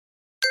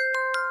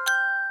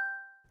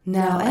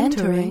Now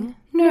entering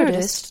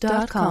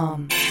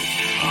Nerdist.com. Oh,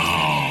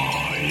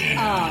 yeah.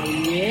 Oh,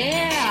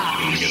 yeah.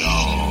 Bring it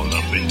all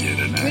up in you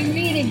tonight. We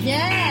meet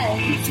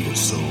again. You feel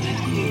so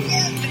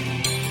good.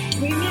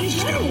 We meet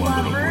Just again, gotta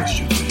wonder lover. what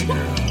you think.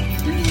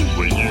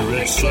 When you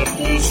accept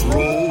this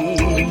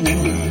rose.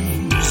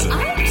 I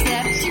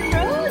accept your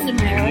rose,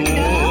 America.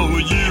 Oh,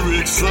 when you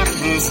accept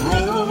this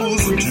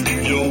rose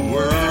into your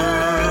world.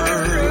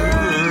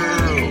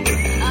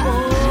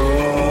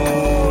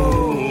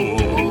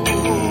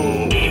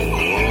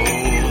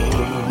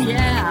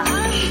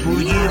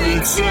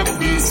 Accept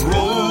this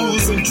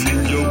rose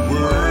into your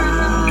world.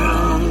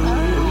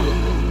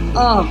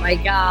 Oh my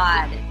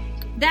God.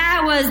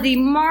 That was the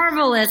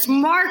marvelous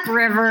Mark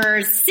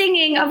Rivers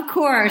singing, of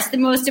course, the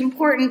most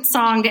important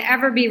song to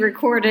ever be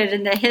recorded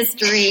in the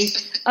history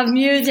of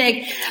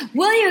music.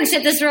 Will you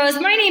accept this rose?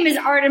 My name is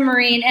Arden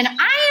Marine, and I am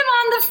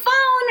on the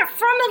phone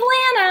from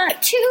Atlanta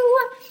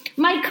to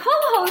my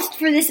co-host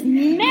for this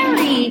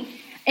merry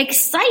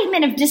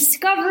excitement of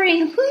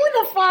discovering who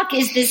the fuck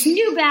is this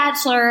new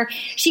bachelor.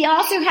 She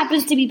also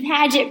happens to be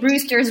Paget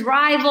Brewster's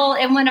rival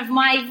and one of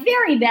my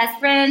very best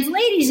friends.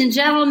 Ladies and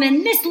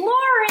gentlemen, Miss Lori.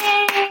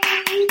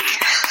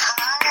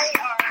 Hi,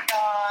 Argon.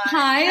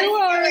 Hi,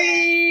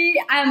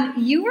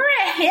 Lori. You were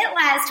a hit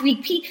last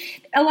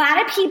week. A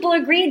lot of people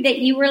agreed that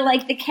you were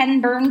like the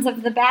Ken Burns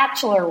of the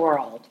Bachelor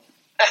world.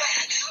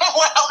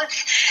 Well,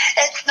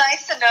 it's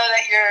nice to know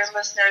that your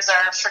listeners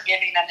are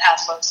forgiving and have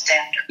low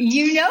standards.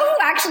 You know who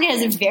actually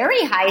has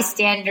very high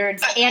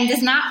standards and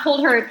does not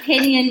hold her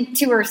opinion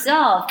to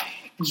herself?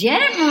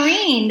 Janet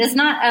Marine does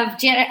not,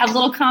 of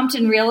Little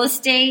Compton Real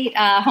Estate,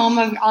 home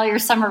of all your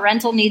summer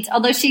rental needs,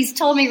 although she's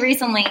told me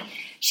recently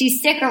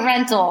she's sick of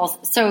rentals,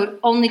 so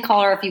only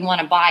call her if you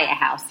want to buy a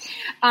house.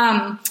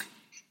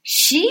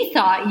 She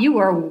thought you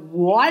were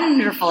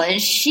wonderful,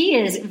 and she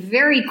is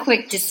very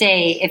quick to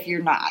say if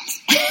you're not.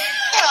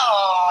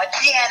 Oh,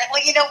 Janet.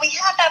 Well, you know, we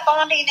had that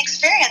bonding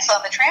experience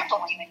on the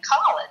trampoline in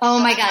college. Oh,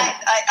 so my God.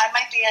 I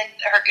might be in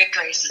her good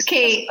graces.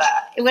 Okay,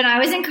 when I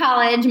was in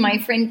college, my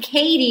friend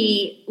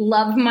Katie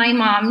loved my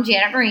mom,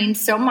 Janet Marine,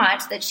 so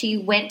much that she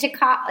went to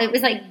it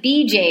was like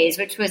BJ's,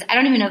 which was, I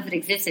don't even know if it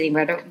exists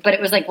anymore, but it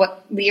was like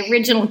what the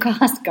original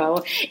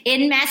Costco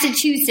in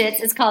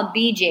Massachusetts. It's called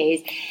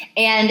BJ's.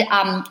 And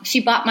she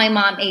bought my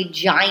mom a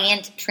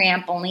giant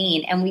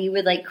trampoline, and we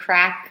would like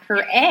crack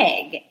her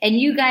egg. And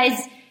you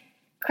guys...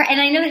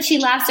 And I know that she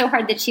laughed so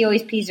hard that she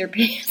always pees her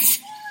pants.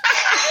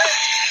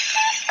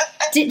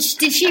 Did she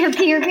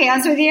pee her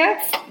pants with you?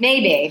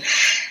 Maybe.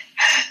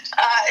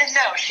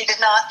 No, she did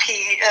not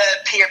pee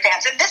her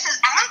pants. And this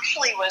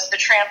was the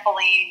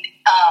trampoline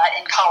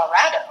in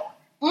Colorado.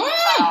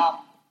 Yeah.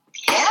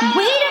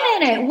 Wait a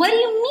minute. What do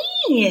you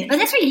mean? Oh,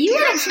 that's right. You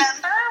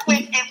remember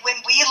when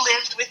we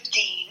lived with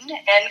Dean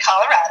in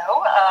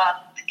Colorado?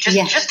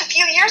 Just a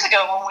few years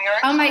ago when we were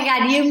in college. My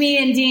God, you, me,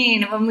 and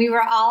Dean, when we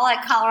were all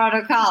at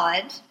Colorado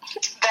College.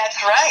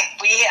 That's right.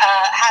 We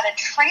had a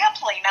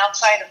trampoline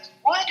outside of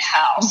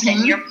Woodhouse,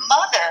 and your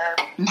mother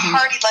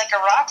partied like a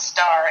rock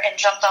star and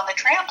jumped on the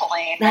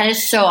trampoline. That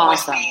is so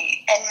awesome. With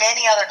me and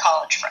many other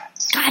college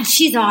friends. God,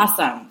 she's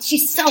awesome.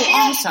 She's so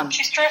awesome.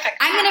 She's terrific.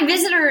 I'm going to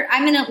visit her.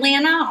 I'm in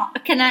Atlanta.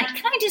 Can I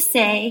just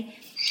say...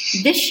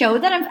 This show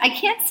that I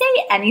can't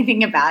say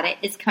anything about it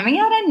is coming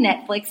out on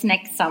Netflix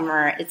next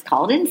summer. It's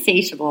called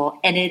Insatiable,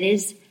 and it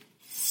is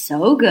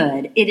so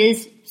good. It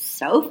is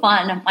so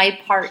fun. My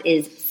part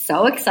is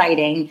so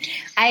exciting.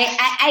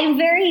 I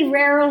very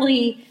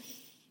rarely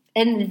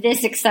am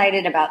this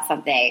excited about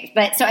something.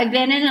 But so I've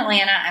been in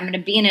Atlanta. I'm going to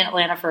be in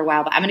Atlanta for a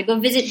while, but I'm going to go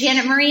visit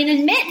Janet Marine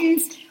and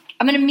Mittens.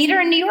 I'm going to meet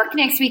her in New York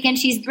next weekend.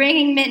 She's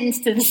bringing Mittens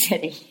to the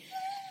city.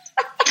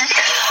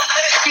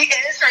 She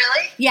is,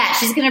 really? Yeah,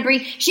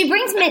 she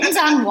brings Mittens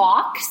on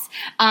walks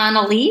on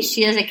a leash.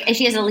 She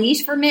has a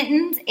leash for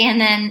Mittens,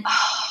 and then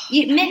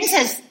Mittens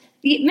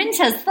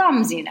has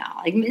thumbs, you know,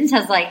 like Mittens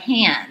has like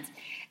hands,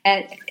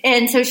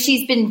 and so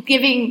she's been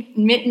giving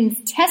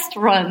Mittens test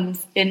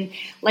runs in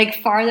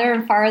like farther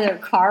and farther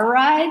car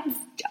rides,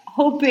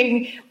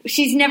 hoping.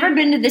 She's never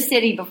been to the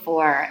city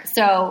before,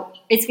 so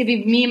it's gonna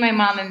be me, my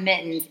mom, and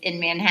Mittens in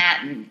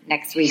Manhattan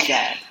next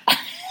weekend.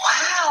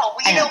 Wow,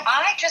 well, you know,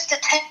 I just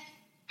attended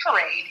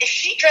parade. If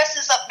she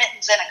dresses up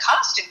Mittens in a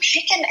costume,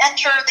 she can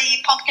enter the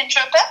Pumpkin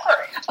Show Pet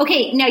Parade.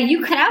 Okay, now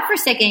you cut out for a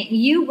second.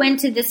 You went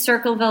to the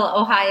Circleville,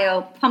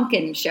 Ohio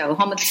Pumpkin Show,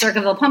 home of the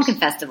Circleville Pumpkin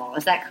Festival.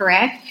 Is that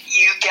correct?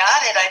 You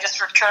got it. I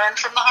just returned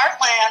from the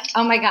Heartland.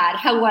 Oh, my God.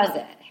 How was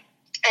it?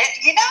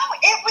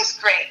 It was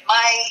great.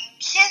 My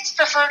kids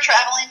prefer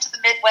traveling to the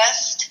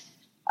Midwest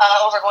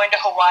over going to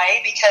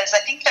Hawaii because I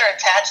think they're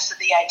attached to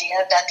the idea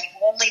that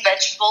the only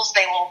vegetables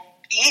they will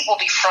eat will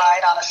be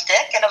fried on a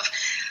stick. And of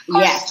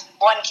course,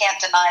 one can't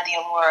deny the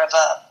allure of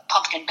a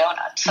pumpkin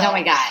donut. So oh,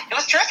 my God. It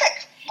was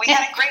terrific. We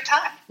had a great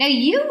time. Now,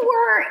 you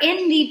were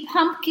in the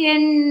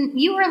pumpkin,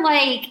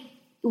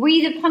 were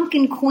you the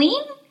pumpkin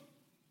queen?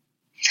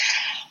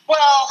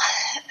 Well,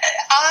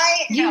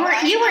 you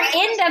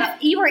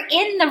were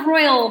in the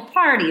royal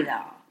party,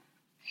 though.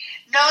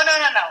 No.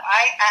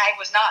 I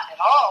was not at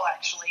all,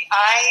 actually.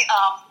 I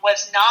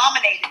was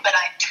nominated, but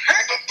I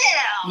turned it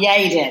down. Yeah,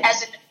 you did.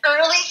 As an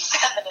early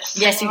feminist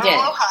Yes, in you rural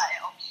did.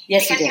 Ohio.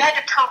 Yes, you because did. you had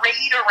to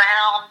parade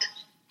around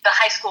the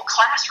high school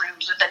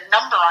classrooms with a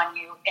number on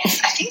you.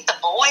 And I think the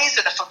boys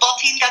or the football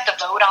team got to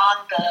vote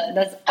on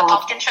the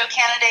pumpkin show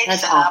candidates.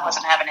 That's and awful. I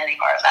wasn't having any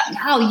part of that.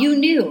 Oh, you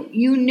knew.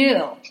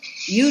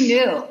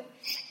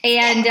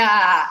 And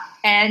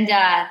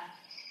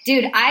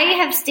dude, I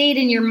have stayed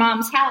in your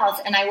mom's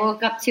house and I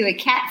woke up to a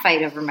cat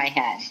fight over my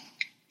head.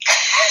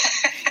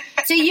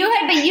 So you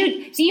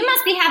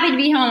must be happy to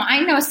be home.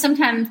 I know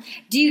sometimes,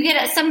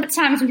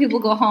 sometimes when people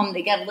go home,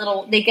 did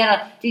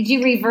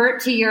you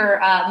revert to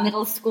your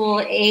middle school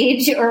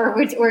age or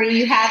are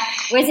you happy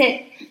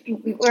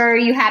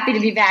to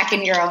be back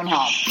in your own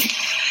home?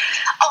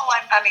 Oh,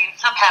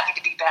 I'm happy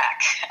to be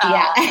back.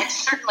 Yeah. It's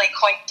certainly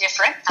quite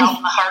different out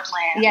in the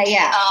heartland.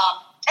 Yeah.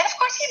 And of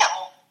course,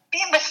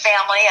 being with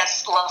family,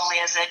 as lovely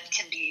as it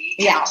can be,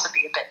 can also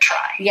be a bit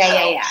trying.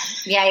 Yeah.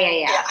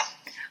 Yeah.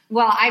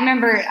 Well, I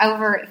remember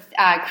over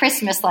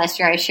Christmas last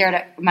year, I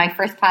shared my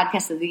first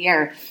podcast of the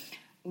year,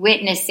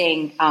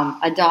 witnessing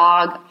a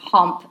dog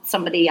hump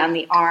somebody on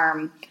the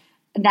arm.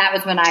 That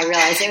was when I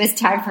realized it was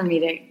time for me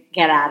to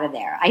get out of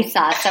there. I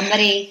saw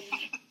somebody,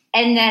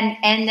 and then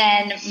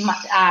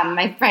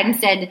my friend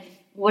said,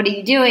 "What are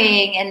you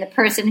doing?" And the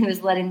person who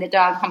was letting the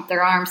dog hump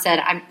their arm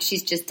said,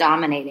 "She's just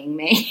dominating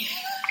me."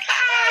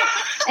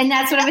 And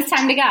that's when it was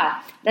time to go.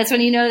 That's when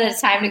you know that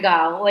it's time to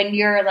go. When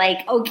you're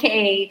like,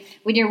 okay,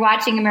 when you're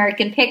watching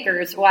American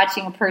Pickers,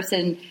 watching a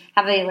person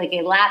have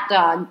a lap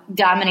dog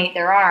dominate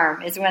their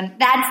arm is when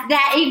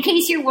that. In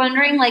case you're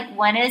wondering,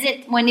 when is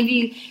it? When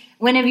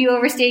have you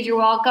overstayed your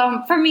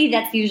welcome? For me,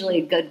 that's usually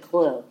a good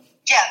clue.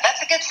 Yeah,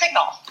 that's a good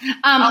signal.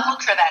 I'll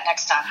look for that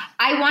next time.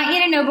 I want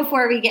you to know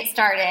before we get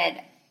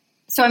started.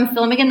 So I'm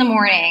filming in the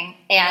morning,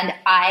 and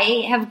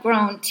I have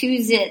grown 2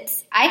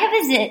 zits. I have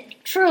a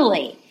zit,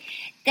 truly,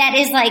 that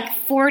is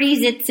 40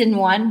 zits in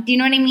one. Do you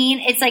know what I mean?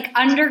 It's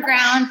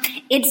underground.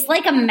 It's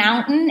like a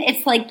mountain.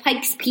 It's like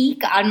Pikes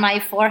Peak on my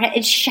forehead.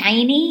 It's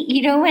shiny,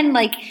 and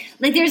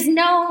there's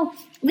no,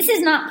 this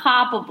is not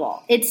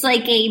poppable. It's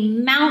like a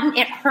mountain.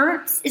 It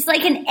hurts. It's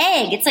like an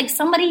egg. It's like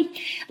somebody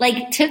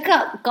took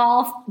a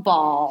golf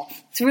ball,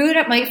 threw it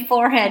at my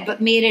forehead,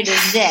 but made it a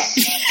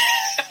zit.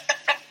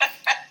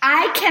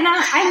 I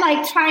cannot,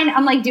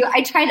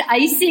 I tried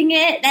icing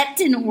it. That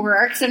didn't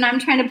work. So now I'm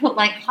trying to put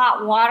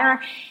hot water.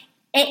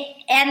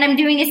 And I'm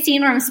doing a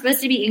scene where I'm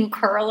supposed to be in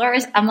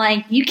curlers. I'm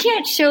like, you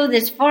can't show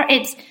this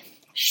it's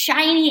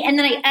shiny. And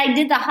then I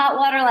did the hot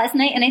water last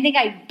night and I think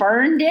I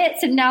burned it.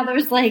 So now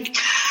there's a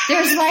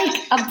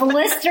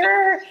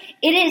blister.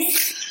 It is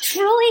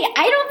truly,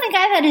 I don't think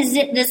I've had a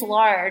zit this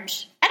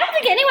large. I don't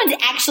think anyone's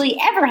actually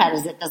ever had a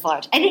zit this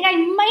large. I think I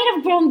might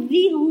have grown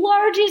the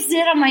largest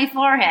zit on my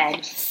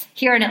forehead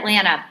here in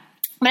Atlanta.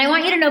 But I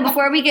want you to know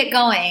before we get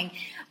going,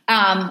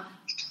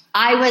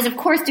 I was, of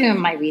course, doing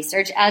my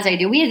research, as I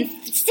do. We had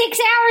 6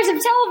 hours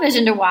of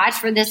television to watch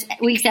for this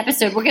week's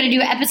episode. We're going to do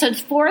episodes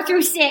 4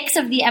 through 6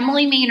 of the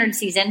Emily Maynard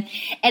season.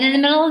 And in the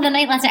middle of the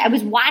night last night, I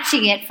was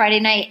watching it Friday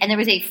night, and there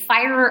was a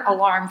fire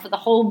alarm for the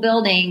whole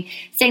building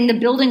saying the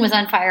building was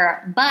on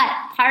fire. But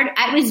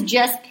I was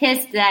just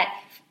pissed that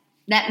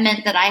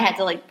meant that I had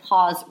to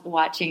pause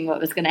watching what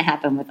was going to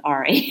happen with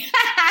Ari.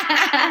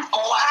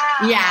 Wow.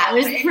 Yeah, it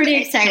was pretty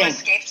exciting. You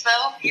escaped,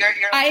 though?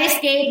 I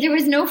escaped. There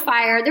was no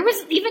fire. There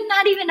was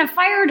not even a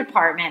fire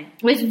department.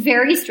 It was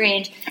very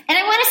strange. And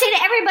I want to say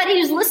to everybody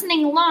who's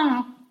listening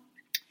along,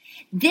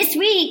 this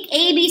week,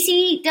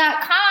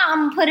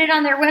 ABC.com put it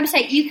on their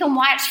website. You can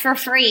watch for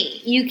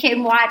free. You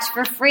can watch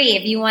for free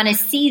if you want to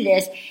see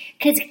this.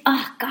 Because,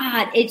 oh,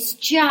 God, it's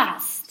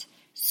just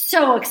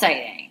so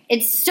exciting.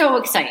 It's so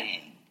exciting.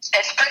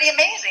 It's pretty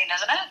amazing,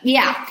 isn't it?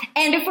 Yeah.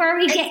 And before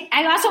we get,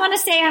 I also want to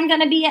say I'm going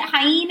to be at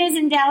Hyenas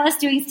in Dallas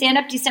doing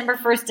stand-up December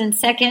 1st and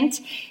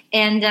 2nd.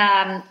 And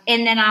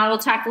then I will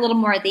talk a little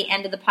more at the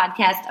end of the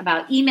podcast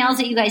about emails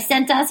that you guys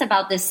sent us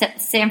about this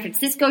San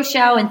Francisco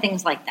show and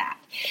things like that.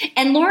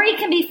 And Lori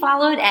can be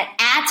followed at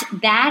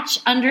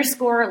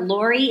 @batch_Lori,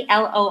 Lori.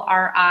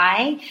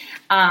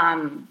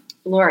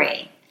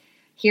 Lori.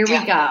 Here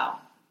we go.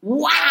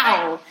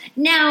 Wow.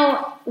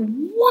 Now,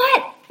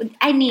 what?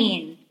 I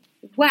mean,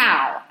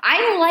 wow.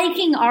 I'm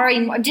liking Ari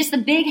more. Just the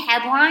big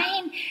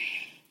headline.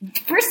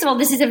 First of all,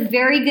 this is a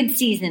very good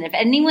season. If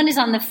anyone is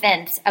on the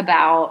fence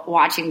about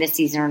watching this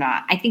season or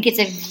not, I think it's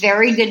a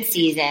very good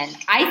season.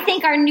 I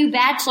think our new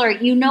Bachelor,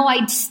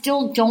 I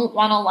still don't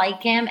want to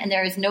like him, and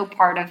there is no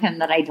part of him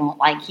that I don't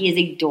like. He is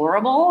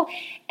adorable,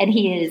 and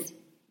he is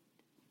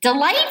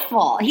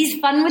delightful. He's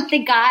fun with the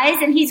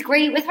guys, and he's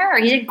great with her.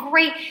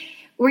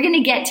 We're going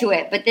to get to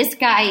it, but this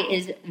guy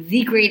is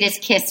the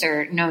greatest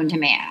kisser known to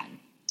man.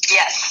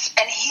 Yes,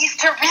 and he's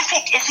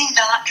terrific. Is he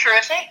not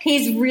terrific?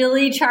 He's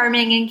really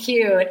charming and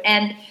cute.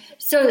 And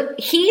so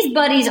he's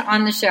buddies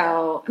on the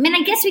show. I mean,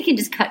 I guess we can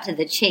just cut to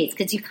the chase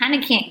because you kind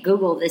of can't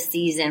Google this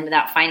season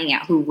without finding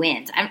out who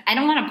wins. I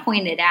don't want to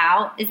point it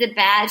out. Is it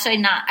bad? Should I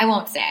not? I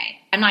won't say.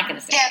 I'm not going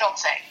to say. Yeah, don't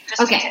say.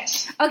 Just Okay. in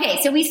case.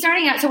 Okay, so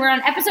we're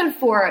on episode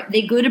 4.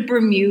 They go to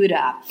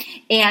Bermuda.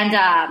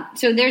 And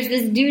so there's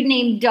this dude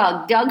named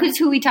Doug. Doug is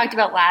who we talked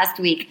about last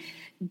week.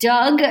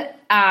 Doug,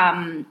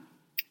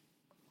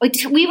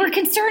 we were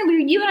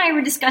concerned, you and I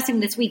were discussing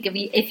this week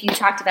if you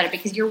talked about it,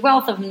 because your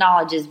wealth of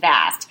knowledge is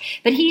vast.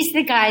 But he's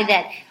the guy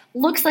that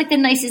looks like the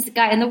nicest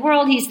guy in the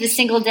world. He's the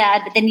single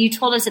dad. But then you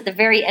told us at the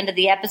very end of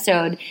the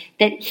episode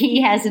that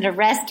he has an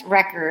arrest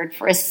record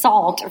for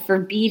assault or for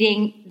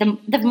beating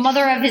the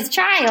mother of his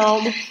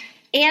child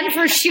and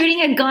for shooting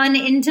a gun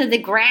into the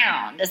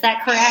ground. Is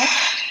that correct?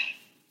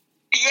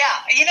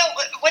 Yeah. You know,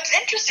 what's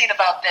interesting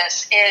about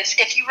this is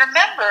if you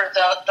remember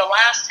the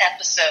last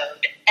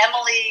episode,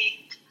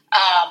 Emily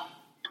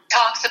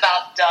talks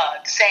about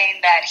Doug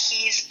saying that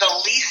he's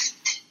the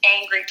least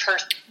angry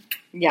person.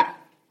 Yeah.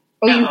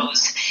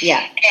 Knows. Yeah.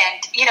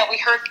 And, you know, we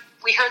heard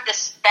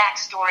this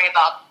backstory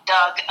about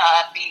Doug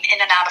being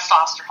in and out of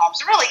foster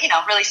homes.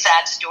 Really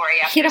sad story.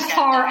 He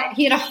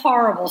had a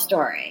horrible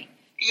story.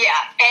 Yeah.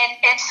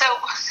 And so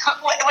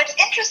what's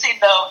interesting,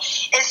 though,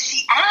 is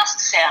she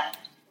asks him,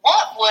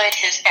 what would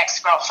his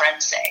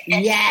ex-girlfriend say?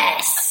 And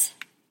yes.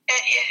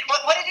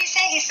 What did he say?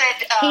 He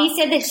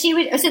said that she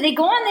would. So they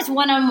go on this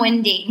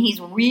one-on-one date, and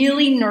he's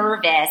really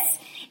nervous.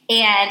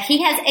 And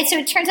so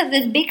it turns out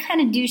this big kind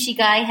of douchey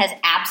guy has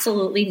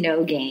absolutely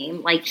no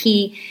game. Like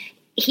he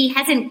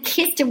hasn't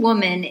kissed a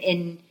woman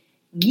in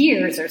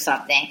years or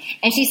something.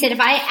 And she said, if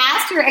I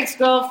asked your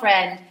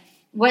ex-girlfriend,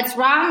 what's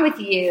wrong with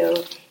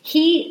you?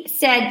 He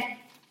said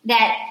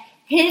that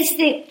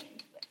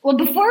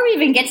before we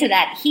even get to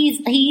that,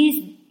 he's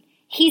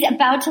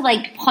about to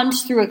like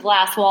punch through a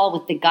glass wall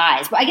with the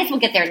guys. But I guess we'll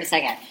get there in a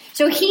second.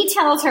 So he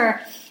tells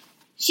her,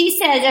 she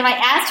says, if I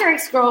asked her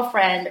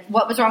ex-girlfriend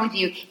what was wrong with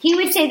you, he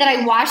would say that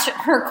I wash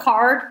her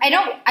car.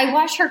 I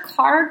wash her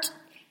car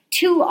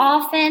too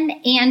often,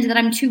 and that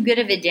I'm too good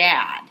of a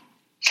dad.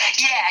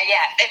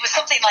 Yeah. It was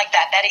something like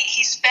that. That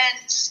he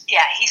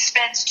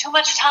spends too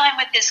much time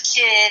with his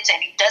kids,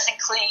 and he doesn't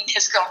clean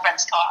his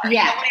girlfriend's car.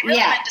 Yeah. What he really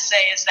meant to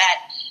say is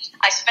that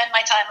I spend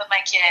my time with my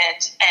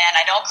kids, and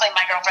I don't clean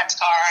my girlfriend's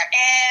car,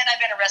 and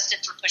I've been arrested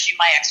for pushing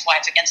my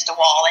ex-wife against a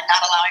wall and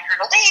not allowing her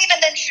to leave,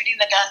 and then shooting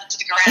the gun into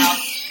the ground.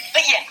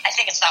 But yeah, I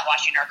think it's not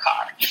washing her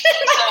car.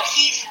 So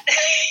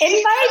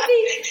it might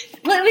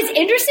be. Well, it was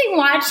interesting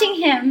watching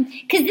him,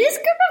 because this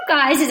group of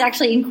guys is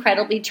actually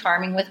incredibly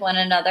charming with one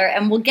another,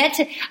 and we'll get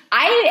to.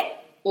 I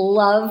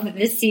love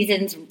this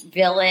season's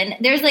villain.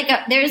 There's like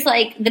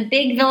the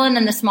big villain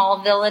and the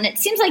small villain. It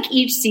seems like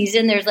each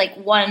season there's like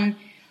one.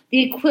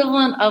 The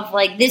equivalent of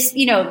like this,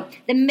 you know,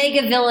 the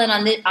mega villain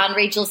on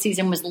Rachel's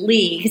season was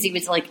Lee, because he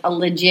was like a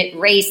legit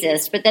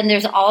racist. But then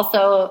there's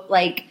also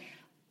like,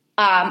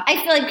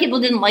 I feel like people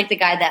didn't like the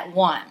guy that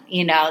won.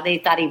 You know, they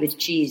thought he was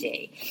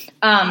cheesy.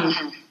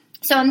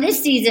 So in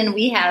this season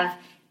we have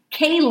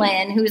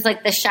Kaylin, who's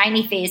like the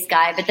shiny face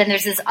guy, but then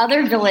there's this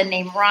other villain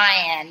named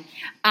Ryan,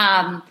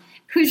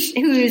 who's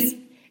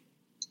amusing.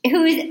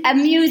 I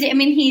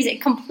mean, he's a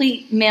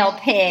complete male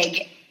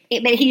pig.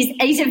 But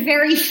he's a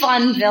very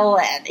fun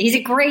villain. He's a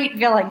great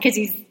villain because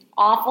he's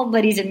awful,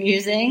 but he's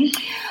amusing.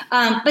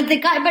 But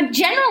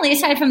generally,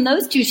 aside from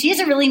those two, she has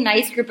a really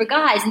nice group of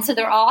guys, and so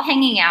they're all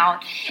hanging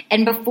out.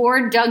 And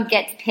before Doug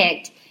gets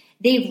picked,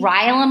 they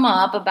rile him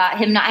up about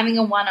him not having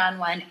a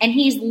one-on-one, and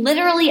he's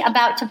literally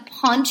about to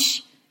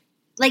punch.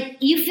 Like,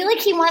 you feel like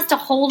he wants to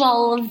hold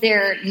all of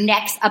their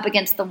necks up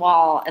against the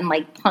wall and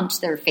like punch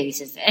their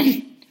faces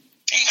in.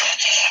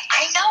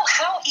 I know.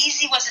 How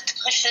easy was it to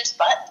push his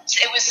buttons?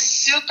 It was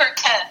super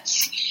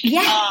tense.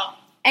 Yeah.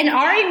 And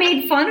Ari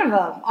made fun of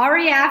him.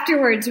 Ari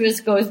afterwards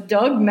goes,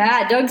 Doug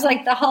mad. Doug's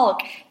like the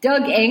Hulk.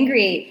 Doug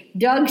angry.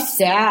 Doug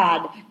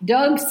sad.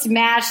 Doug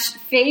smashed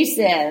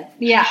faces.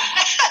 Yeah.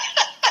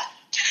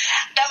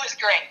 That was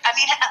great. I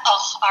mean,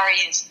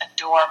 Ari is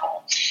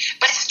adorable.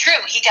 But it's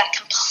true. He got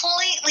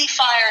completely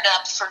fired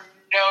up for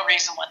no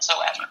reason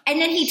whatsoever. And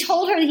then he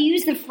told her, he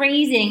used the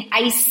phrasing,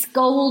 I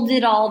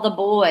scolded all the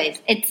boys.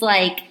 It's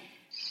like,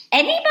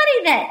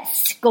 anybody that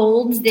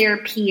scolds their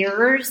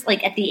peers,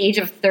 like at the age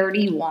of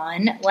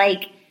 31,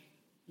 like,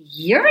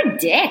 you're a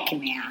dick,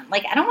 man.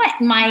 Like, I don't want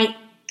my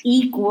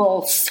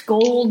equal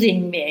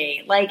scolding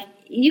me. Like,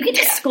 you can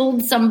just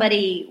scold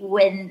somebody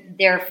when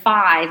they're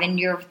 5 and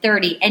you're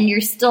 30, and they're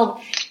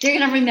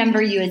going to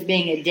remember you as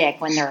being a dick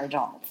when they're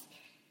adults.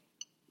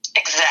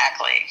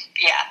 Exactly.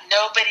 Yeah,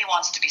 nobody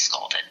wants to be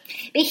scolded.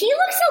 But he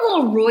looks a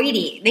little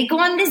roidy. They go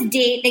on this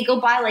date. They go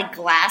buy like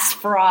glass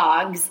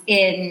frogs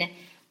and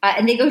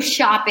they go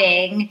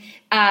shopping.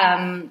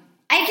 I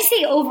have to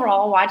say,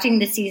 overall, watching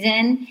the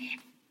season,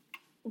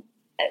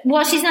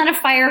 while she's not a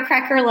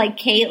firecracker like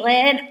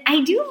Caitlin,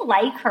 I do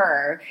like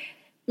her.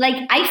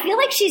 Like, I feel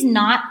like she's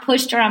not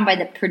pushed around by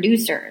the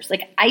producers.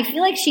 Like, I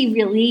feel like she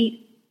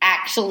really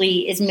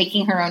actually is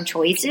making her own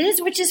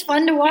choices, which is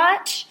fun to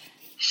watch.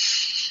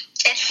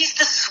 And she's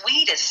the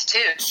sweetest, too.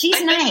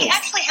 She's nice. She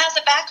actually has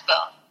a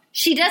backbone.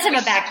 She does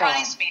have a backbone.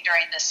 Surprised me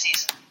during this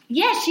season.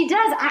 Yeah, she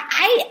does.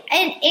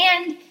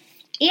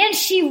 And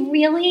she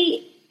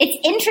really it's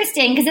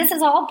interesting because this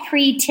is all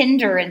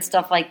pre-Tinder and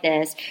stuff like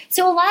this.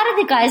 So a lot of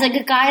the guys, like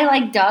a guy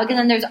like Doug, and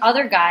then there's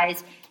other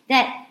guys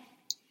that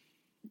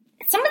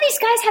some of these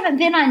guys haven't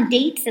been on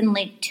dates in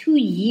like 2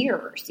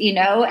 years, you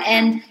know,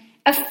 and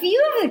a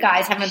few of the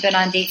guys haven't been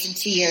on dates in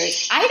 2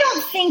 years. I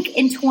don't think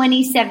in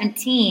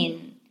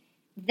 2017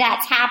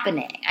 that's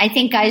happening. I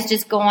think guys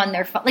just go on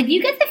their phone. Like,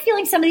 you get the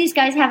feeling some of these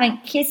guys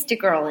haven't kissed a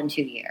girl in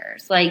 2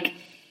 years. Like,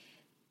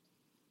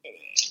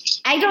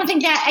 I don't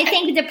think that. I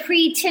think the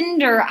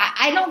pre-Tinder,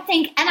 I don't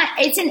think, and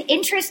it's an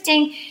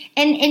interesting,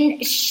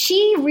 and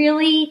she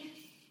really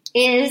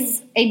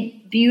is a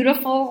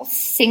beautiful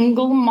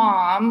single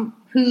mom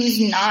who's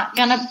not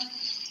gonna,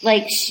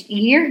 like,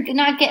 you're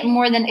not getting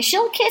more than,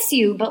 she'll kiss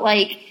you, but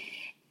like,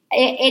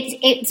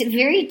 it's a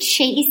very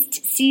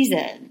chaste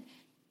season.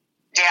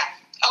 Yeah.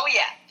 Oh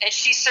yeah. And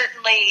she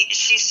certainly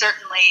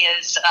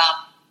is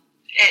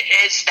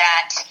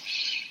that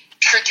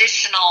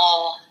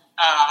traditional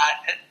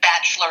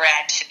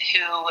bachelorette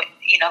who,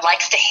 you know,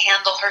 likes to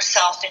handle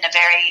herself in a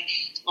very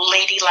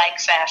ladylike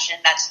fashion.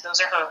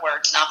 Those are her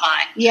words, not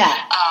mine.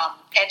 Yeah.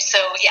 And so,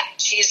 yeah,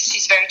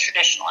 she's very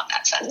traditional in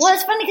that sense. Well,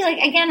 it's funny because,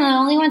 like, again, the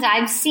only ones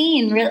I've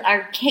seen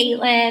are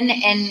Caitlin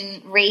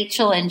and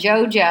Rachel and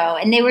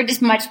JoJo, and they were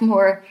just much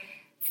more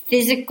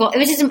physical.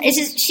 It's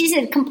just she's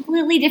a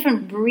completely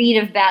different breed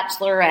of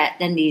bachelorette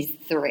than these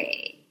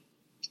three.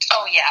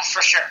 Oh yeah,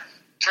 for sure.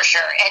 For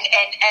sure.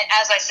 And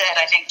as I said,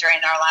 I think during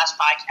our last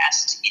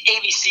podcast,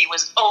 ABC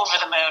was over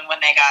the moon when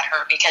they got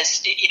her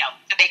because, you know,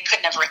 they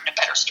couldn't have written a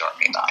better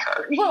story about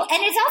her. Well,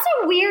 and it's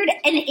also weird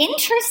and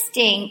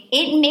interesting.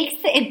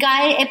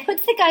 It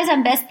puts the guys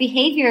on best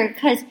behavior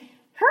because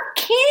her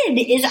kid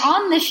is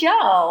on the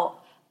show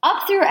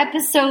up through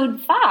episode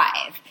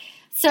 5.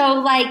 So,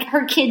 like,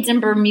 her kid's in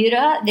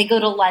Bermuda. They go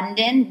to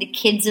London. The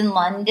kid's in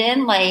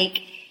London.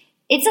 Like,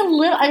 it's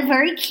a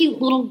very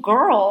cute little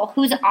girl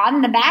who's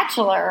on The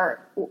Bachelor.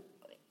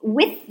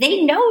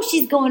 They know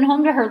she's going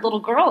home to her little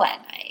girl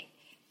at night.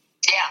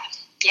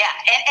 Yeah.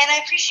 And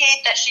I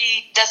appreciate that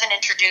she doesn't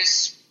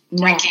introduce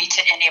Ricky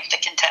to any of the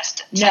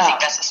contestants. No. I think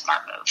that's a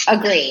smart move.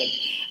 Agreed.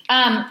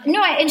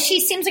 And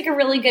she seems like a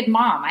really good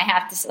mom. I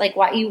have to say, like,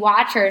 what you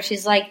watch her,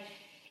 she's like,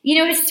 you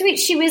know, it's sweet.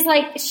 She was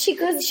like, she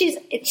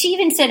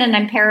even said, and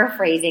I'm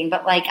paraphrasing,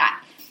 but like,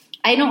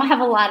 I don't have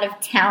a lot of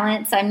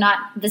talents. I'm not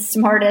the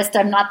smartest.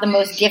 I'm not the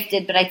most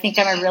gifted, but I think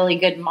I'm a really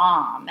good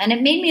mom. And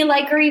it made me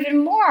like her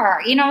even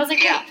more. You know, I was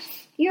like, yeah.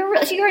 You're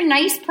a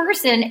nice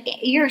person.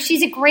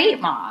 She's a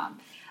great mom.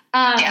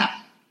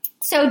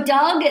 So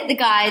Doug, the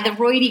guy, the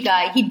roidy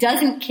guy, he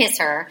doesn't kiss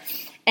her,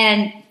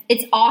 and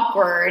it's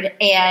awkward.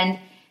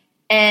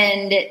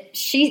 And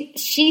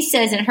she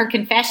says in her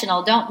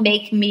confessional, "Don't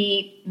make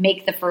me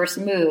make the first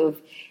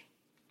move."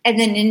 And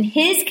then in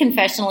his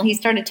confessional, he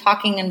started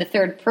talking in the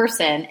third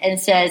person and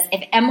says,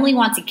 if Emily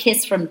wants a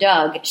kiss from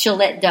Doug, she'll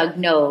let Doug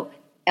know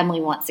Emily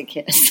wants a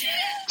kiss.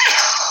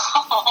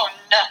 Oh,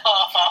 no.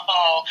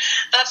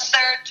 The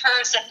third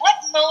person. What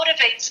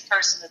motivates a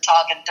person to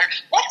talk in third?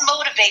 What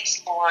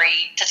motivates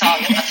Lori to talk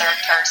in the third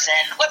person?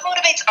 What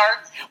motivates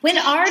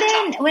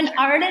Arden? When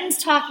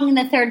Arden's talking in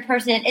the third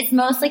person, it's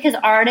mostly because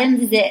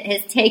Arden's zit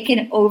has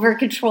taken over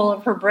control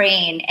of her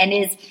brain and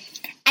is...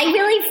 I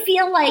really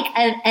feel like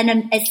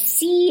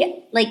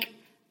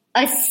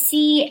a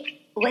sea,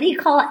 what do you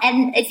call it?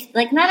 And it's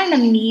like not an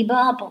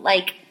amoeba, but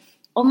like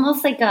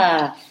almost like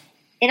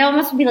it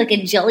almost would be like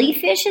a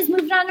jellyfish has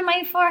moved onto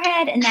my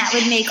forehead, and that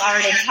would make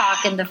Arden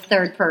talk in the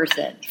third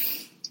person.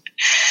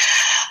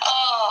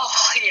 Oh,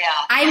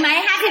 yeah. I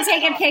might have to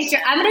take a picture.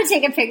 I'm going to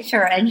take a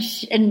picture and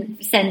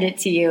send it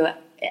to you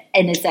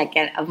in a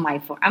second of my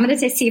phone. I'm going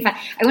to see if I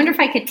wonder if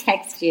I could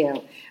text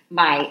you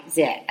my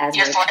zit as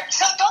your phone.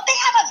 So don't they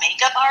have a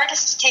makeup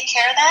artist to take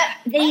care of that?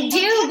 They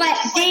do, but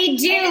they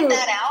do. Edit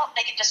that out.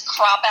 They can just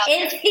crop out.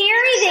 In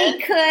theory,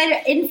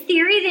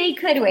 they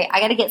could. Wait, I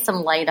got to get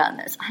some light on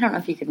this. I don't know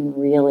if you can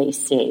really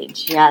see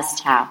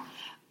just how.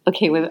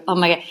 Okay, wait, oh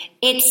my god,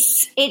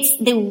 it's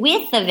the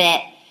width of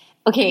it.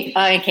 Okay.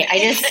 I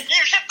just.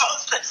 You should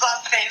post this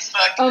on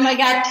Facebook. Oh my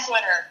god. Or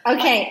Twitter.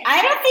 Okay,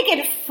 I don't think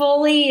it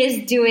fully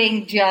is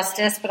doing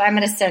justice, but I'm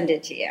going to send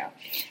it to you.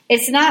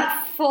 It's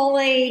not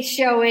fully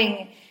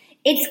showing.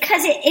 It's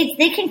because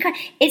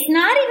it's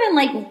not even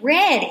like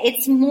red.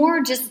 It's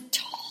more just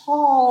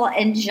tall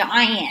and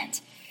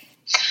giant.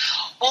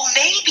 Well,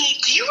 maybe.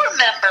 Do you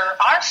remember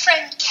our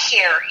friend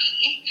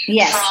Carrie?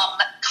 Yes. From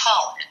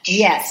college?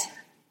 Yes.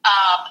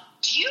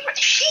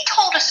 She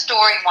told a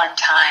story one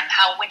time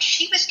how when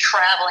she was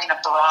traveling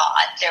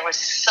abroad, there was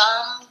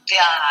some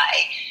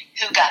guy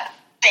who got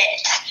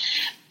bit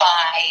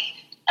by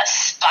a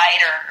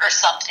spider or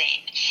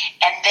something,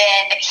 and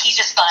then he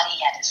just thought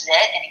he had a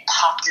zit, and he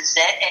popped his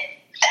zit, and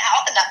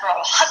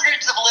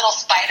hundreds of little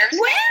spiders.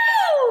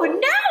 Wow! No,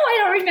 I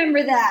don't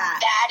remember that.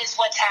 That is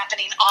what's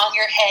happening on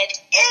your head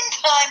in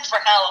time for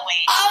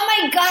Halloween. Oh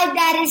my god,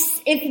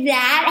 if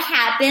that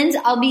happens,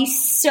 I'll be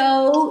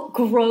so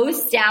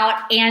grossed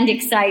out and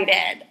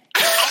excited.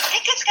 I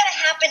think it's going to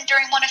happen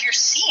during one of your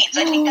scenes.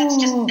 I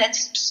think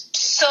that's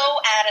so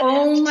adamant.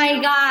 Oh my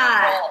to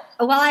God. your role.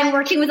 Well, I'm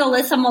working with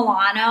Alyssa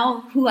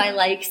Milano, who I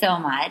like so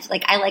much.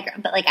 Like, I like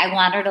her, but like, I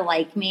want her to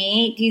like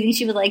me. Do you think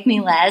she would like me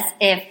less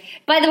if,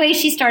 by the way,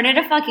 she started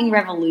a fucking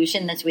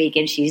revolution this week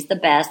and she's the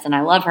best and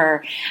I love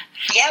her.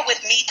 Yeah,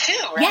 with Me Too,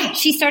 right? Yeah,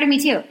 she started Me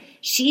Too.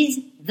 She's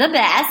the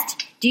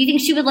best. Do you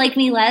think she would like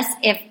me less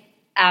if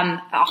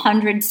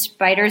 100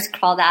 spiders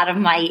crawled out of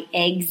my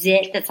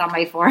exit that's on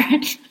my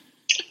forehead?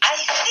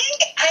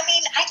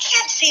 I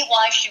can't see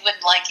why she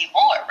wouldn't like you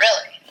more,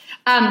 really.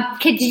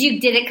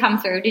 Did it come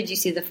through? Did you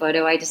see the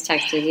photo I just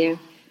texted you?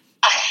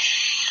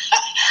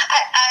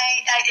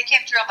 It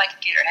came through on my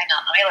computer. Hang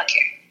on, let me look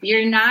here.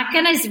 You're not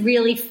going to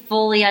really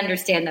fully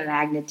understand the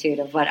magnitude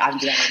of what I'm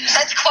dealing with.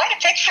 That's quite a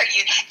picture.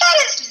 That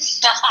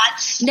is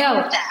not.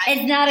 No,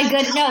 it's not a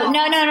good. No.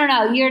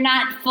 You're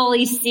not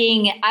fully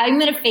seeing it. I'm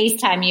going to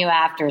FaceTime you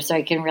after so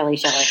I can really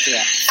show it to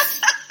you.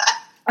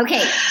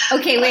 Okay.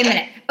 Wait a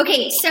minute.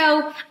 Okay, so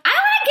I want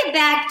to get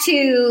back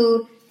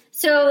to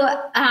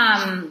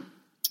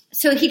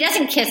so he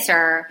doesn't kiss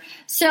her.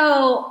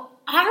 So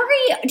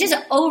Ari, just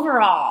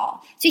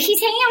overall, so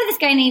he's hanging out with this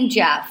guy named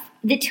Jeff.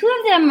 The two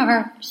of them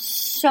are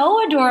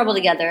so adorable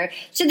together.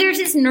 So there's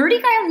this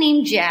nerdy guy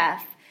named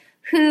Jeff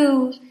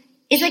who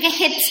is like a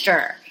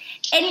hipster.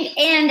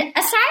 And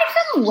aside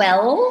from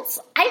Wells,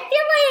 I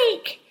feel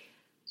like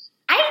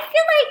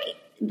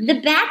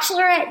The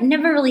Bachelorette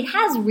never really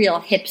has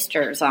real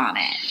hipsters on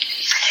it.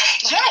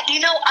 Yeah,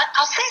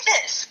 I'll say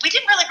this. We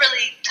didn't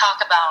really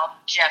talk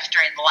about Jeff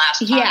during the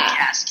last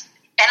podcast.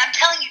 And I'm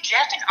telling you,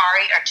 Jeff and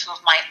Ari are two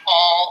of my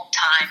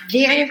all-time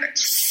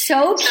favorites.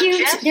 So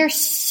cute. They're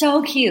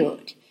so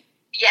cute.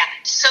 Yeah,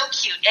 so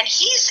cute. And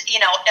he's,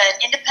 an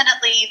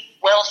independently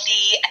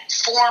wealthy,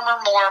 former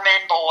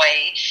Mormon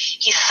boy.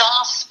 He's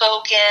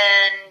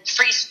soft-spoken,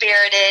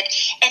 free-spirited.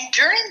 And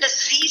during the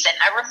season,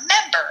 I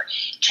remember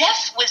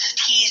Jeff was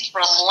teased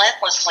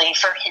relentlessly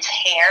for his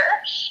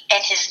hair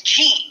and his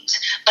jeans.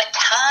 But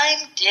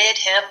time did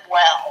him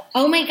well.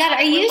 Oh, my God.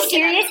 Are you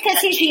serious?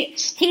 Because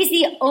he's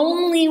the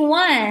only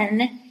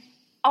one.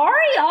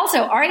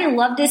 Ari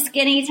loved his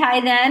skinny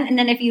tie then. And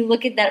then if you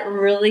look at that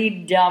really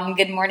dumb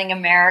Good Morning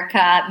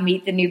America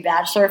Meet the New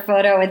Bachelor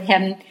photo with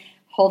him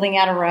holding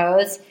out a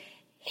rose,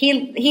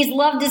 he's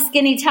loved his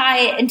skinny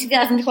tie in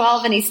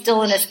 2012 and he's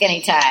still in a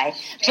skinny tie.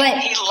 But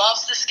he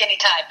loves the skinny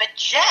tie. But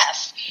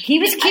Jeff, he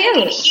was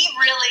cute. He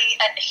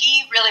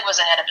really was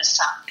ahead of his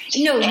time.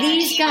 No, and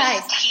these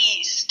guys was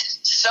teased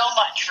so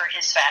much for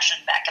his fashion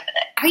back in the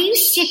day. Are you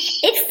sick?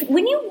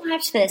 When you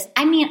watch this,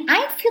 I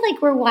feel like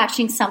we're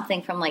watching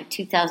something from like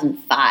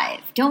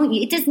 2005. Don't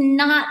you? It does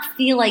not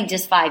feel like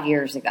just 5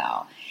 years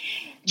ago.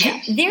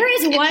 It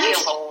feels a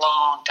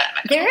long time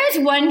ago. There is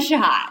one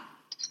shot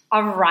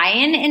of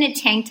Ryan in a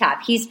tank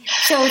top.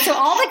 So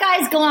all the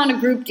guys go on a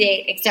group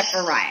date except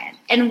for Ryan.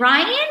 And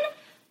Ryan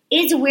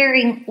is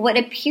wearing what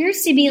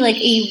appears to be like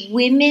a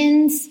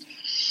women's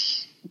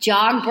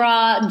jog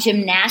bra,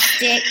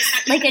 gymnastics,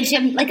 like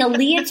a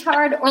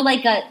leotard or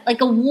like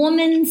a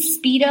woman's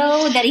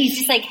Speedo that he's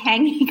just like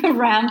hanging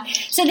around.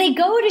 So they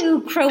go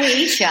to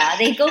Croatia.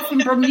 They go from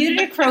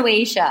Bermuda to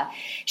Croatia.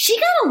 She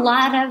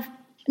got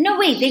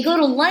they go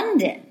to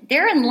London.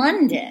 They're in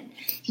London.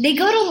 They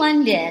go to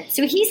London.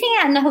 So he's hanging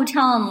out in the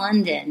hotel in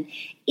London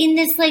in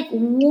this like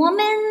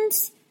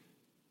woman's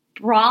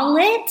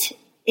bralette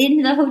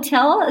in the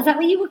hotel. Is that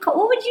what you would call?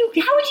 How would you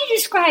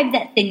describe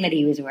that thing that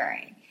he was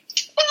wearing?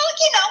 Well,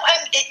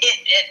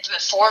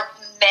 for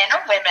men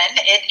or women,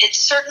 it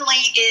certainly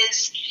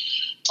is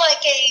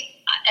like a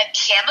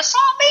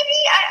camisole,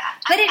 maybe.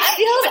 But it I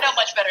feels even know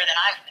much better than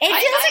I. It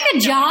feels like a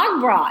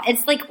jog bra.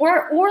 It's like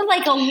or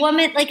like a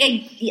woman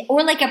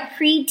or like a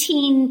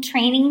preteen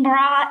training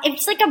bra.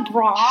 It's like a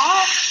bra.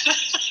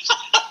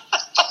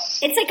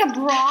 It's like a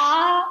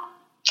bra.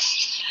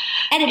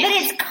 But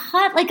it's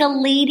cut like a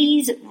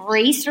lady's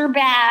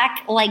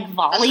racerback, like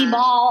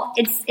volleyball.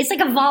 It's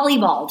like a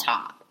volleyball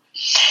top.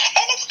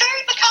 And it's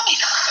very becoming.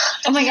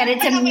 Oh my God,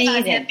 it's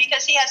amazing.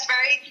 Because he has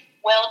very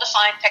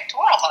well-defined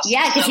pectoral muscles.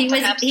 Yeah, because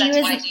that's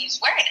why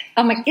he's wearing it.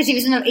 Oh my, because he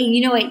was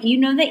you know what? You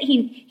know that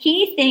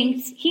he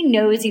thinks, he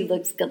knows he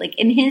looks good. Like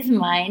in his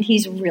mind,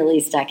 he's really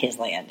stuck his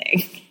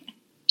landing.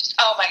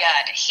 Oh my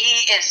God, he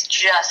has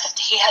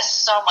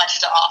so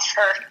much to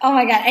offer. Oh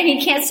my God, and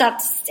he can't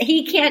stop.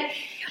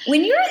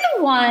 When you're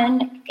the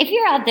one, if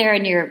you're out there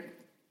and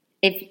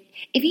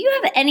if you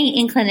have any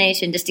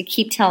inclination just to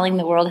keep telling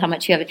the world how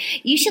much you have,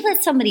 you should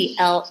let somebody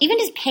else, even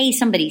just pay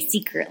somebody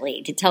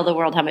secretly to tell the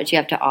world how much you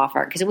have to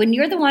offer. Because when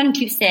you're the one who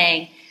keeps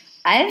saying,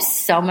 I have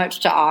so much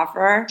to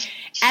offer,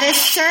 at a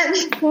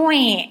certain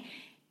point,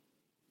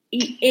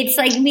 it's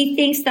like,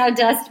 methinks thou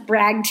dost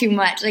brag too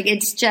much. Like,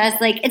 it's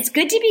just like, it's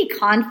good to be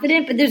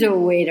confident, but there's a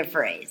way to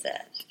phrase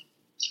it.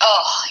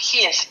 Oh,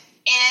 he is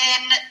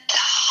intolerable.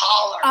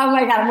 Oh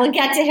my God, we'll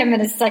get to him in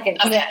a second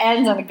because it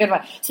ends on a good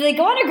one. So they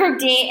go on a group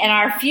date and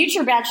our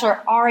future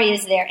bachelor Ari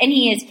is there and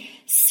he is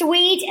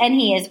sweet and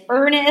he is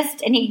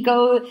earnest and he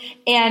goes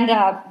and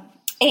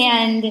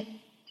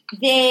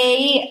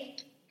they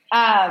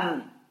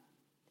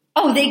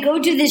Oh, they go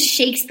do this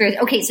Shakespeare.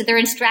 Okay, so they're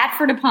in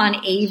Stratford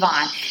upon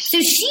Avon. So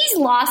she's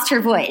lost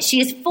her voice. She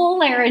has full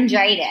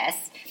laryngitis.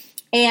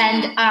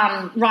 And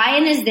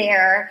Ryan is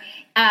there.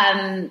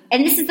 And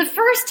this is the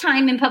first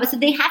time in public. So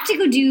they have to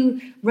go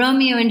do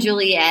Romeo and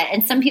Juliet.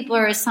 And some people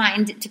are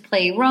assigned to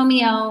play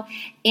Romeo.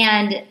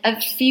 And a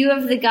few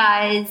of the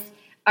guys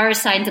are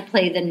assigned to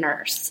play the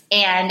nurse.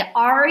 And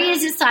Ari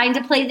is assigned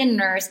to play the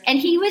nurse. And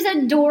he was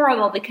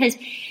adorable because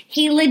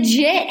he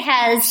legit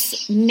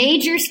has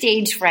major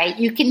stage fright.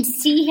 You can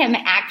see him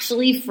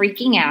actually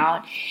freaking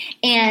out.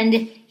 And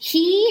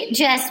he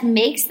just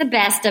makes the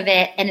best of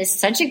it and is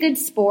such a good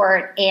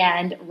sport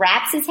and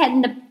wraps his head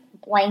in the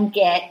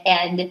blanket.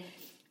 And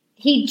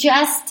he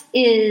just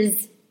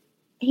is,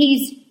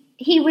 he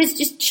was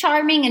just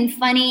charming and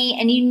funny.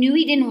 And you knew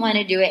he didn't want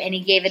to do it and he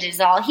gave it his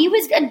all. He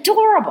was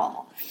adorable.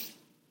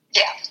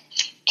 Yeah,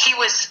 he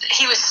was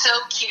so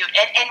cute.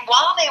 And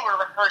while they were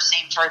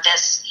rehearsing for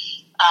this,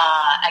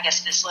 I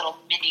guess this little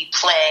mini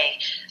play,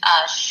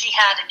 she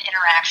had an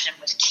interaction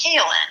with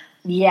Kaylin.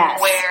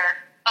 Yes. Where,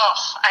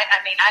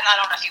 I mean, I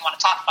don't know if you want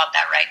to talk about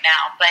that right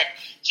now, but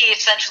he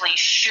essentially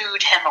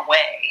shooed him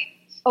away.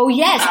 Oh,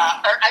 yes.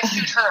 Or I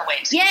shoot her away.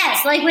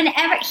 Yes, like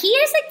whenever, he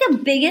is like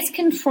the biggest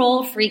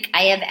control freak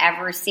I have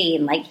ever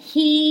seen. Like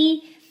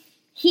he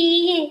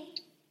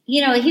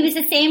you know, he was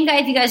the same guy,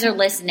 if you guys are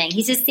listening,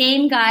 he's the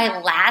same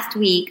guy last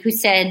week who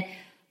said,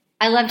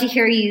 I love to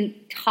hear you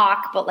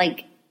talk, but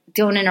like,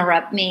 don't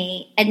interrupt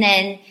me. And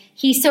then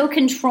he's so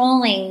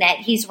controlling that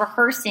he's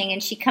rehearsing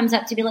and she comes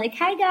up to be like,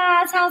 hi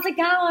guys, how's it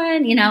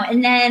going? You know,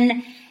 and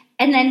then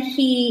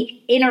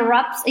he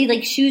interrupts, he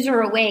like shoos her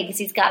away because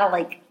he's got to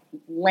like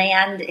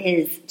land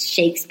his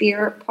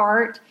Shakespeare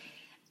part.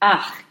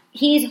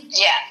 He's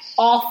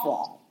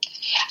awful.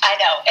 I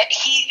know.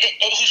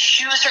 He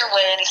shoos her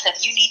away and he said,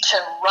 you need to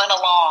run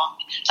along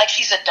like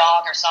she's a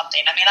dog or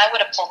something. I mean, I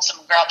would have pulled some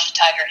Grouchy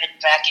Tiger hidden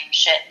vacuum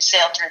shit and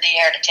sailed through the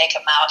air to take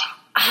him out.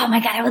 Oh my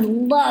God, I would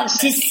love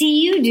to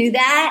see you do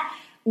that.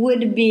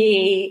 Would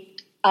be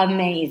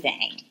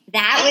amazing.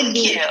 That would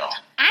be. Thank you.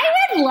 I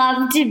would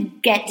love to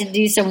get to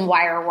do some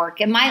wire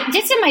work in my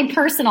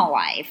personal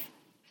life.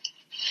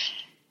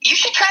 You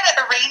should try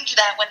to arrange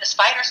that when the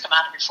spiders come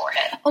out of your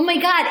forehead. Oh my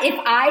God, if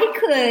I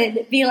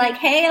could be like,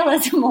 hey,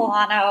 Alyssa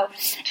Milano,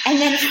 and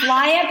then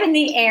fly up in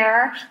the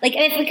air, like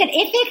if it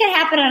could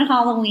happen on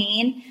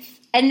Halloween,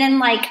 and then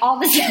like all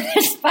of a sudden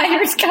the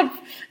spiders come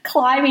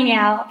climbing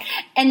out,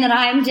 and then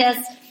I'm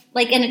just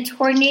like in a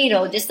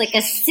tornado, just like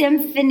a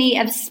symphony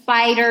of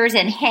spiders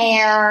and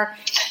hair.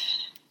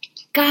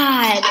 God.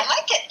 I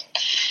like it.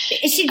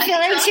 She'd feel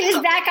like she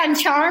was back on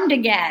Charmed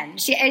again.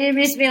 It'd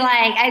just be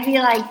like, I'd be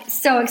like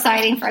so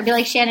exciting for her. I'd be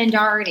like Shannon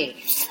Doherty.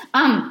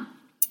 I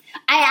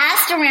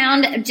asked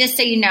around, just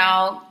so you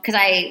know, because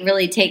I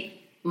really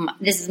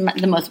this is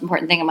the most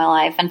important thing in my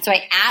life. And so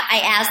I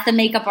asked the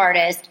makeup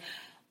artist,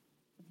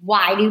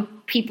 why do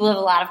people with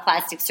a lot of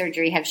plastic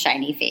surgery have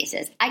shiny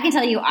faces? I can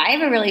tell you I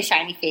have a really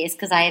shiny face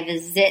because I have a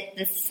zit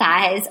the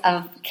size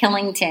of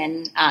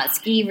Killington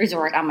ski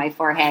resort on my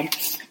forehead.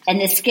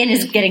 And the skin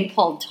is getting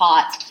pulled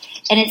taut.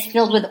 And it's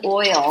filled with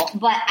oil.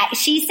 But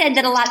she said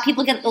that a lot of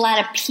people get a lot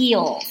of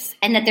peels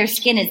and that their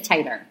skin is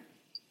tighter.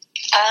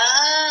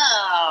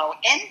 Oh,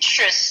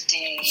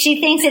 interesting. She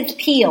thinks it's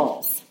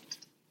peels.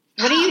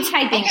 What are you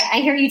typing? Okay. I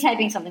hear you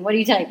typing something. What are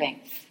you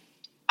typing?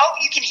 Oh,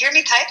 you can hear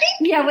me typing?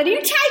 Yeah, what are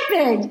you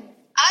typing?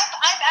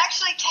 I'm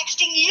actually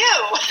texting you.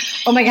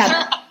 Oh my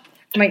God.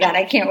 Oh my God,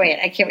 I can't wait.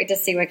 I can't wait to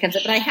see what comes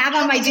up. But I have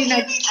on my do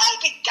not.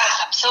 God,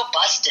 I'm so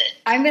busted.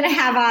 I'm going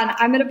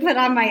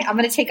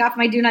to take off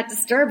my do not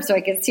disturb so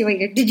I can see what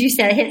you're. Did you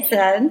say hit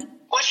send?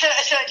 What should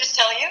I just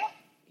tell you?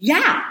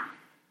 Yeah.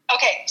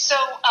 Okay, so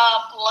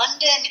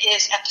London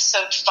is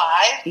episode 5.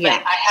 Yeah.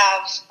 But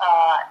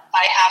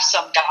I have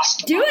some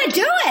gossip. Do it.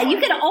 You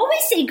can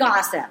always say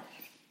gossip.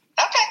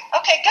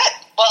 Okay, good.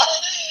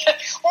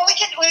 Well, we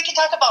can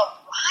talk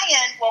about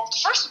Ryan. Well,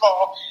 first of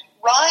all,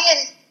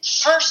 Ryan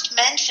first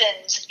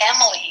mentions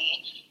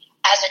Emily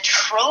as a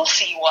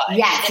trophy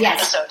wife in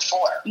episode 4.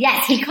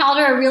 Yes, he called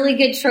her a really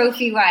good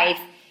trophy wife.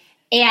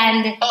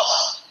 And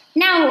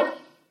now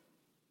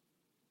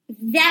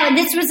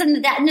this was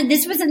in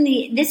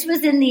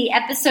the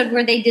episode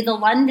where they did the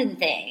London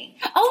thing.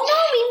 Oh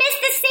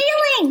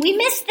no, we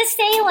missed the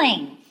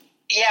sailing.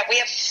 Yeah, we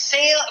have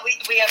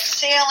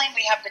sailing.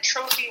 We have the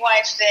trophy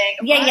wife thing.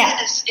 Yeah.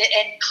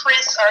 And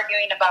Chris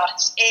arguing about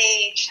his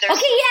age. There's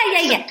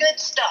some good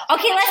stuff.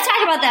 Okay, let's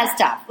talk about that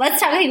stuff.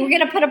 We're going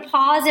to put a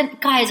pause in.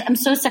 Guys, I'm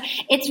so sorry.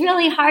 It's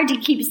really hard to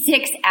keep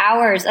 6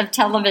 hours of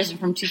television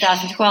from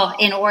 2012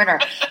 in order.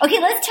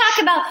 Okay, let's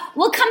talk about,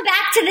 we'll come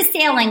back to the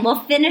sailing. We'll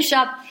finish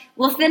up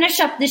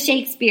the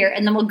Shakespeare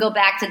and then we'll go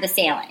back to the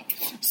sailing.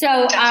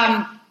 So,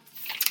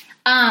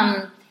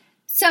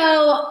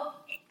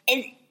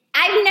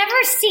 I've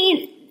never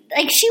seen,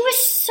 like, she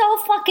was so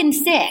fucking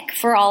sick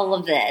for all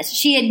of this.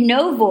 She had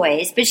no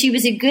voice, but she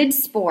was a good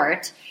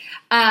sport.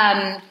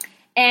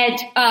 And,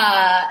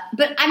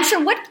 but I'm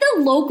sure what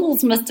the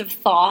locals must have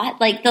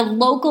thought, like the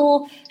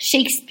local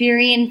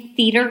Shakespearean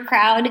theater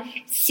crowd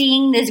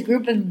seeing this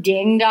group of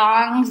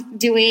ding-dongs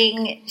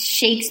doing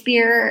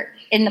Shakespeare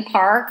in the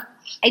park.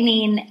 I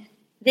mean,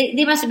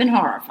 they must have been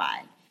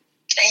horrified.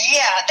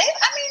 Yeah, they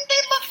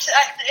looked,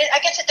 I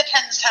guess it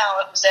depends how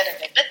it was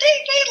edited, but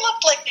they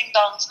looked like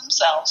ding-dongs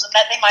themselves, and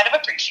that they might have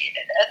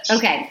appreciated it.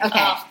 Okay.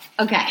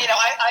 You know,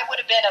 I would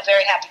have been a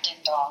very happy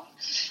ding-dong.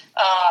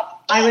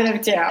 I would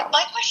have too.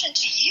 My question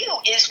to you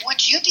is,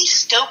 would you be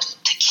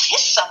stoked to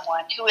kiss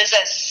someone who is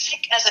as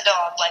sick as a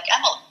dog like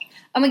Emily?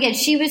 Oh my God,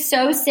 she was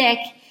so sick.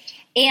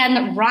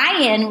 And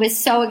Ryan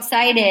was so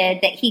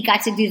excited that he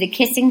got to do the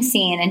kissing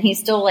scene, and he's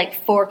still like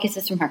 4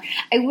 kisses from her.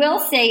 I will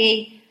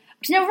say,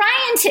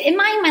 Ryan, in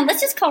my mind,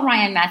 let's just call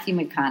Ryan Matthew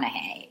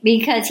McConaughey,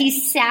 because he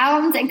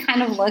sounds and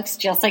kind of looks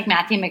just like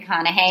Matthew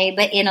McConaughey,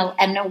 but in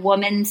a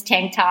woman's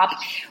tank top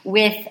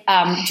with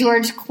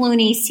George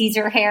Clooney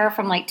Caesar hair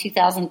from like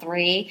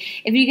 2003.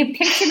 If you could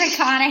picture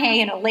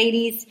McConaughey in a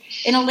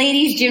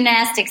ladies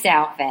gymnastics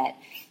outfit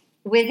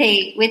with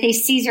a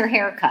Caesar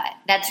haircut,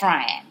 that's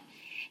Ryan.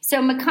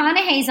 So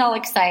McConaughey's all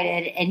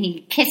excited, and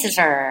he kisses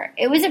her.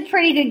 It was a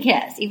pretty good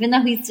kiss, even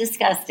though he's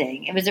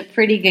disgusting. It was a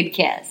pretty good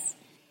kiss.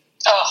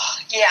 Oh,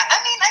 yeah. I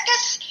mean, I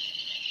guess,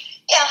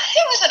 yeah,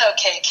 it was an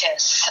okay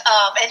kiss.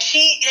 And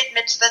she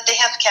admits that they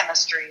have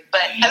chemistry.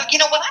 But, you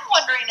know, what I'm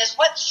wondering is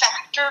what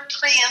factor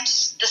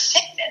preempts the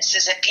sickness?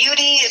 Is it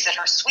beauty? Is it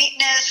her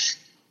sweetness?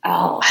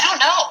 Oh. I don't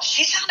know.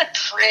 She sounded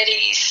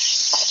pretty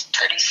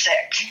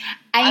sick.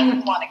 I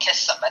wouldn't want to kiss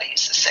somebody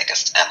who's as sick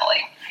as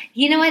Emily.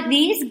 You know what?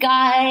 These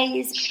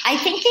guys, I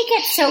think they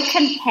get so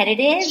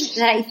competitive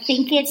that I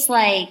think it's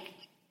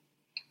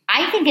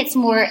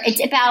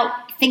about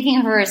thinking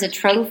of her as a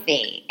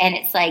trophy. And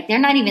it's like, they're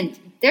not even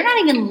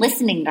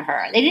listening to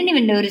her. They didn't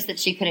even notice that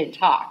she couldn't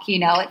talk. You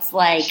know, it's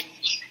like,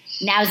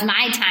 now's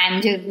my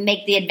time to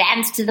make the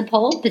advance to the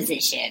pole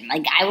position.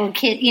 Like, I will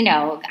kiss, you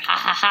know, ha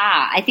ha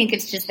ha. I think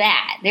it's just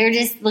that. They're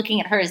just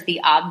looking at her as the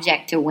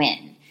object to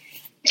win.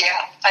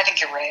 Yeah, I think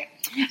you're right.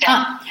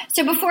 Yeah.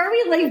 So before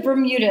we leave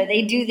Bermuda,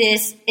 they do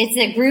this. It's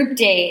a group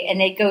date, and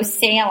they go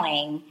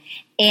sailing.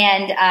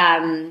 And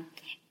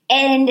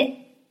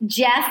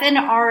Jeff and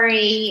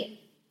Ari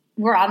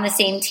were on the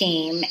same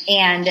team,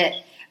 and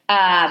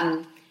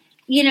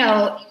you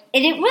know,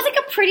 and it was like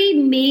a pretty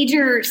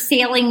major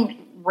sailing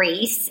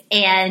race,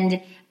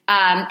 and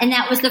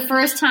that was the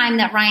first time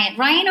that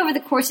Ryan over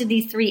the course of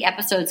these 3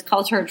 episodes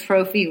calls her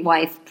trophy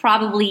wife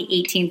probably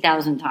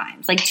 18,000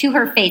 times, like to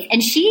her face.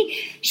 And she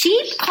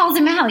calls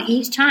him out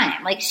each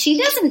time. Like, she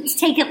doesn't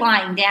take it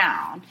lying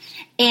down.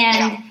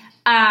 And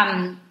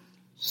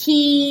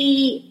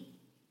he's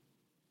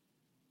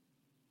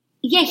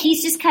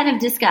just kind of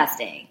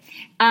disgusting.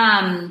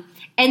 And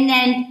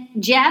then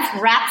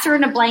Jeff wraps her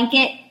in a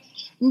blanket.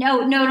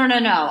 No.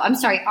 I'm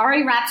sorry.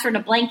 Ari wraps her in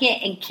a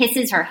blanket and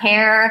kisses her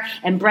hair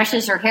and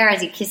brushes her hair as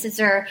he kisses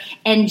her.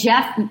 And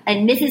Jeff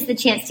misses the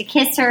chance to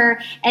kiss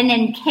her. And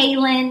then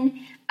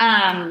Kaylin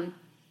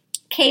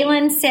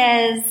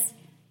says,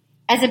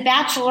 as a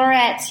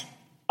bachelorette,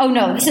 oh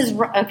no, this is,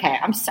 okay.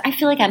 I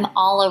feel like I'm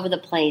all over the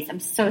place. I'm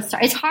so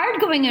sorry. It's hard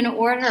going in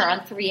order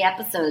on 3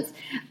 episodes.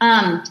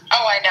 Oh,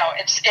 I know.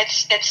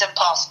 It's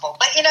impossible.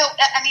 But, you know,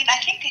 I mean, I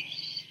think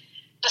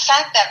the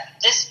fact that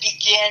this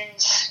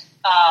begins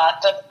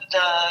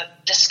the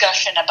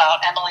discussion about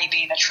Emily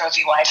being a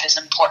trophy wife is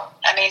important.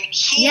 I mean,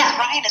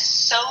 Ryan is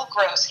so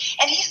gross.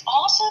 And he's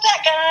also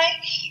that guy,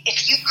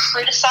 if you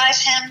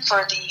criticize him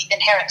for the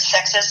inherent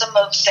sexism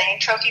of saying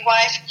trophy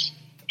wife,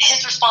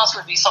 his response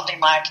would be something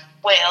like,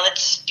 well,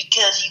 it's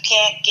because you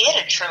can't get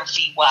a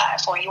trophy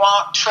wife, or you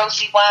want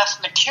trophy wife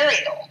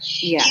material.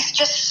 Yeah. He's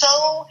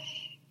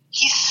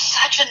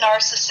such a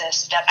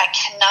narcissist that I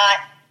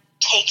cannot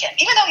take him,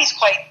 even though he's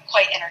quite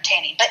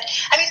entertaining. But,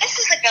 I mean, this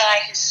is a guy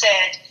who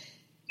said,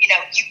 you know,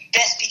 you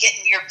best be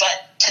getting your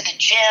butt to the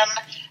gym.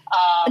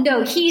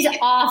 No, he's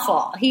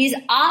awful. He's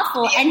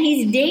awful, and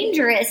he's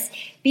dangerous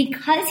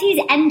because he's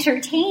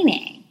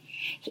entertaining.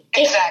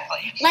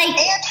 Exactly. And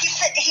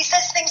he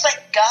says things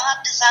like, God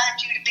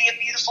designed you to be a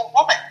beautiful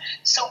woman,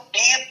 so be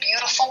a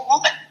beautiful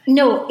woman.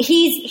 No,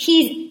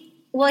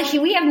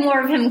 we have more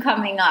of him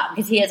coming up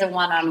because he has a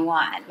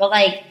one-on-one.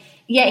 But,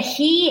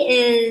 he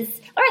is...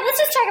 All right, let's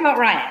just talk about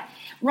Ryan.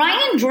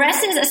 Ryan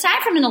dresses,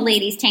 aside from in the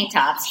ladies' tank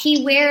tops,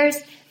 he wears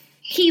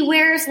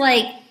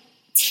like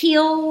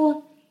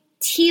teal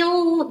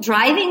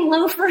driving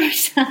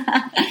loafers,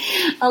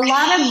 a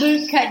lot of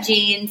bootcut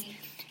jeans,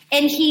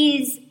 and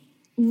he's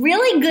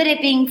really good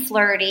at being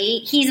flirty.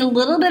 He's a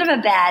little bit of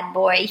a bad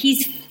boy.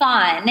 He's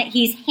fun.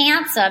 He's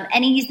handsome,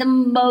 and he's the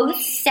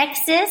most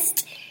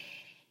sexist.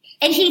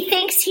 And he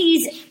thinks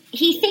he's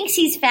he thinks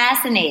he's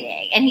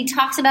fascinating, and he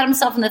talks about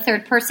himself in the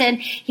third person.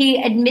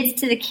 He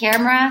admits to the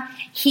camera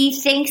he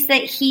thinks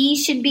that he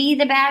should be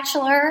the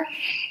bachelor,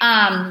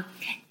 and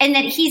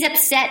that he's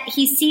upset.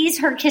 He sees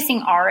her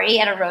kissing Ari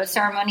at a rose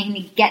ceremony, and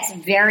he gets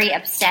very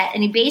upset,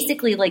 and he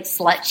basically like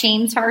slut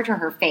shames her to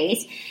her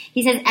face.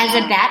 He says, as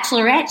a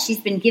bachelorette, she's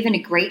been given a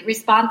great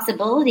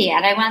responsibility,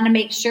 and I want to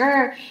make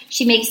sure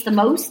she makes the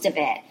most of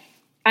it.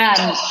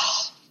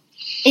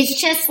 It's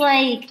just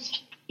like,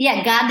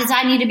 yeah, God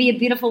designed you to be a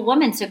beautiful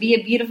woman, so be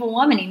a beautiful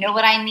woman. You know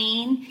what I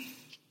mean?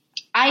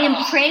 I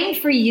am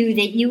praying for you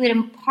that you would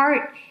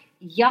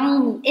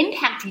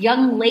impact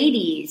young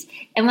ladies.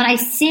 And when I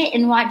sit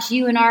and watch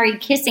you and Ari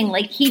kissing,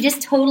 like he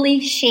just totally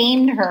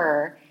shamed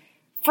her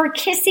for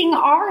kissing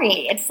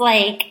Ari. It's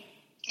like,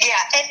 yeah,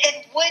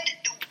 and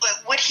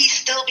would he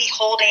still be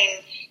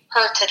holding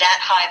her to that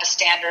high of a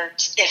standard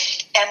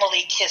if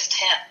Emily kissed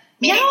him?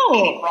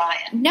 Meaning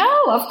Ryan.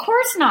 No, of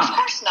course not. Of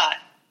course not.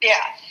 Yeah.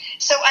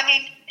 So I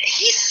mean,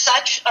 he's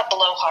such a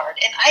blowhard,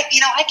 and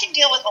I can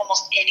deal with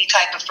almost any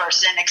type of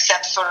person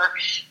except for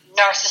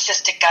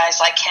narcissistic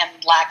guys like him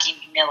lacking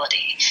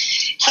humility.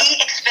 He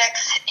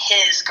expects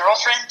his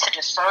girlfriend to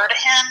defer to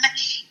him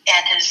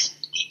and his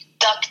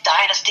Duck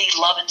Dynasty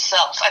loving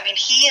self. I mean,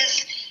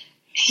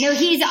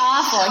 he's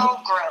awful.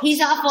 So gross.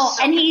 He's awful,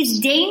 so and he's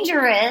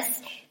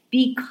dangerous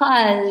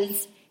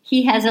because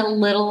he has a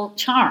little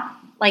charm.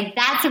 Like,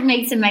 that's what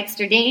makes him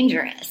extra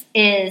dangerous,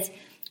 is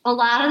a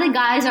lot of the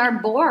guys are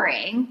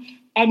boring,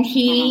 and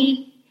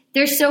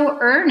they're so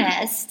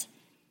earnest,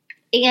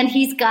 and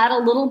he's got a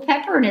little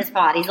pepper in his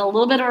body. He's a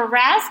little bit of a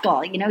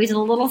rascal. He's a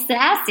little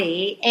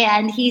sassy,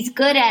 and he's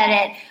good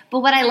at it.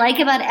 But what I like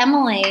about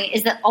Emily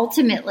is that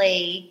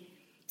ultimately,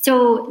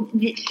 so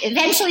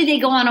eventually they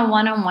go on a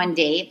one-on-one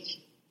date,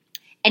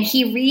 and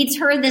he reads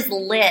her this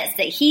list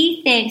that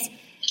he thinks –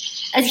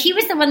 he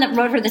was the one that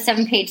wrote her the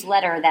 7-page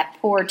letter that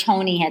poor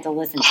Tony had to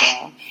listen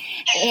to.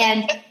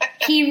 And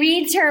he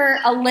reads her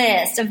a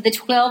list of the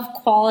 12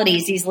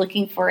 qualities he's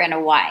looking for in a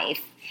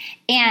wife.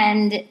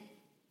 And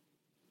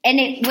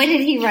what did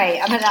he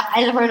write?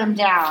 I wrote them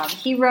down.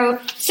 He wrote,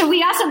 so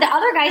the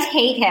other guys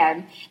hate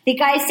him. The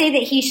guys say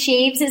that he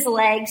shaves his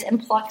legs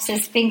and plucks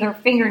his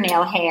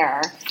fingernail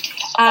hair.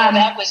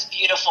 That was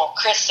beautiful.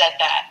 Chris said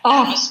that.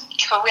 That was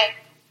terrific.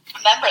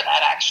 Remember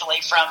that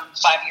actually from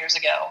 5 years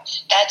ago.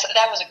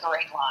 That was a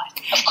great line.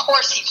 Of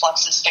course he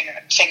plucks his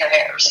finger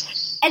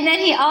hairs. And then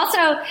he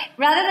also,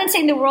 rather than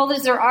saying the world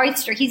is our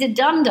oyster, he's a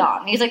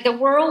dum-dum. He's like, the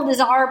world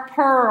is our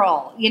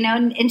pearl,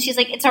 and she's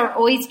like, it's our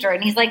oyster.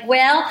 And he's like,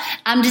 well,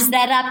 I'm just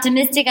that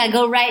optimistic. I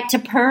go right to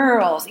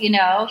pearls,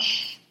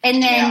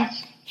 And then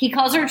he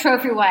calls her a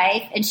trophy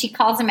wife, and she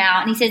calls him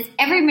out, and he says,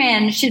 every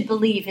man should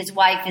believe his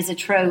wife is a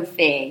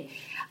trophy.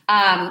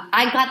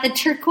 I got the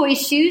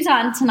turquoise shoes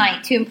on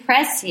tonight to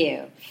impress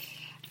you.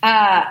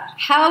 How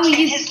are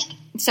you?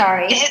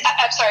 Sorry.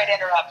 I'm sorry to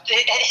interrupt.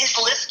 His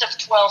list of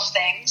 12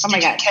 things. Oh my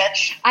God. Did you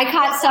catch? I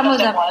caught some of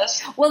them.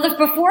 Well,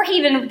 before he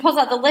even pulls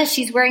out the list,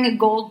 she's wearing a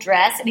gold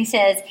dress, and he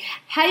says,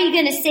 how are you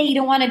going to say you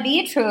don't want to be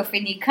a trophy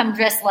and you come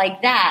dressed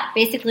like that?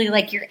 Basically,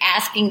 like you're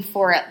asking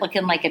for it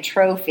looking like a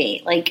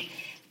trophy. Like,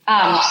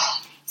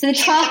 so the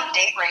 12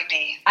 date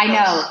rapey. I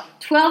know.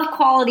 12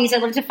 qualities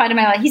I'd love to find in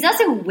my life. He's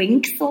also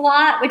winks a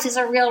lot, which is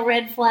a real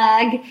red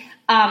flag.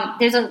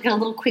 There's a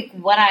little quick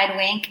one-eyed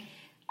wink.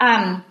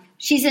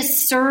 She's a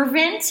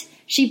servant.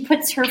 She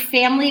puts her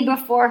family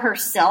before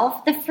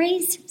herself. The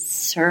phrase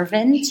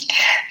servant.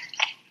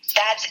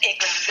 That's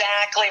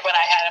exactly what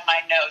I had in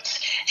my notes.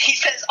 He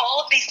says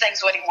all of these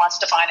things, what he wants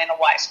to find in a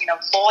wife.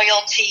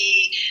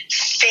 Loyalty,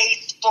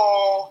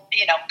 faithful,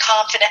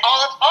 confident,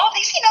 all of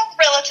these,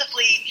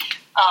 relatively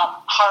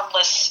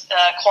harmless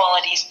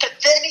qualities. But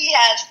then he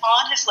has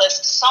on his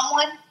list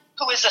someone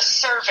who is a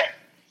servant.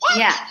 What?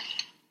 Yeah.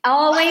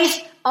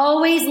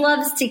 Always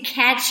loves to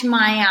catch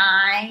my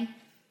eye.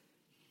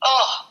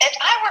 Oh, if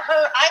I were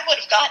her, I would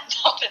have gotten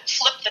up and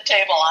flipped the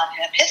table on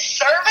him. His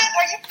servant?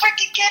 Are you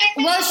freaking kidding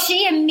me? Well,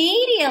 she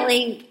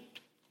immediately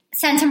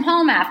sent him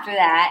home after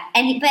that.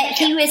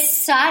 He was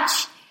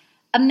such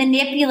a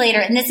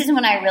manipulator, and this is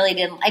when I really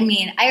didn't.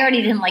 I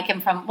already didn't like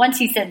him from once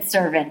he said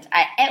servant.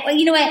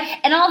 You know what?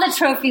 And all the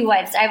trophy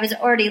wives, I was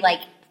already like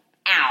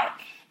out.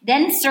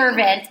 Then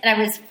servant, and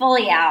I was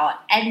fully out.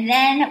 And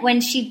then when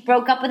she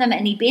broke up with him,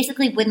 and he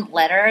basically wouldn't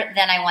let her,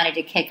 then I wanted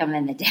to kick him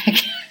in the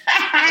dick.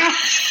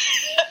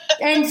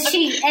 And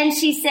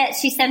she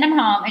sent him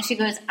home, and she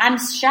goes, I'm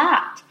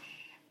shocked.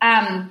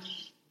 I'm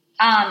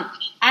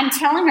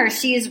telling her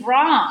she is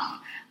wrong.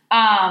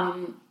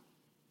 And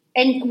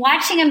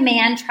watching a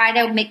man try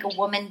to make a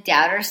woman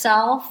doubt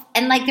herself,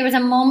 and there was a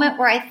moment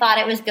where I thought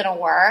it was going to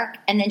work,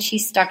 and then she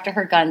stuck to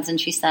her guns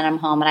and she sent him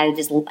home, and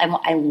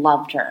I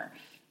loved her.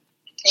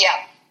 Yeah.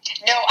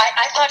 No,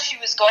 I thought she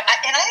was going,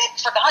 and I had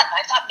forgotten.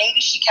 I thought maybe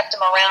she kept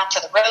him around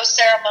for the rose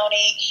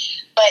ceremony,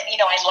 but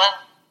I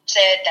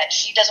said that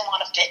she doesn't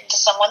want to fit into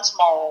someone's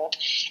mold,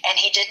 and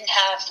he didn't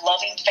have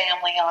loving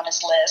family on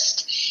his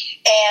list.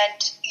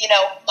 And, you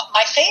know,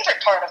 my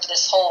favorite part of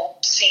this whole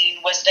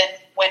scene was then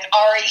when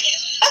Ari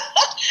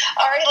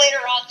later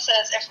on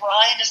says, if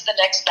Ryan is the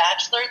next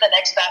bachelor, the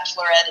next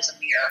bachelorette is a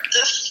mirror.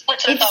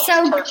 Which I thought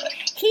was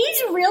perfect.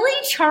 He's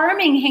really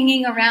charming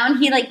hanging around.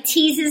 He, like,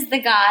 teases the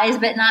guys,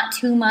 but not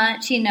too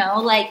much, you know.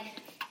 Like,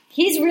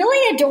 he's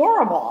really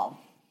adorable.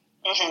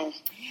 Mm-hmm.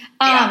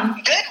 Yeah,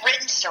 good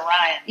riddance to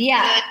Ryan.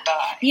 Yeah.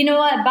 Goodbye. You know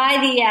what? By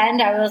the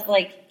end, I was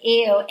like,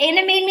 ew. And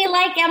it made me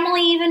like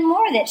Emily even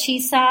more that she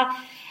saw...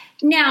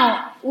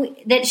 Now,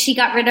 that she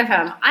got rid of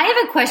him, I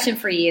have a question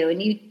for you,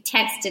 and you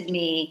texted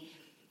me.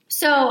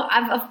 So,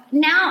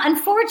 now,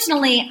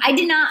 unfortunately, I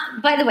did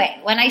not, by the way,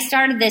 when I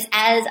started this,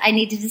 as I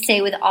needed to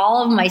say with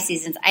all of my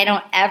seasons, I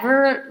don't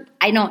ever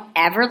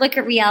look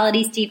at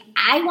reality, Steve.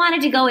 I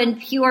wanted to go in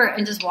pure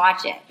and just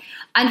watch it.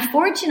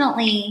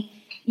 Unfortunately,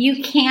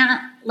 you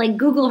can't, like,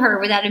 Google her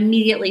without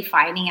immediately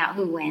finding out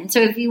who wins.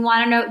 So if you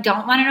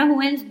don't want to know who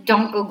wins,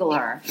 don't Google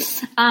her.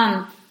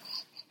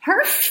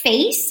 Her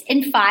face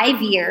in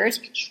 5 years,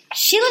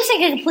 she looks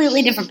like a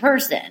completely different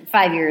person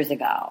 5 years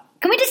ago.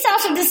 Can we just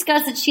also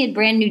discuss that she had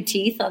brand new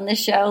teeth on this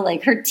show?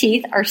 Like, her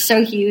teeth are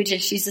so huge and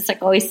she's just,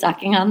 like, always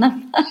sucking on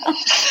them.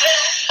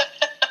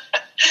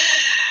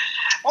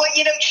 Well,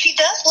 you know, she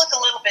does look a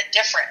little bit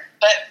different.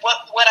 But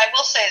what I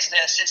will say is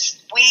this,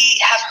 is we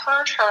have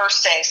heard her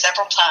say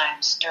several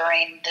times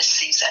during this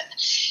season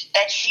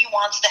that she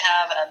wants to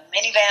have a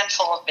minivan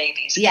full of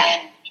babies. Yeah.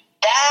 And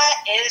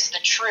that is the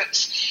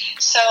truth.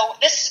 So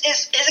this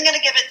isn't going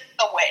to give it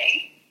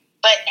away,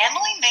 but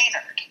Emily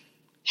Maynard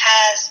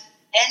has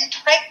been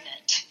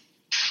pregnant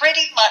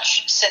pretty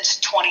much since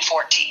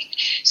 2014.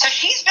 So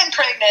she's been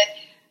pregnant,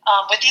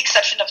 with the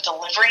exception of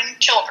delivering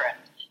children,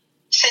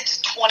 since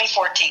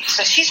 2014.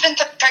 So she's been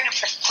pregnant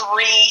for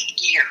 3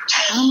 years.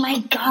 Oh my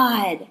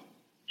God.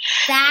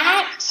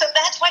 So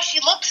that's why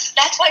she looks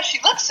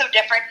so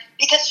different,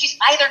 because she's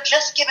either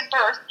just given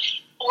birth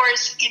or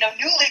is, you know,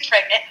 newly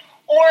pregnant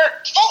or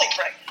fully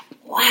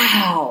pregnant.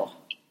 Wow.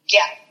 Yeah.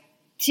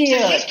 Dude. So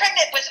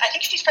I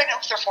think she's pregnant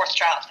with her 4th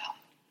child now.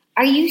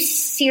 Are you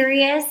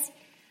serious?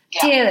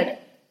 Yeah. Dude,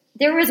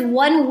 there was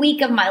 1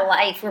 week of my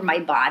life where my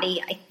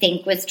body, I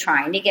think, was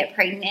trying to get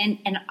pregnant,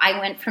 and I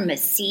went from a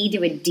C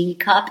to a D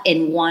cup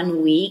in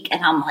 1 week,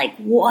 and I'm like,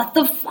 what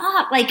the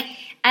fuck? Like,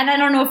 and I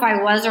don't know if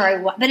I was or I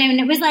was, but I mean,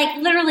 it was like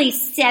literally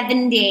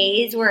 7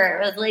 days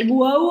where it was like,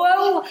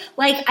 whoa.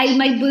 Like,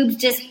 my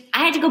boobs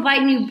I had to go buy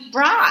new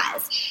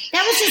bras.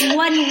 That was just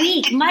 1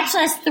 week, much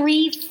less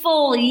 3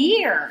 full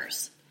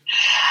years.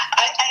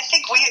 I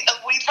think we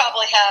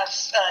probably have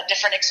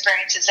different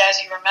experiences.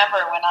 As you remember,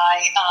 when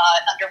I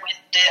underwent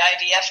the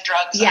IVF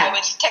drugs, yeah. I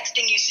was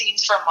texting you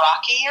scenes from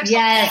Rocky or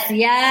something.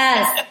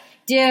 Yes.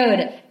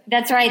 Dude,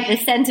 that's right, the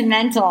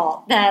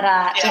sentimental.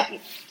 That's how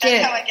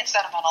I get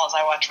sentimental as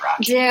I watch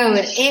Rocky.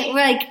 Dude, it,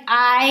 like,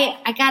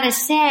 I gotta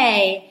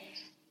say,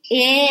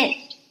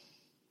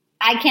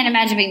 I can't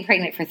imagine being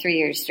pregnant for 3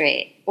 years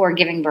straight, or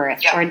giving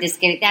birth, or just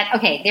getting that.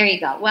 Okay, there you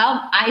go.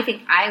 Well, I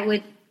think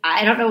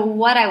I don't know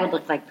what I would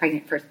look like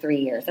pregnant for 3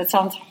 years. That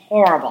sounds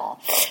horrible.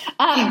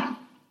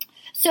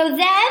 So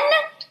then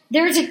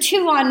there's a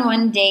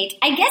 2-on-1 date.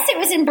 I guess it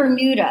was in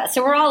Bermuda,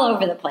 so we're all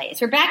over the place.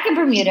 We're back in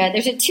Bermuda.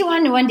 There's a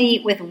 2-on-1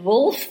 date with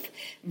Wolf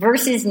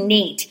versus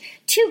Nate.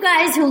 2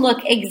 guys who look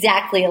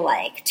exactly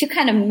alike. 2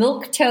 kind of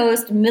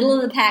milquetoast,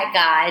 middle-of-the-pack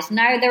guys.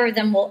 Neither of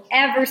them will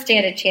ever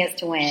stand a chance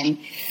to win.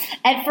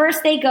 At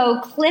first, they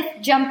go cliff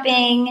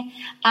jumping.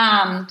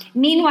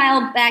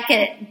 Meanwhile, back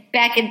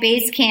at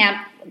base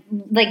camp,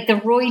 like, the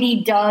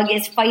roidy Doug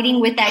is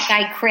fighting with that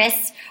guy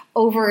Chris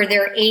over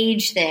their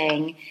age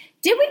thing.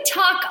 Did we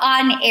talk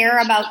on air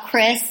about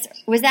Chris?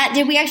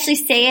 Did we actually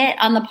say it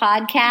on the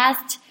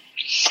podcast?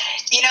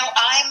 You know,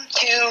 I'm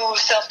too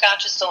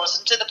self-conscious to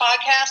listen to the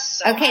podcast,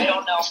 so okay. I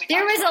don't know if we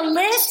There was a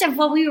list of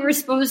what we were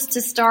supposed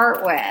to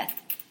start with.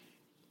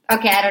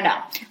 Okay, I don't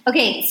know.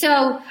 Okay,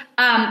 so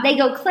they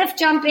go cliff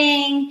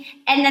jumping,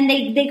 and then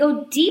they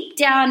go deep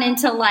down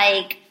into,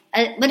 like,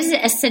 what is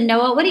it, a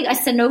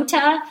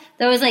cenote?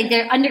 Those, like,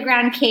 they're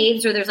underground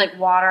caves where there's, like,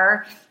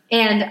 water,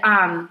 and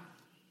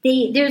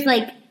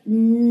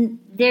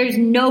there's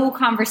no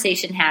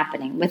conversation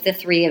happening with the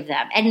 3 of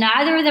them, and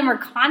neither of them are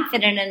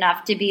confident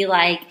enough to be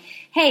like,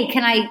 hey,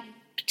 can I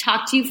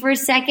talk to you for a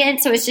second?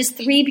 So it's just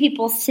 3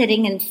 people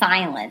sitting in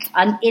silence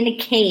in a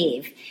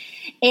cave,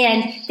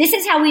 and this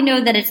is how we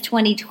know that it's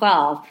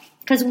 2012,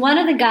 because one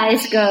of the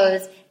guys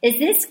goes, is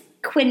this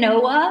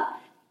quinoa?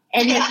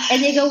 And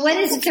they go, what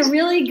is it? It's a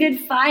really good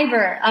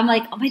fiber. I'm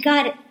like, oh my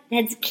God,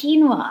 that's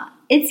quinoa.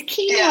 It's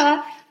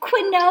quinoa,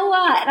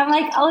 quinoa. And I'm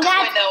like, oh,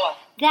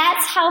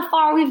 that's how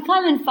far we've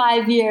come in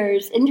 5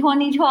 years. In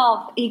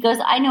 2012, he goes,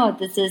 I know what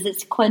this is.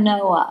 It's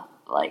quinoa.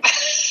 Like,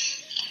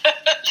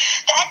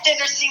 that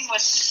dinner scene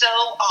was so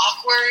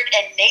awkward,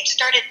 and Nate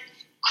started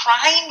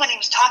crying when he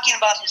was talking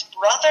about his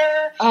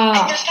brother.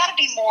 And there's got to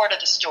be more to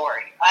the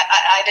story.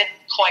 I didn't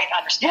quite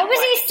understand. What was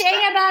he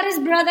saying about his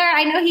brother?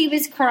 I know he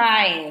was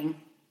crying.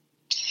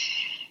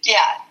 Yeah,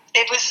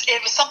 It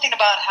was something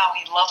about how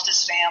he loved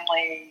his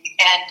family,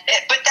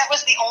 but that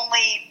was the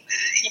only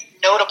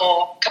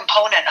notable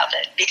component of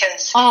it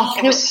because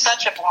it was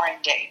such a boring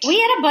date. We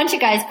had a bunch of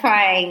guys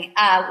crying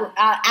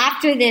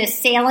after the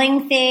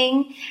sailing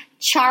thing.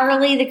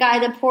 Charlie,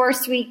 the poor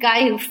sweet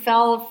guy who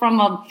fell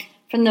from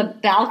the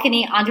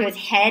balcony onto his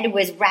head,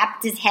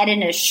 wrapped his head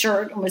in a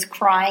shirt and was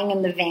crying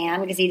in the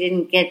van because he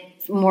didn't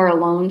get more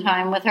alone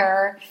time with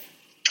her.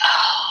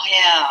 Oh,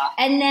 yeah.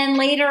 And then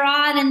later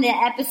on in the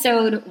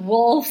episode,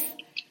 Wolf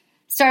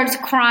starts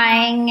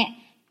crying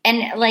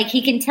and, like,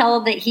 he can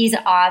tell that he's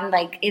on,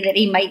 like, that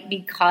he might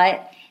be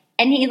cut.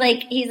 And he's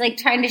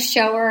trying to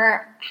show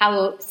her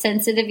how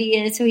sensitive he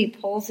is, so he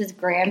pulls his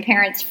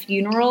grandparents'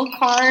 funeral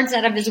cards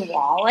out of his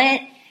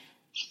wallet.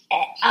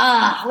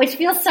 Which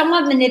feels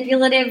somewhat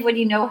manipulative when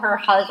you know her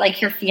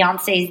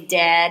fiance's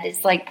dead.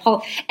 It's like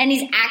and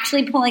he's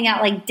actually pulling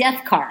out like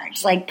death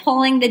cards, like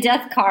pulling the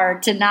death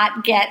card to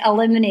not get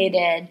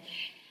eliminated.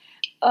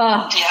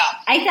 Yeah,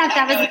 I thought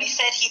that was. And he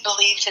said he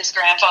believed his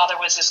grandfather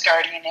was his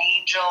guardian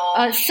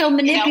angel. So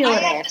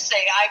manipulative. I have to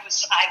say, I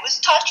was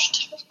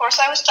touched. Of course,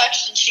 I was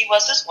touched, and she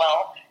was as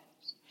well.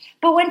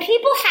 But when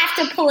people have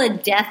to pull a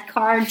death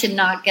card to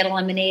not get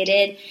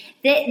eliminated,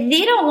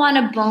 they don't want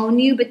to bone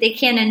you, but they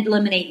can't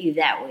eliminate you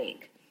that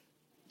week.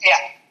 Yeah.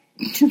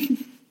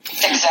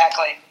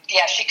 Exactly.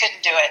 Yeah, she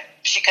couldn't do it.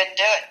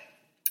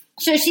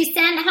 So she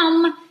sent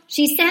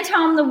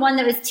home the one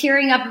that was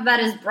tearing up about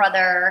his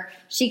brother.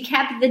 She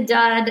kept the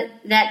dud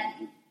that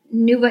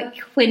knew what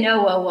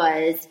quinoa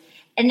was.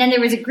 And then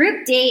there was a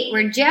group date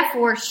where Jeff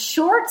wore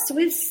shorts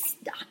with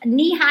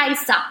knee-high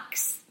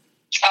socks.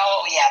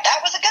 Oh, yeah,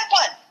 that was a good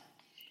one.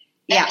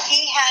 Yeah. And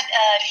he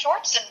had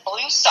shorts and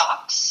blue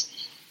socks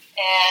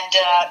and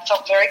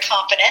felt very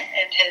confident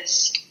in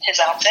his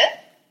outfit.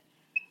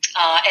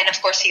 And,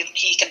 of course,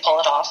 he can pull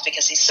it off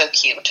because he's so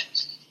cute.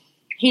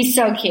 He's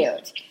so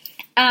cute.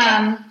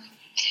 And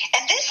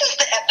this is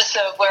the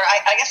episode where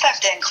I guess I have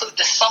to include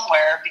this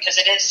somewhere because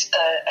it is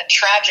a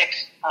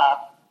tragic.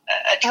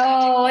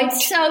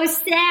 It's so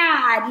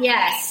sad.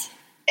 Yes.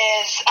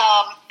 Is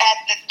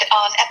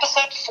on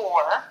episode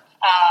 4,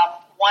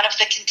 one of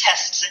the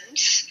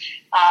contestants.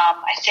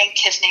 I think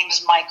his name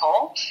is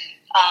Michael.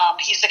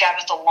 He's the guy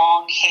with the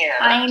long hair.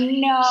 I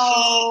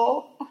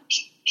know.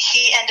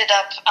 He ended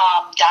up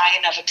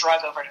dying of a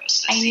drug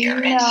overdose this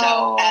year. And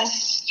so,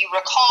 as you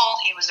recall,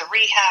 he was a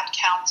rehab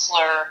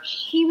counselor.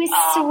 He was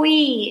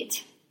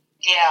sweet.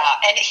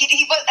 Yeah, and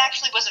he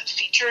wasn't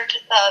featured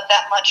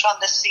that much on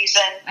this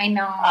season. I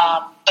know.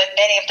 But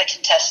many of the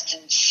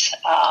contestants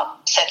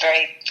said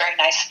very, very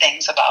nice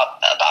things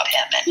about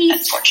him, and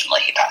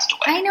unfortunately he passed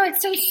away. I know,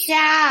 it's so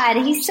sad.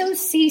 He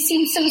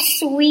seems so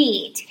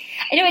sweet.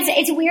 I know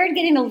it's weird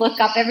getting to look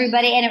up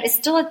everybody, and it was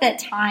still at that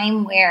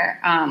time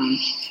where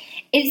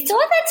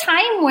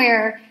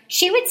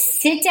she would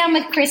sit down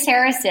with Chris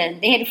Harrison.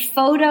 They had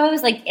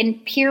photos like in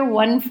Pier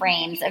 1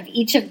 frames of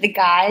each of the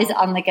guys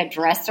on like a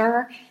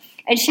dresser.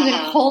 And she would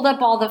hold up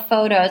all the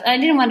photos. And I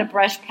didn't want to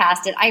brush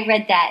past it. I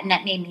read that, and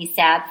that made me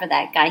sad for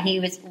that guy.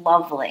 He was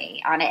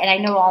lovely on it. And I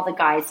know all the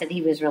guys said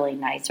he was really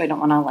nice, so I don't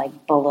want to,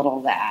 like,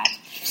 belittle that.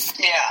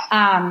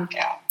 Yeah.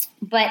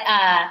 But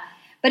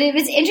it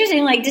was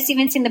interesting, like, just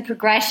even seeing the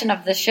progression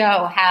of the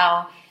show,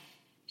 how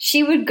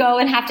she would go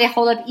and have to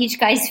hold up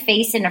each guy's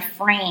face in a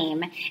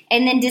frame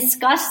and then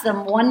discuss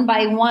them one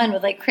by one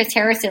with, like, Chris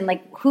Harrison,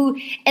 like,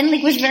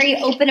 was very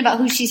open about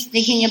who she's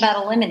thinking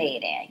about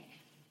eliminating.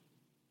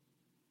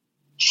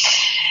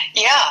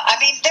 Yeah, I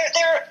mean,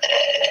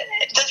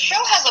 the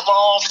show has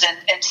evolved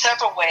in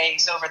several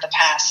ways over the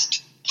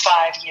past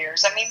 5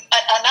 years. I mean,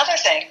 another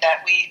thing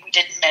that we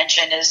didn't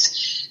mention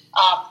is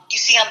you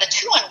see on the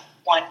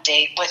 2-on-1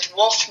 date with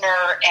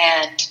Wolfner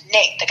and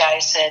Nate, the guy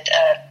who said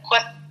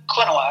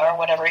quinoa or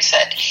whatever he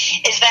said,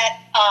 is that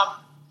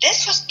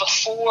this was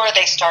before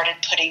they started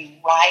putting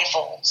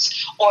rivals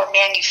or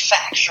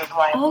manufactured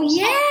rivals. Oh,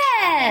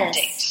 yes. On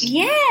dates.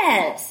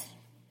 Yes.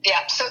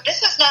 Yeah, so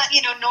this is not,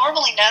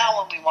 normally now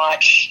when we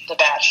watch The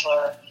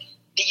Bachelor,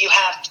 you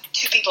have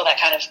two people that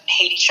kind of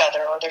hate each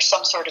other, or there's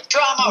some sort of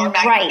drama or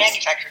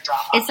manufactured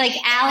drama. It's like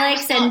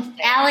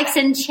Alex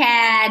and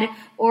Chad,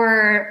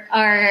 or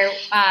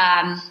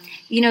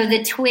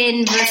the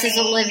twin versus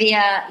Kenny,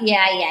 Olivia.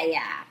 Yeah.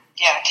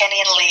 Yeah,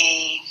 Kenny and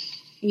Lee.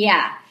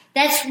 Yeah,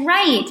 that's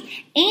right.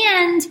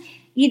 And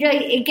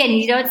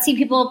you don't see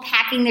people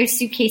packing their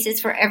suitcases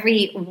for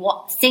every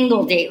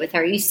single date with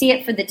her. You see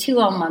it for the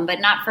 2-on-1, but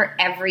not for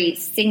every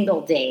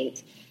single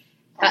date.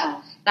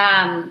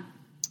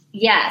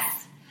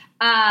 Yes.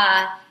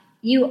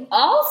 You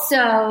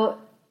also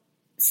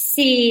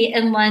see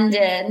in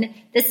London,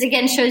 this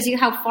again shows you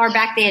how far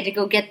back they had to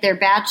go get their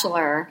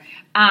bachelor.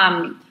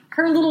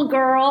 Her little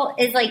girl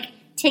is like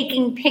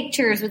taking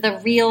pictures with a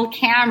real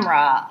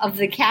camera of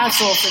the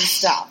castles and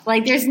stuff.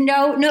 Like there's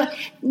nobody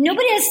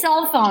has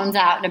cell phones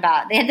out and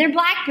about. They had their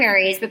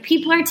Blackberries, but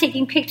people are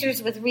taking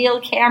pictures with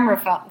real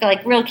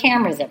real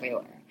cameras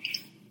everywhere.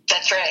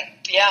 That's right.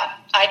 Yeah,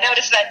 I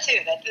noticed that too.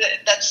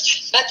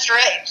 That's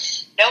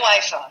right. No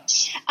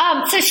iPhones.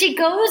 So she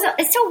goes.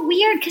 It's so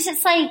weird because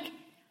it's like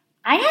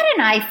I had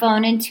an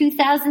iPhone in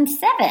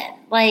 2007.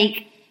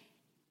 Like,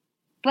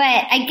 but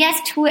I guess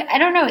I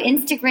don't know,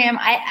 Instagram.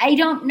 I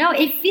don't know.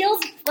 It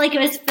feels like it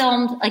was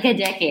filmed like a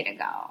decade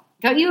ago.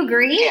 Don't you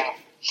agree? Yeah.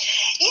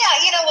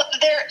 Yeah, you know,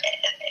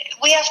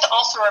 we have to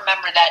also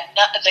remember that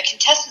the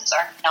contestants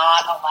are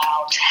not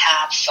allowed to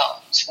have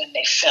phones when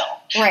they film.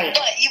 Right.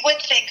 But you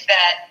would think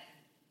that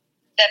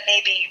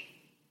maybe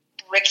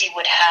Ricky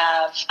would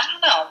have, I don't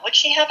know, would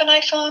she have an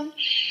iPhone?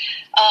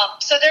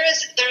 So there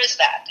is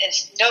that.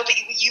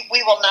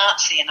 We will not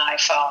see an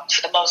iPhone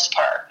for the most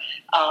part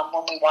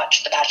when we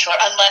watch The Bachelor,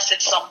 unless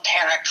it's some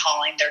parent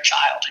calling their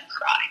child and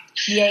crying.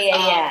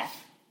 Yeah.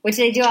 Which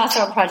they do also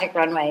on Project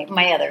Runway,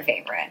 my other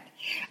favorite.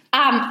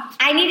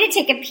 I need to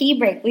take a pee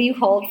break. Will you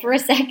hold for a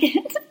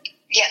second?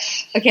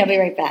 Yes. Okay, I'll be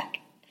right back.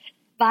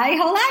 Bye.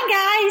 Hold on,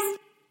 guys.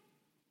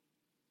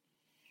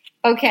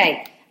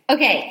 Okay.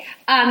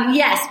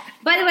 Yes.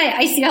 By the way,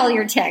 I see all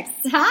your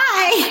texts.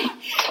 Hi.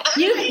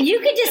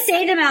 You could just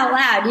say them out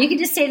loud. You could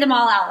just say them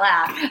all out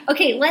loud.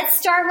 Okay, let's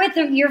start with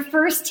your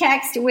first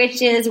text,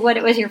 which is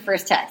what was your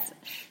first text?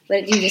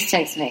 What did you just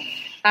text me?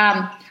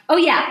 Oh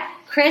yeah,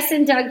 Chris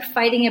and Doug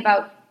fighting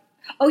about.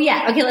 Oh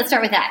yeah. Okay, let's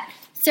start with that.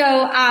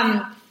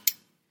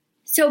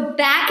 So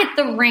back at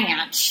the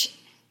ranch,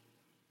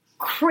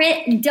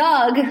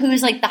 Doug,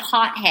 who's like the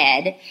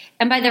hothead,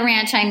 and by the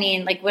ranch I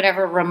mean like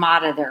whatever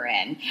Ramada they're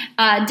in.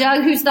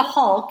 Doug, who's the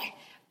Hulk.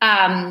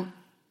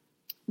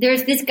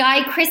 There's this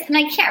guy, Chris, and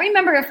I can't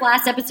remember if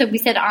last episode we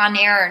said on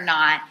air or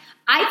not.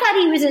 I thought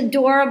he was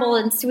adorable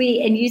and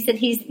sweet, and you said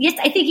yes,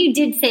 I think you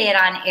did say it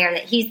on air,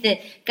 that he's the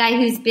guy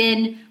who's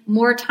been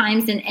more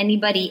times than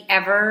anybody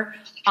ever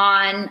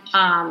on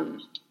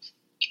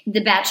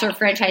the Bachelor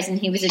franchise, and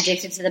he was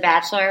addicted to The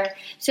Bachelor.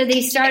 So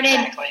they started,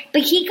 exactly.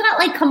 But he got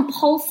like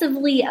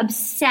compulsively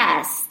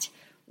obsessed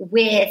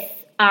with,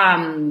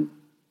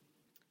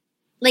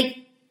 like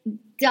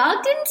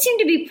Doug didn't seem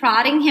to be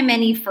prodding him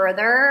any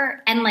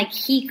further, and like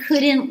he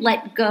couldn't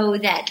let go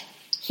that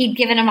he'd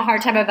given him a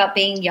hard time about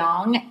being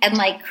young, and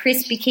like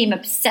Chris became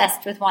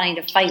obsessed with wanting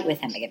to fight with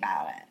him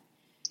about it.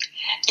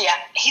 Yeah,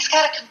 he's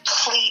got a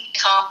complete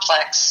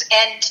complex,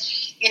 and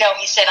you know,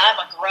 he said, "I'm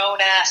a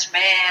grown-ass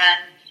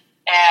man."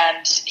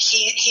 And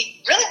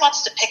he really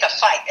wants to pick a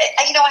fight.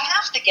 You know, I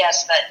have to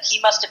guess that he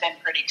must have been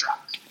pretty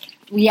drunk.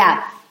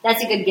 Yeah,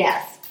 that's a good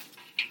guess.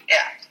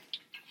 Yeah.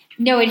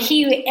 No,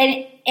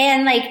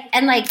 and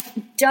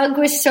Doug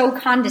was so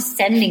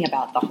condescending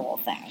about the whole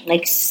thing.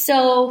 Like,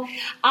 so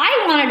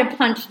I wanted to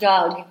punch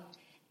Doug,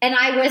 and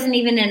I wasn't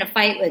even in a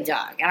fight with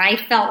Doug. And I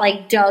felt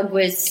like Doug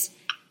was.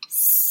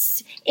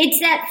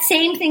 It's that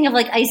same thing of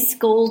like I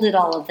scolded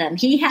all of them.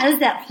 He has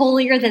that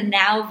holier than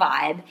thou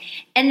vibe,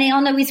 and they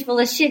all know he's full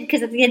of shit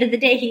because at the end of the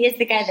day, he is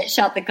the guy that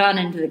shot the gun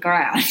into the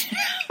ground.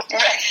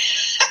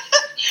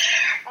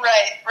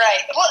 Right.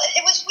 Well,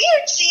 it was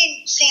weird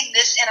seeing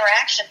this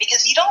interaction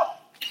because you don't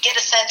get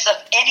a sense of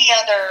any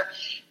other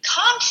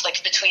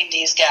conflict between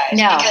these guys.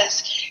 No.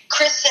 Because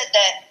Chris said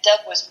that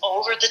Doug was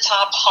over the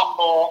top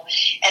humble,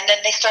 and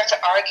then they start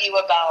to argue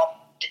about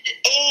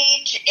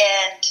age,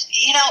 and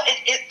you know,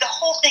 the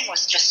whole thing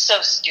was just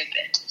so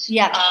stupid.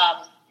 Yeah.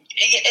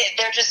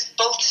 They're just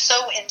both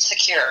so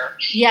insecure.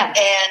 Yeah.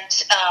 And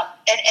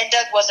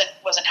Doug wasn't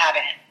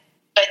having it.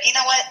 But you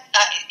know what?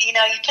 You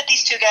put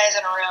these two guys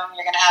in a room,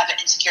 you're going to have an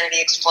insecurity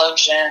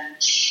explosion.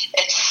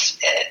 It's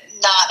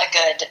not a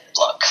good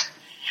look.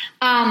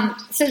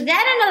 So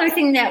then another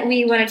thing that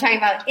we want to talk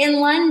about, in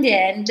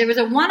London, there was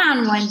a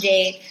one-on-one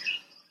date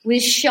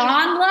with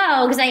Sean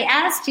Lowe, because I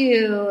asked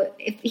you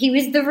if he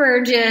was the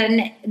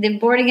virgin, the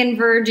born-again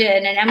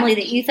virgin, and Emily,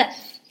 that you thought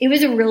it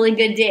was a really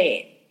good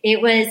date.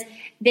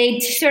 They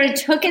sort of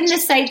took in the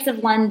sights of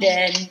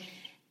London,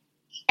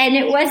 and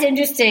it was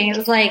interesting. It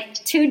was like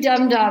two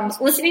dum-dums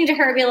listening to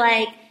her be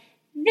like,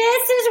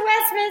 this is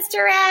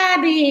Westminster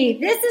Abbey.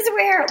 This is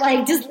where,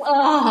 like,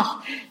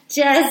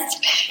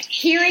 just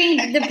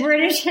hearing the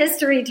British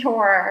history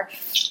tour.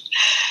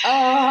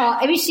 Oh,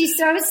 I mean, she's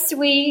so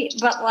sweet,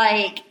 but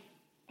like,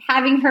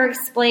 having her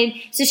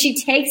explain. So she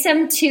takes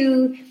him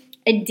to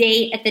a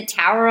date at the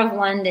Tower of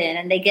London,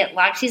 and they get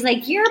locked. She's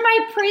like, you're my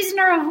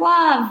prisoner of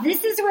love.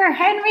 This is where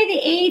Henry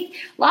VIII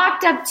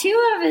locked up two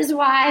of his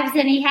wives,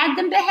 and he had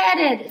them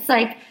beheaded. It's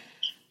like,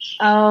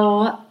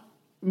 oh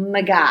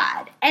my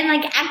God. And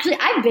like, actually,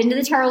 I've been to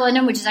the Tower of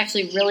London, which is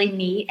actually really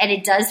neat. And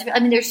it does, I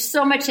mean, there's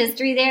so much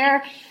history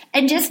there.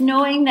 And just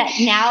knowing that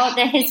now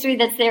the history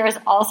that's there is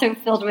also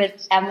filled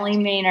with Emily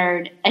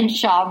Maynard and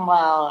Sean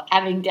Lowe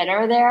having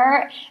dinner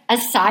there,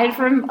 aside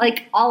from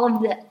like all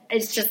of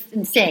it's just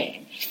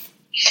insane.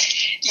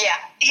 Yeah.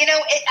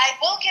 I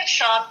will give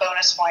Sean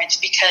bonus points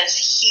because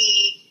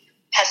he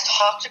has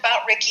talked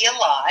about Ricky a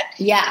lot.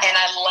 Yeah. And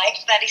I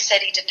liked that he said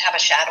he didn't have a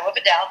shadow of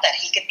a doubt that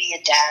he could be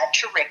a dad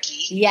to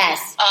Ricky.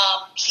 Yes.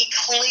 He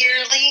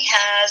clearly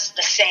has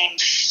the same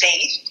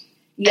faith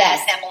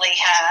yes. that Emily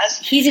has.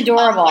 He's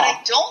adorable. What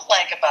I don't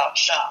like about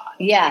Sean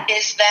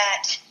is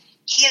that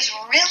he is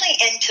really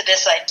into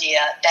this idea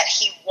that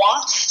he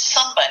wants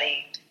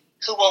somebody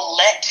who will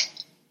let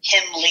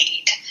him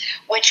lead.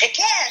 which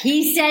again,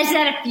 he says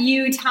that a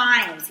few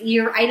times.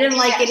 I didn't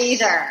like it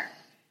either.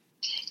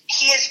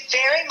 He is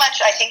very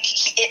much, I think,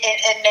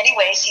 in many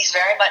ways, he's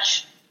very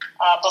much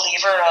a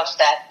believer of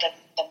that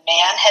the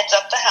man heads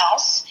up the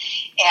house,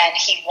 and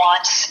he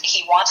wants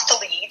to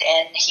lead,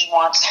 and he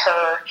wants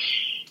her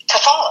to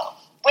follow.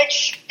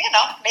 Which,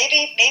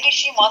 maybe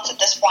she wants at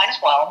this point as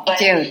well. But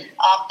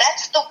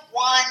that's the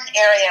one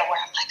area where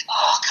I'm like,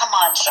 oh, come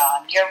on,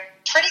 Sean. You're a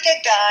pretty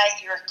good guy.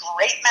 You're a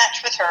great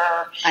match with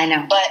her. I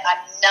know. But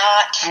I'm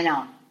not. I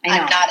know.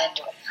 I'm not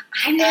into it.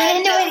 I'm not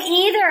into it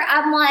either.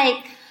 I'm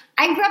like,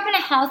 I grew up in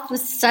a house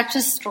with such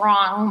a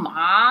strong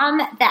mom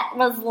that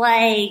was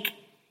like,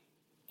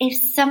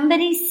 if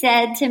somebody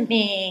said to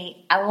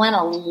me, I want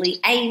to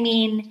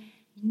leave,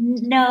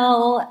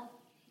 no,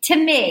 to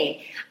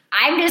me,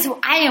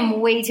 I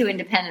am way too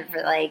independent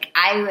for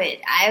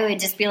I would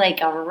just be like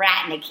a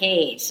rat in a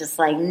cage, just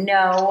like,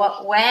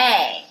 no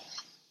way.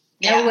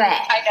 No way.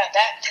 I know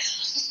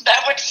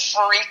that would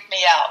freak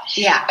me out.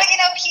 Yeah. But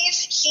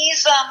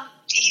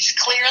he's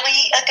clearly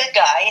a good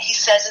guy. He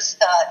says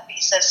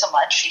so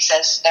much. He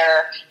says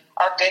there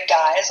are good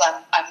guys.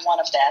 I'm one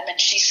of them. And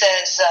she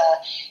says,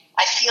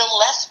 I feel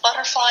less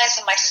butterflies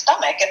in my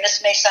stomach, and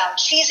this may sound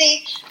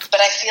cheesy, but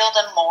I feel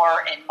them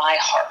more in my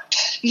heart.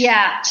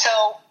 Yeah. So,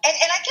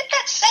 and I get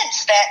that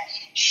sense that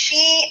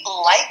she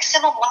likes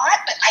him a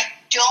lot, but I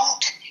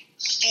don't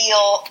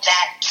feel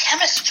that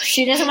chemistry.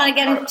 She doesn't want to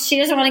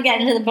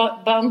get into the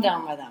bone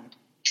zone with him.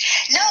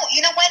 No,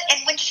 you know what?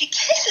 And when she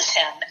kisses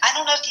him, I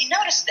don't know if you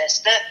noticed this.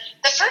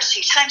 The first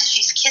few times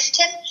she's kissed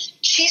him,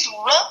 she's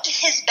rubbed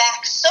his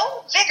back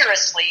so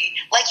vigorously,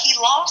 like he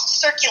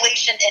lost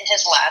circulation in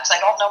his lats. I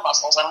don't know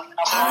muscles. I don't even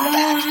know if they're in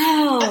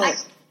the back.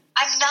 But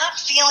I'm not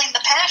feeling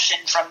the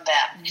passion from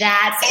them.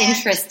 That's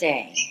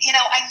interesting.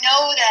 I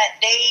know that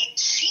they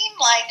seem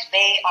like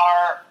they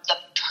are the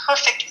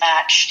perfect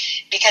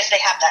match because they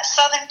have that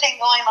Southern thing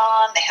going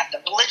on. They have the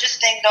religious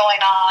thing going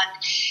on.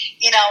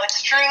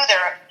 It's true.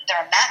 They're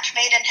a match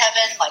made in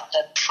heaven, like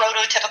the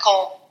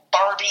prototypical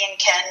Barbie and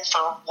Ken for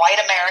white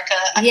America.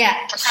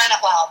 For crying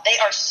out loud, they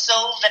are so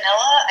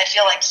vanilla. I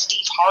feel like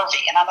Steve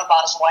Harvey, and I'm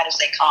about as white as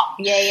they come.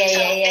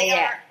 They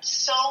are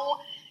so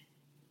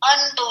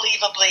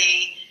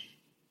unbelievably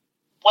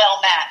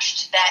well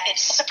matched that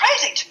it's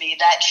surprising to me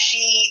that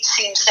she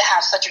seems to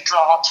have such a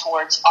draw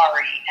towards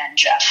Ari and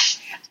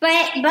Jeff. But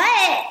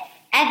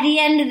at the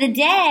end of the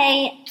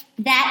day,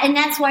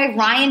 that's why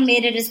Ryan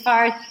made it as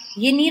far as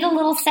you need a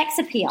little sex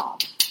appeal.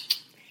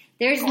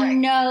 There's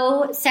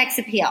no sex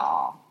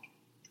appeal.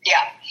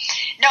 Yeah.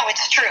 No,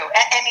 it's true.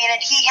 I mean,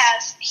 and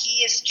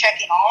he is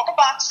checking all the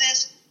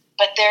boxes,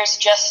 but there's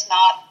just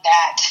not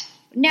that.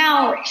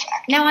 Now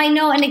I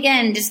know, and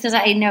again, just because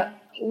I know,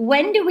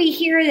 when do we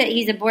hear that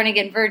he's a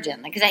born-again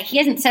virgin? Because he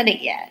hasn't said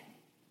it yet.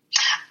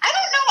 I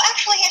don't know,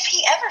 actually, if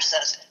he ever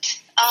says it.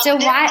 So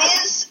why?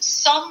 There is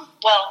some,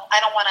 well, I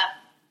don't want to.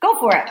 Go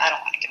for it. I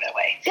don't want to give it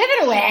away. Give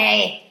it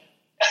away.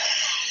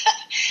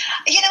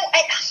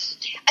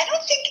 I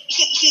don't think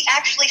he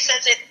actually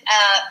says it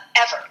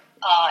ever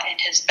in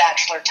his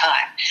bachelor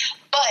time.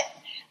 But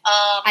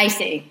I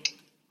see.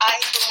 I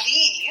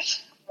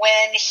believe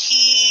when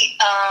he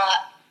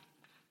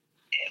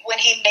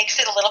makes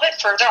it a little bit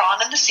further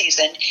on in the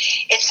season,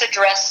 it's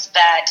addressed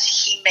that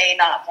he may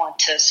not want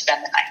to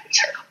spend the night with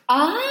her.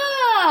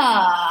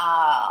 Ah.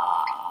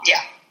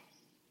 Yeah.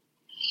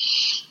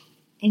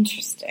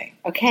 Interesting.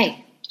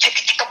 Okay.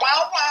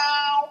 Wow,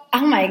 wow.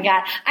 Oh my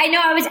God. I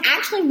know. I was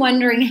actually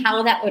wondering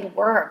how that would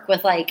work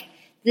with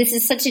this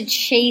is such a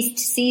chaste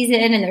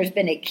season and there's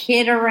been a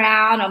kid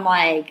around. I'm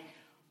like,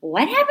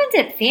 what happens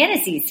at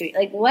Fantasy Suite?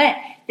 What?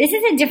 This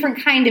is a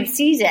different kind of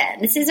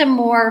season. This is a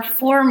more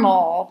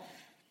formal,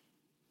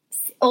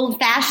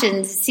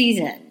 old-fashioned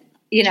season,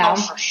 Oh,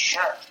 for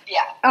sure.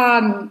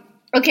 Yeah.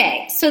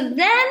 Okay. So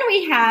then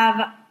we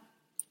have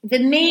the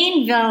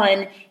main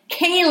villain,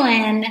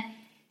 Kaylin.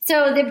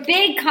 So the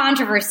big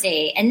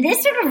controversy, and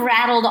this sort of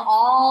rattled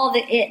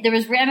there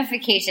was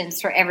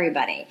ramifications for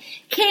everybody.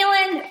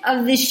 Kaylin,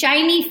 of the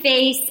shiny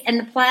face and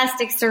the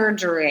plastic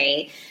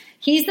surgery,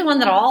 he's the one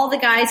that all the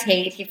guys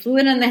hate. He flew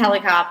in on the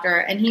helicopter,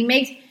 and he,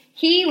 by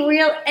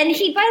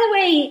the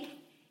way,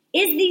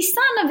 is the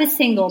son of a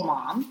single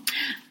mom.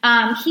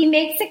 He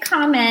makes a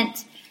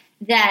comment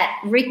that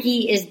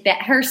Ricky is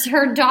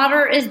her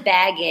daughter is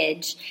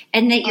baggage,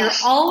 and that you're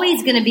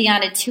always going to be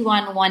on a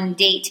 2-on-1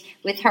 date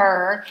with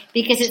her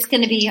because it's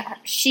going to be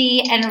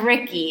she and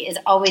Ricky is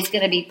always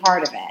going to be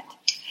part of it.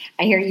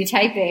 I hear you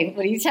typing.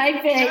 What are you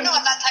typing? No, I'm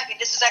not typing.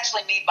 This is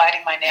actually me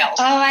biting my nails.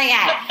 Oh my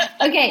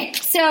God. Okay,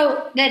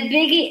 so that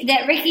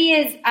Ricky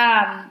is,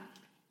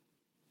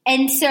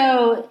 and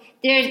so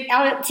there's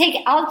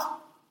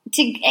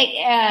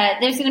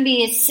going to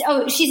be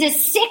she's a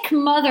sick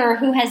mother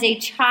who has a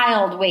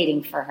child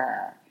waiting for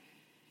her.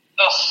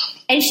 Ugh.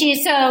 And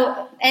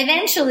so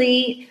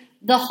eventually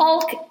the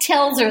Hulk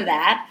tells her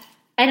that,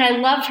 and I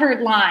loved her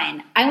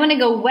line, I want to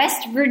go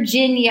West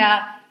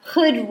Virginia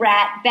hood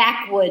rat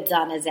backwoods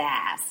on his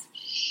ass.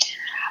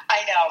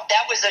 I know.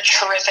 That was a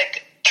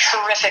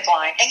terrific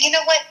line. And you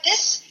know what?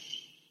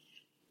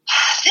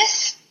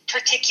 this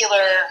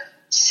particular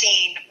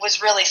scene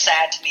was really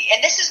sad to me.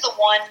 And this is the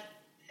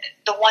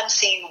one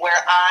scene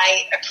where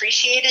I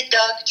appreciated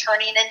Doug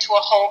turning into a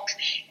Hulk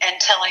and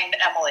telling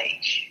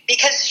Emily,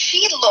 because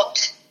she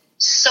looked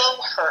so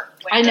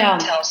hurt when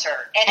Doug tells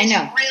her, and it's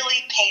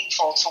really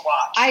painful to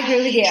watch. I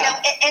agree with you.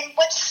 And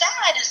what's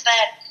sad is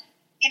that,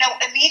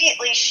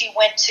 immediately she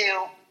went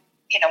to,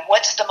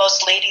 what's the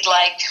most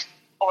ladylike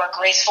or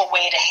graceful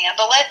way to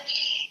handle it,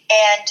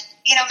 and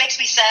it makes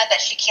me sad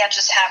that she can't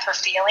just have her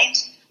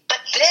feelings. But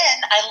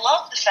then I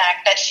love the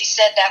fact that she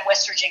said that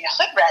West Virginia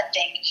hood rat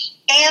thing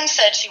and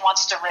said she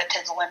wants to rip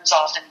his limbs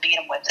off and beat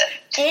him with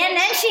it.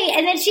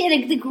 And then she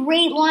had the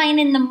great line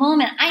in the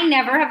moment. I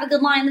never have a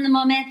good line in the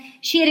moment.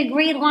 She had a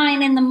great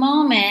line in the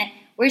moment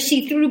where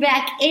she threw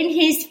back in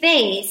his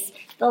face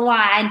the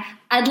line,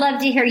 "I'd love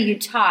to hear you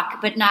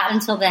talk, but not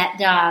until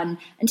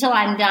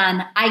I'm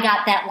done. I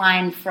got that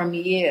line from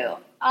you."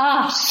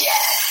 Oh,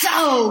 yes.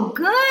 So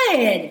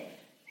good.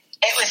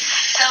 It was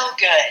so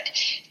good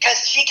because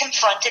she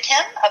confronted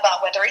him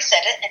about whether he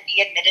said it, and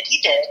he admitted he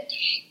did.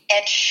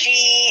 And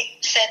she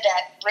said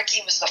that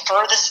Ricky was the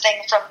furthest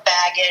thing from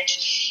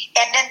baggage.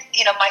 And then,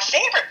 my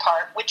favorite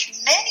part, which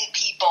many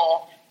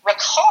people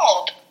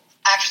recalled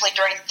actually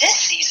during this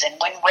season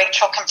when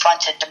Rachel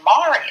confronted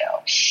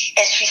DeMario,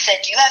 is she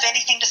said, "Do you have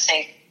anything to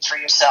say for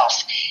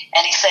yourself?"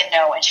 And he said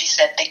no, and she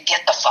said, "Then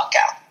get the fuck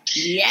out."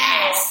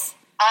 Yes.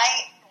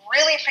 I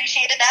really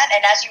appreciated that,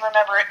 and as you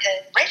remember in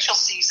Rachel's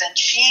season,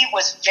 she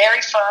was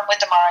very firm with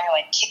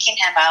DeMario and kicking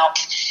him out.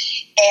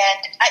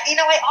 And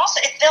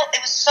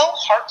it was so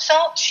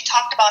heartfelt. She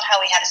talked about how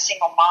he had a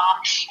single mom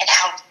and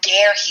how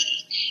dare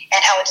he,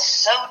 and how it's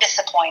so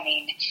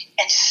disappointing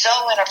and so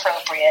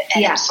inappropriate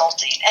and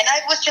insulting. And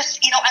I was just,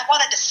 I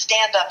wanted to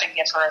stand up and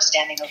give her a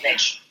standing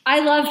ovation. I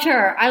loved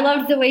her. I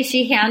loved the way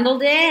she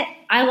handled it.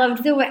 I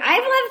loved the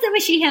way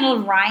she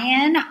handled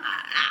Ryan.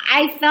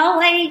 I felt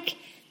like.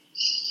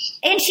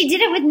 And she did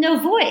it with no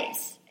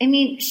voice. I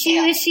mean, she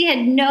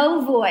had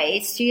no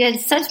voice. She had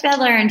such bad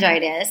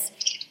laryngitis,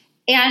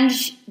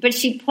 but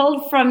she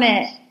pulled from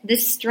it the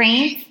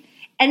strength.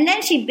 And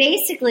then she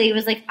basically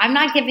was like, "I'm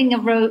not giving a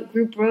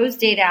group rose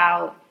date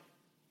out.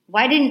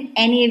 Why didn't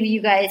any of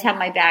you guys have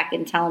my back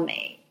and tell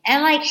me?"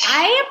 And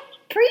I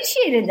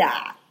appreciated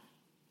that.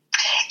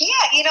 Yeah,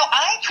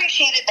 I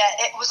appreciated that.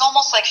 It was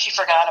almost like she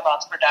forgot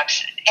about the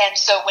production. And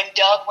so when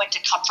Doug went to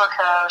comfort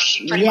her,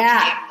 she pretty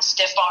much gave him the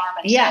stiff arm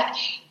and said,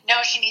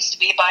 no, she needs to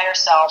be by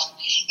herself.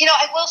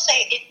 I will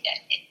say,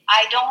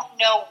 I don't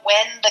know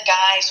when the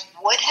guys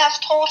would have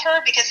told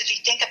her, because if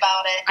you think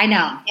about it, I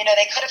know.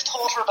 They could have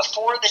told her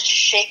before the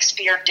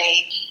Shakespeare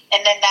date,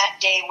 and then that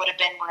day would have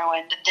been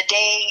ruined. The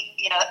day,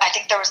 I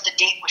think there was the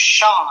date with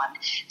Sean.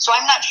 So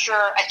I'm not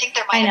sure. I think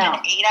there might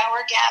have been an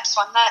 8-hour gap,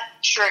 so I'm not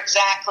sure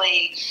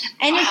exactly.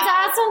 And it's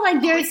also like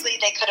quickly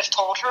they could have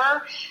told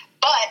her.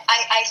 But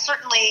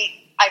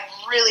I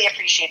really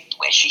appreciate the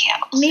way she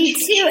handles it. Me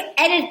too.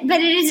 But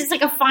it is just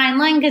like a fine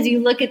line, because you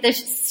look at the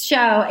show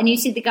and you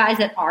see the guys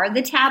that are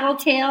the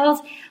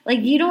tattletales. Like,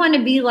 you don't want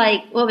to be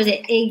like, what was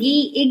it,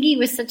 Iggy? Iggy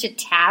was such a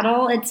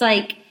tattle. It's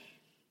like,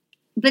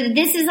 but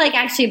this is like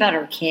actually about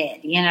her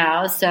kid,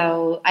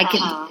 So I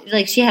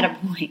could, she had a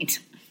point.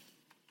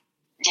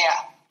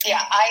 Yeah.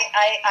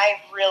 I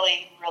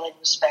really, really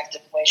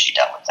respected the way she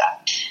dealt with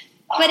that.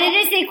 But it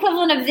is the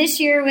equivalent of this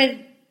year with,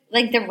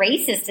 like, the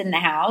racist in the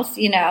house,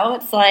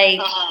 It's like,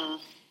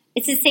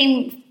 it's the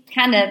same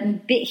kind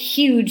of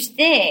huge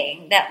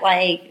thing that,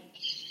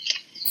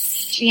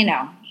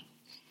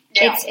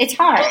 it's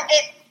hard. Well,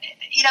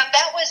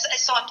 that was,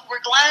 so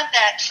we're glad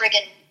that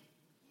friggin'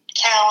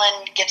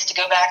 Callan gets to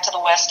go back to the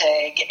West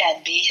Egg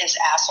and be his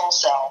asshole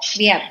self.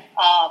 Yeah.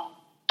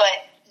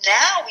 But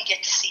now we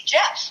get to see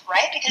Jeff,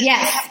 right? Because they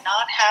have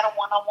not had a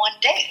one-on-one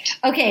date.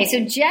 Okay, so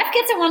Jeff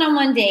gets a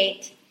one-on-one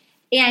date.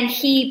 And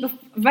he,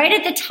 right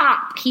at the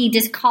top, he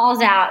just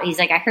calls out. He's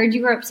like, "I heard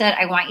you were upset.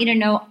 I want you to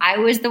know I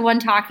was the one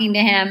talking to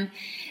him.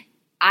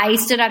 I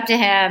stood up to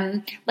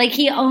him." Like,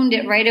 he owned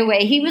it right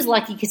away. He was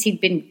lucky because he'd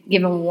been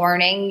given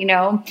warning,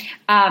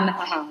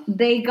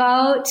 They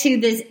go to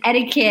this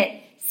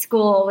etiquette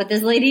school with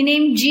this lady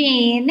named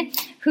Jean,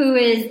 who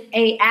is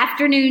a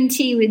afternoon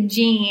tea with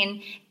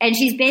Jean. And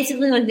she's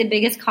basically like the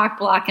biggest cock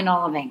block in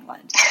all of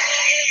England.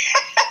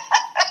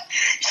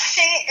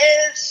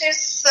 She's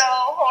so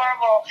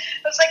horrible.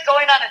 It was like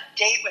going on a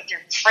date with your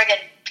friggin'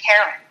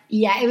 parent.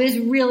 Yeah, it was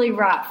really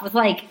rough.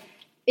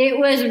 It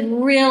was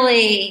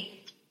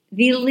really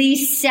the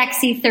least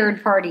sexy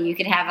third party you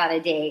could have on a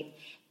date.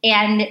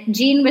 And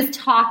Jean was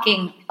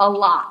talking a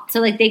lot.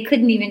 So, they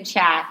couldn't even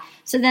chat.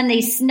 So then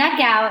they snuck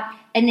out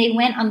and they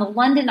went on the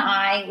London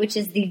Eye, which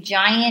is the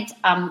giant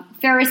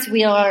Ferris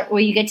wheel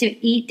where you get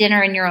to eat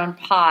dinner in your own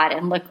pod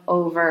and look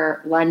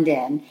over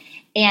London.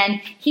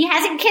 And he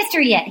hasn't kissed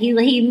her yet.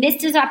 He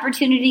missed his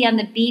opportunity on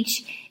the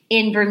beach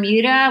in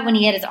Bermuda when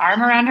he had his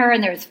arm around her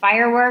and there was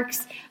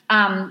fireworks.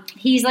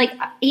 He's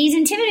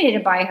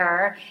intimidated by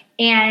her,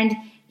 and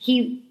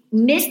he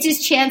missed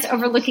his chance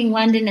overlooking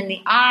London in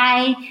the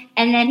eye,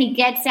 and then he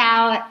gets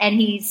out and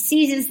he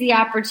seizes the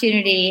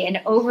opportunity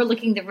and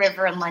overlooking the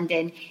river in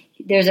London.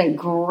 There's a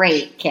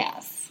great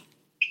kiss.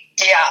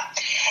 Yeah.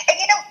 And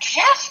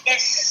Jeff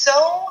is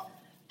so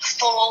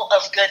full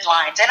of good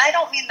lines, and I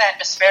don't mean that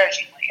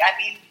disparagingly. I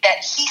mean that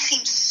he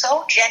seems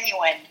so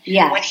genuine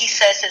when he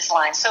says his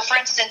lines. So, for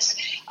instance,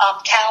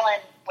 Callan,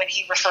 when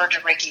he referred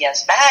to Ricky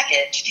as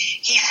baggage,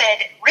 he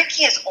said,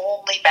 Ricky is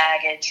only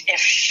baggage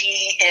if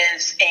she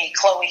is a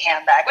Chloe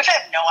handbag, which I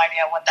have no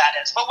idea what that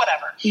is, but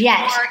whatever.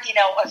 Yes. Or,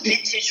 a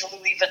vintage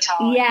Louis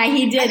Vuitton. Yeah,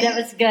 he did. That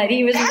was good.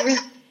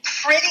 That's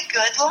pretty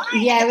good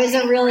line. Yeah, it was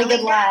a really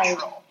good line.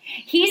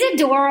 He's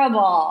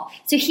adorable.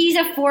 So he's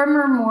a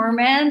former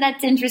Mormon.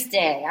 That's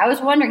interesting. I was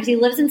wondering because he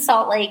lives in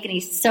Salt Lake and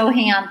he's so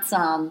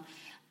handsome.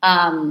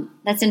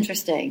 That's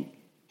interesting.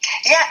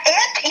 Yeah, and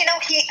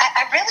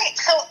I really,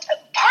 so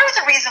part of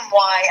the reason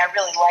why I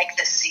really like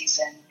this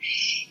season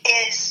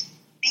is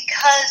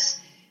because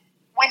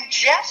when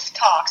Jeff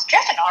talks,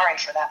 Jeff and Ari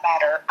for that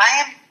matter,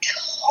 I am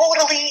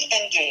totally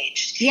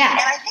engaged. Yeah. And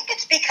I think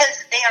it's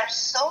because they are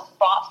so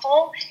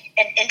thoughtful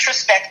and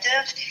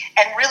introspective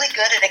and really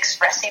good at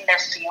expressing their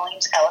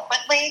feelings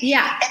eloquently.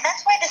 Yeah. And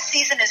that's why this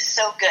season is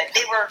so good.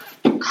 They were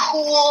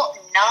cool,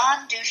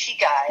 non-douchey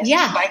guys,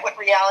 despite what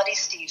Reality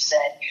Steve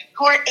said,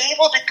 who are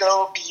able to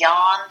go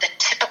beyond the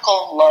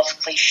typical love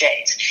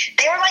cliches.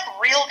 They were like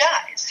real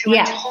guys who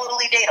are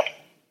totally dateable.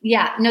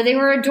 Yeah, no, they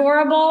were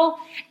adorable.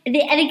 And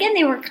again,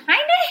 they were kind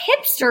of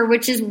hipster,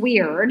 which is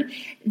weird.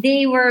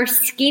 They were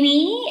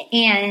skinny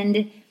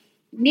and,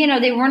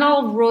 they weren't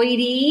all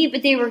roidy,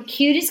 but they were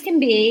cute as can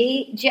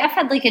be. Jeff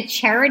had like a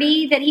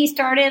charity that he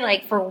started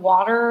like for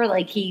water.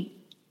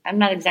 I'm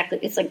not exactly,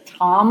 it's like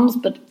Tom's,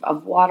 but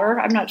of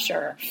water. I'm not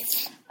sure.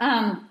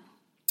 It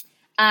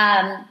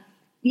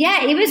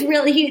was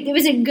really, it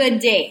was a good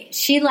date.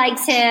 She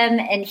likes him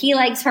and he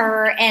likes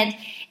her. And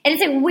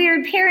it's a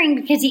weird pairing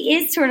because he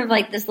is sort of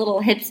like this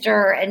little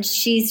hipster and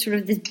she's sort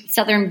of the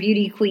Southern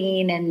beauty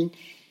queen. And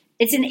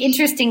it's an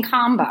interesting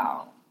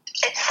combo.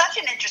 It's such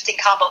an interesting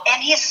combo.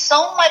 And he is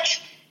so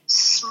much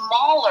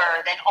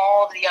smaller than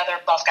all the other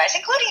buff guys,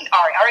 including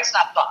Ari. Ari's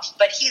not buff,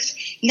 but he's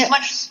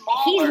much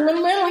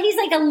smaller. He's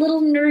like a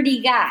little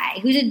nerdy guy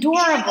who's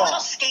adorable. He's like a little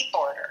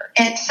skateboarder.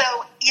 And so,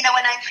 and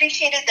I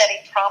appreciated that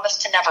he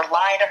promised to never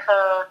lie to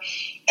her.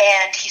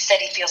 And he said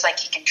he feels like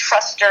he can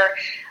trust her.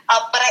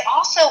 But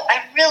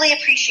I really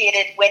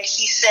appreciated when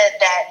he said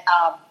that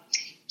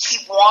he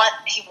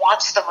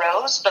wants the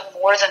rose, but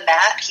more than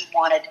that, he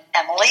wanted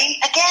Emily.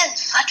 Again,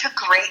 such a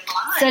great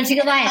line. Such a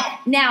good line.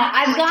 Now,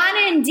 I've gone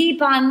in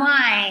deep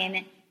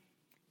online.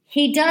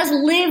 He does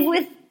live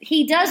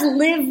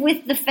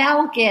with the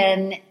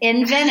Falcon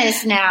in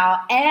Venice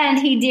now, and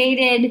he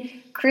dated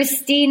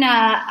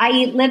Christina I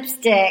Eat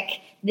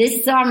Lipstick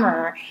this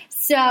summer.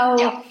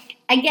 So.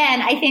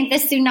 Again, I think the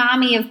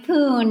tsunami of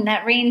poon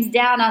that rains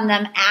down on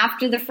them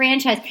after the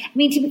franchise. I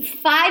mean, to be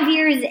 5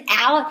 years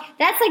out,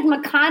 that's like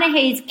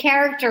McConaughey's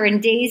character in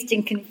Dazed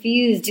and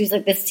Confused, who's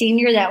like the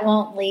senior that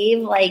won't leave.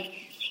 Like,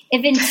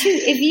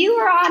 if you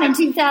were on in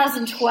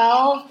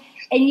 2012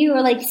 and you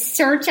were like,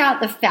 search out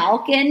the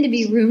Falcon to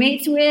be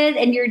roommates with,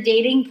 and you're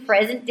dating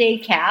present day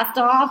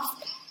cast-offs,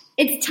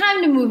 it's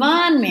time to move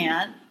on,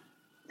 man.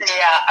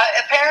 Yeah,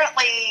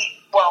 apparently,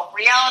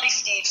 Reality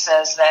Steve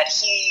says that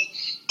he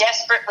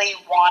desperately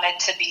wanted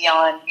to be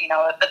on,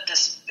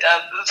 this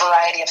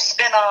variety of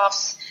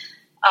spin-offs,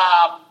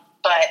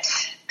 but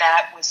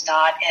that was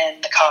not in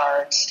the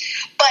cards.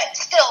 But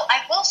still,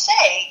 I will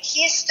say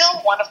he is still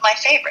one of my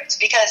favorites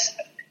because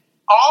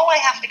all I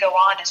have to go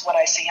on is what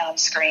I see on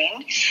screen.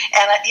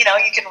 And,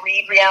 you can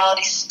read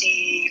Reality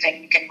Steve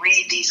and you can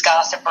read these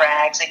gossip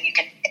rags and you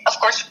can, of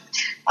course,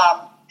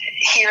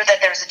 hear that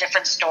there's a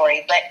different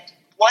story. But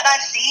what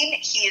I've seen,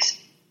 he is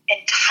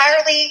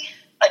entirely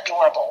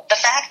adorable. The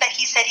fact that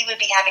he said he would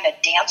be having a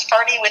dance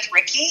party with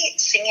Ricky,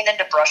 singing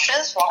into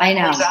brushes while he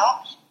goes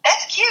out,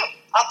 that's cute.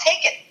 I'll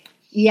take it.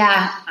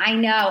 Yeah, I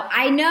know.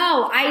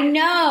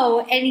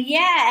 And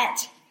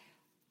yet,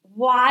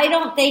 why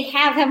don't they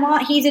have him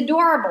on? He's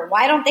adorable.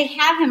 Why don't they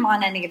have him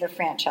on any of the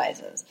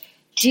franchises?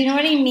 Do you know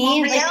what I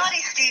mean? Well, Reality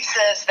Steve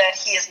says that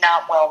he is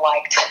not well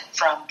liked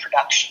from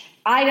production.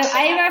 I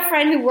have a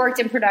friend who worked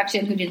in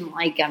production who didn't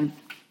like him.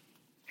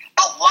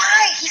 But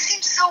why? He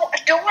seems so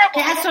adorable.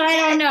 That's what I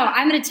don't know.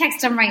 I'm going to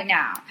text him right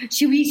now.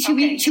 Should we?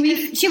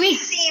 He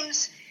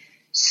seems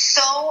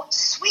so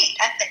sweet.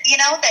 That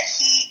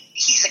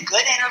he's a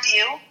good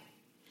interview.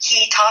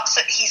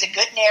 He's a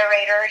good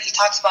narrator. He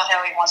talks about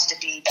how he wants to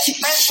be best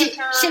friends with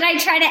her. Should I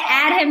try to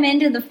add him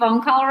into the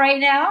phone call right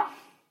now?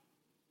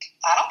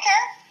 I don't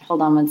care.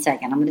 Hold on one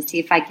second. I'm going to see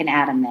if I can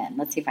add him in.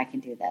 Let's see if I can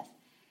do this.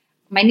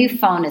 My new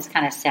phone is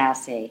kind of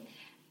sassy.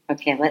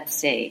 Okay, let's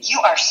see.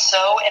 You are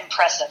so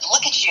impressive.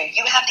 Look at you.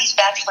 You have these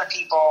bachelor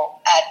people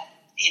at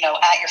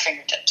your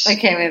fingertips.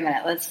 Okay, wait a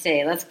minute. Let's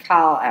see. Let's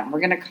call him.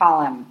 We're going to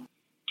call him.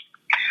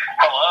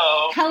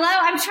 Hello.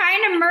 I'm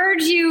trying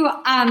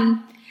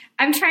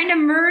to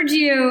merge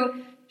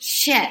you.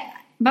 Shit.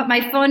 but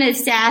my phone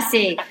is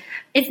sassy.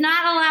 It's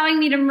not allowing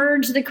me to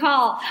merge the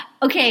call.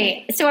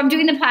 Okay, so I'm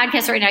doing the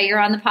podcast right now. You're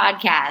on the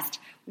podcast.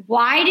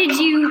 Why did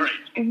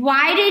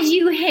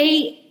you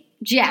hate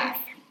Jeff?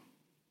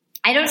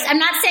 I'm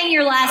not saying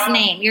your last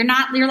name. Your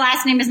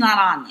last name is not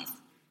on this.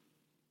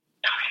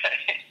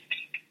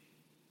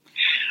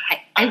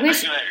 I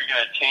wish you're going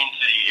to change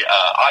the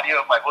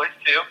audio of my voice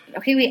too.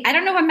 Okay, wait. I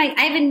don't know what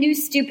I have a new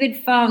stupid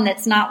phone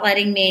that's not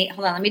letting me.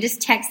 Hold on. Let me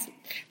just text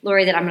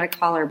Lori that I'm going to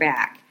call her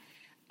back.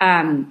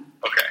 Okay.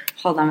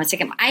 Hold on a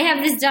second. I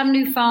have this dumb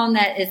new phone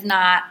that is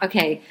not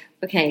okay.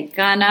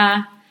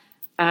 Gonna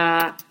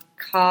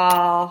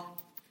call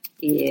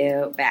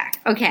you back.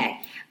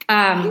 Okay.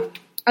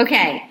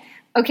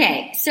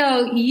 Okay.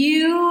 So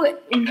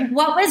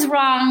what was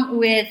wrong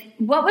with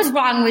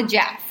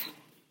Jeff?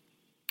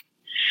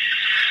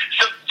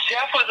 So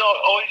Jeff was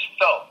always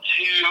felt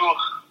too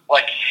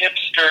like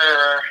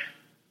hipster,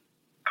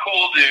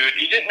 cool dude.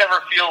 He didn't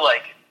ever feel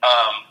like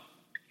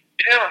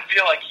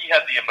he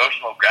had the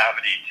emotional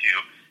gravity to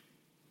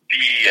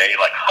be a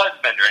like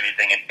husband or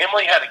anything. And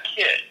Emily had a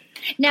kid.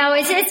 Now,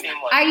 is this?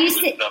 Are you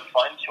saying the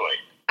fun choice?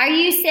 Are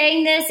you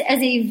saying this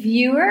as a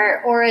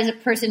viewer or as a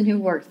person who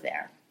works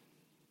there?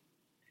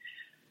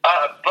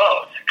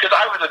 Both, because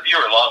I was a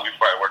viewer long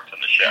before I worked on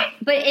the show.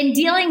 But in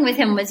dealing with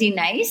him, was he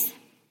nice?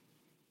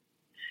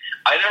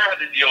 I never had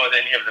to deal with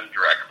any of them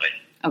directly.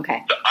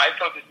 Okay. So I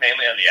focused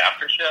mainly on the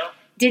after show.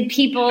 Did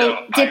people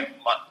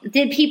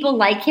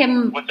like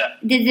him? What's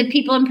that? Did the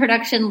people in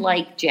production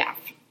like Jeff?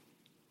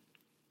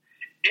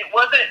 It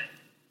wasn't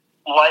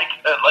like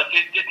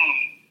it didn't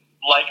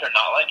like or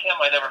not like him.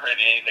 I never heard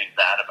anything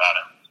bad about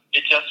him.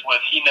 It just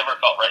was he never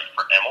felt right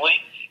for Emily.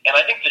 And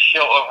I think the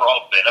show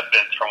overall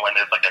benefits from when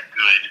there's like a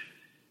good,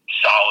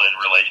 solid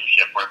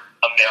relationship where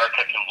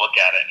America can look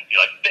at it and be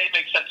like, they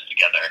make sense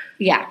together.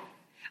 Yeah.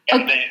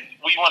 And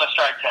we want to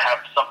strive to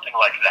have something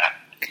like that.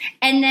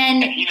 And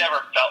he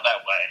never felt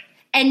that way.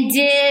 And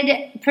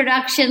did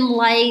production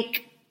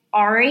like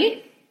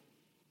Ari?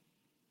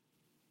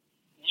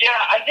 Yeah,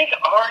 I think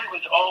Ari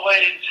was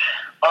always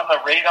on the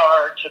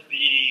radar to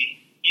be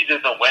either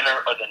the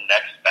winner or the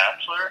next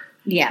Bachelor.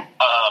 Yeah.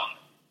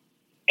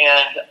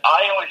 And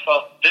I always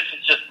felt, this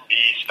is just me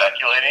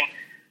speculating,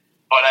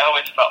 but I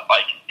always felt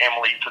like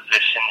Emily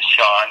positioned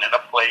Sean in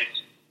a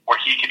place where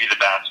he could be the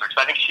Bachelor.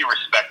 So I think she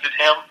respected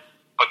him,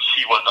 but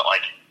she wasn't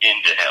like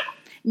into him.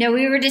 No,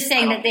 we were just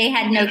saying that they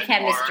had no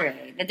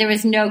chemistry, that there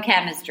was no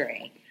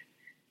chemistry.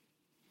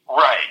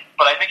 Right.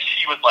 But I think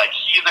she was like,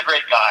 he's a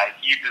great guy.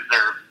 He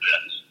deserves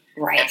this.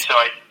 Right. And so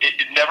it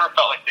never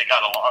felt like they got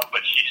along,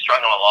 but she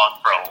strung him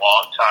along for a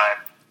long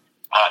time.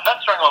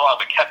 Not strung him along,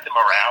 but kept him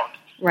around.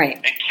 Right.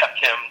 And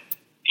kept him,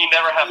 he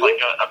never had like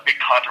a big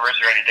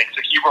controversy or anything,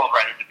 so he rolled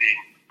right into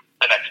being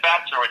the next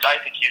Bachelor, which I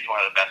think he's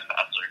one of the best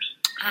Bachelors.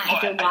 I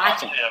can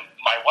watch it. I talked to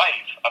my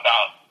wife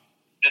about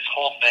this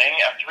whole thing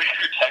after we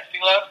were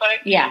texting last night.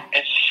 Yeah.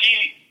 And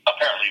she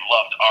apparently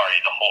loved Ari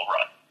the whole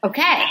run.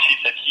 Okay. And she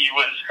said he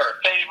was her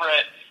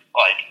favorite.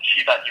 Like,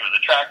 she thought he was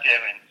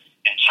attractive and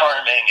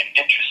charming and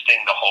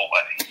interesting the whole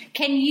way.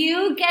 Can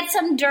you get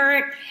some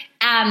dirt,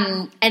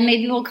 and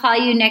maybe we'll call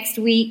you next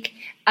week,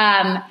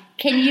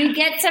 can you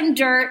get some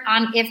dirt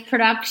on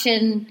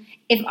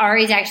if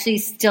Ari's actually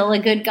still a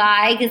good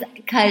guy?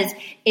 Because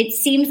it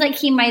seems like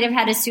he might have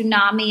had a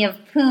tsunami of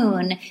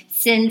poon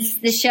since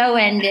the show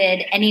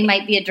ended, and he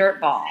might be a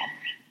dirtball.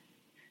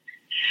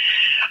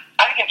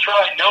 I can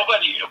try.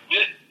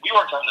 We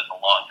worked on this a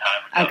long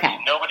time ago.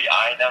 Okay. Nobody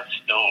I know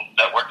still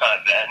that worked on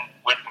it then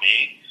with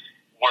me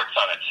works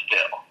on it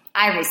still.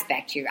 I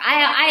respect you.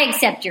 I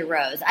accept your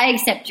rose.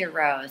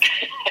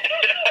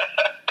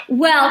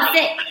 Well,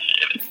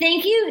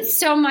 thank you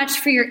so much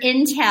for your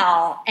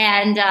intel,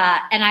 and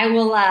I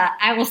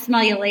will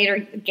smell you later,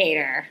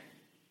 Gator.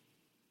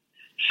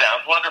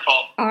 Sounds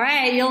wonderful. All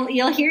right,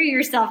 you'll hear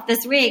yourself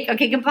this week.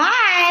 Okay,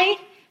 goodbye.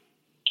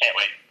 Can't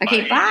wait.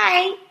 Okay,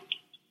 bye.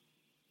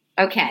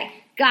 Okay,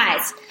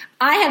 guys,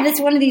 I have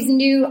one of these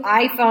new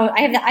iPhone.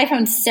 I have the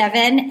iPhone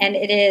 7, and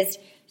it is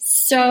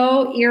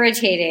so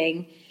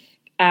irritating.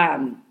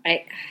 I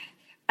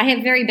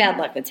have very bad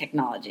luck with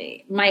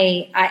technology.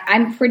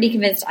 I'm pretty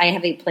convinced I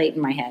have a plate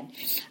in my head.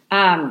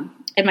 And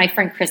my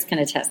friend Chris can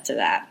attest to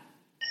that.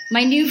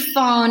 My new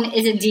phone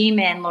is a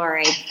demon,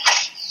 Lori.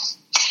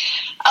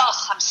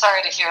 Oh, I'm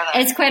sorry to hear that.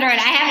 It's quite all right.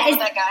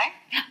 That guy?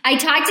 I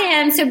talked to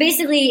him. So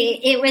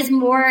basically, it was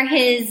more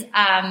his.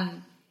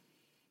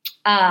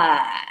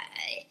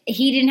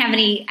 He didn't have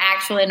any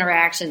actual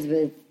interactions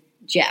with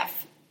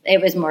Jeff.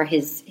 It was more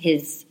his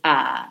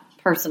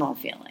personal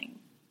feeling.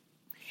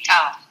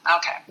 Oh,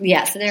 okay.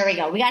 Yeah, so there we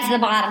go. We got to the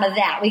bottom of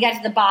that.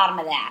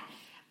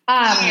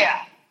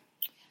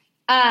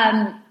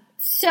 Yeah.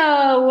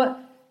 So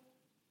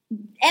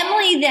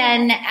Emily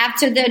then,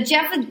 after the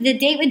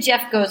date with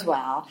Jeff goes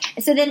well,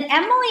 so then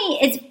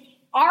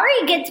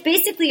Ari gets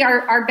basically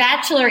our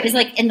Bachelor is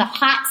like in the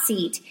hot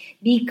seat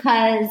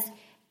because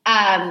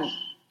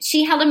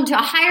she held him to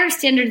a higher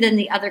standard than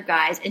the other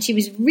guys, and she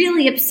was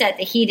really upset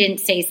that he didn't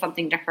say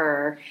something to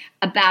her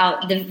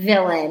about the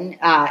villain,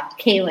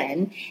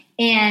 Kaylin.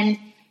 And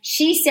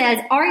she says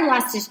Ari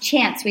lost his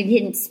chance. We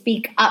didn't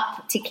speak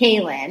up to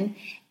Kaylin,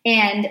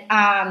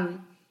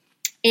 and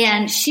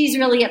she's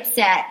really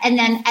upset. And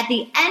then at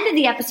the end of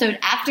the episode,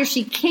 after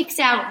she kicks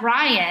out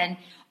Ryan,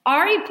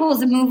 Ari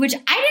pulls a move which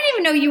I didn't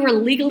even know you were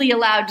legally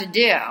allowed to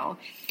do.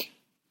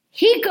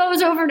 He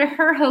goes over to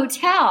her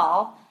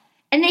hotel,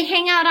 and they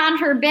hang out on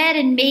her bed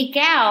and make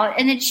out.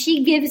 And then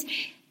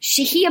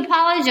he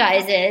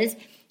apologizes,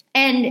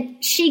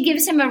 and she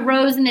gives him a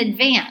rose in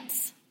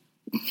advance.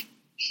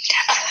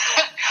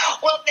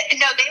 Well,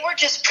 no, they were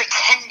just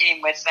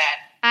pretending with that.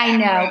 I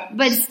know,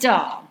 but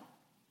still.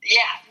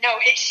 Yeah, no,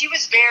 she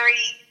was very,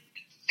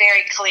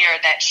 very clear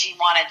that she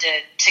wanted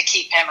to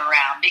keep him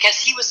around because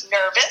he was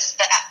nervous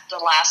the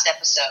last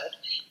episode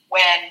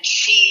when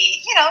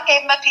she,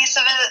 gave him a piece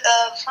of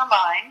her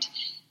mind.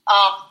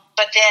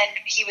 But then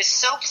he was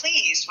so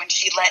pleased when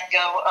she let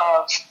go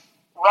of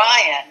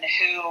Ryan,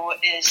 who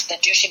is the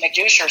douchey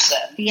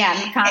McDoucherson. Yeah,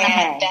 McConaughey.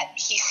 And that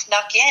he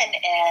snuck in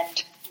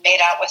and made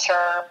out with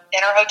her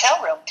in her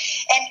hotel room.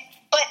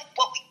 But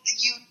what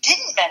you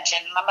didn't mention,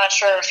 and I'm not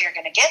sure if you're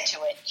going to get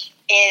to it,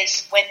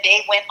 is when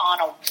they went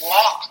on a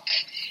walk.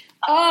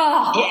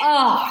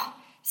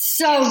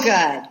 So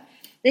good.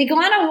 They go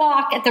on a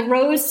walk at the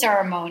rose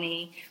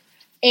ceremony,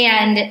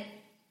 and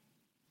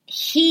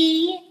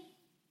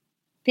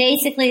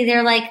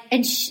they're like,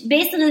 I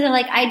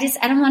just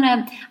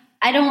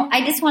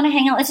want to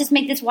hang out. Let's just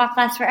make this walk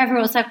last forever.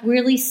 It's like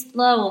really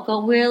slow. We'll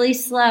go really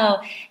slow.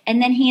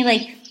 And then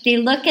they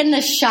look in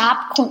the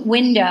shop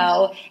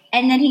window,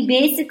 and then he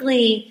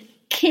basically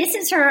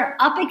kisses her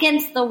up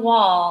against the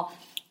wall.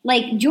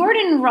 Like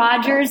Jordan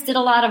Rogers did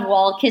a lot of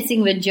wall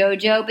kissing with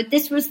JoJo, but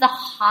this was the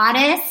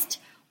hottest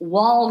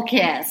wall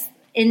kiss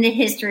in the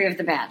history of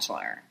The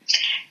Bachelor.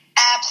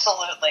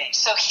 Absolutely.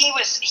 So he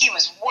was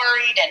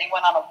worried, and he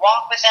went on a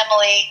walk with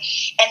Emily,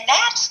 and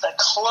that's the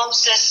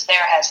closest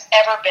there has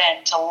ever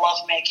been to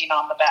lovemaking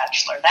on The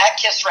Bachelor. That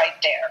kiss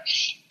right there.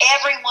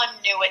 Everyone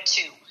knew it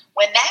too.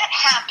 When that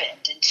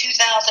happened in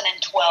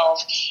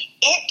 2012,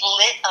 it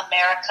lit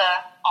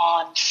America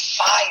on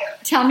fire.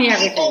 Tell me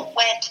everything. People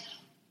went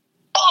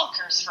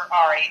bonkers for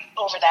Ari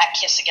over that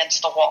kiss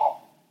against the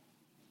wall.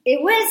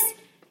 It was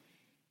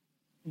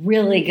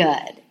really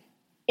good.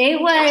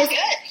 It was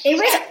good. It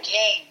was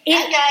game.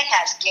 That guy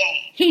has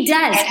game. He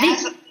does.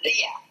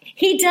 Yeah.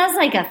 He does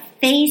like a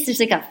face. There's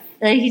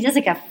he does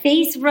like a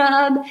face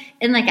rub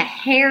and like a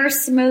hair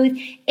smooth.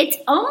 It's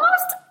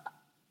almost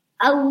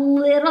a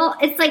little.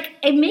 It's like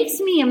it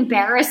makes me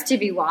embarrassed to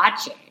be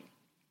watching.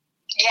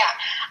 Yeah,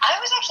 I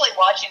was actually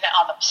watching it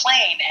on the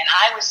plane, and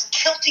I was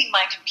tilting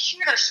my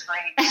computer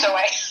screen so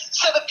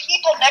the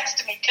people next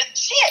to me couldn't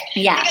see it.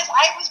 Yeah, because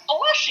I was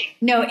blushing.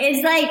 No,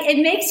 it's like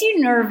it makes you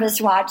nervous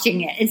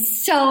watching it.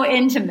 It's so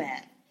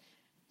intimate.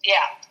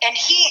 Yeah, and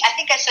I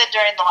think I said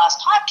during the last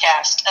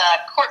podcast,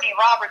 Courtney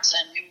Robertson,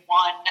 who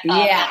won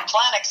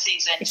Planet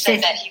season,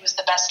 said that he was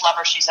the best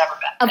lover she's ever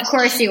been. Of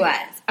course he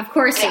was. Of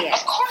course he is.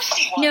 Of course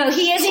he was. No,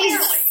 he is a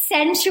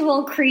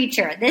sensual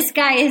creature. This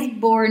guy is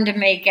born to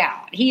make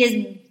out. He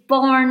is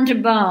born to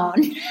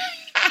bone. He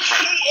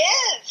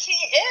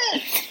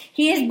is.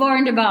 He is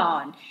born to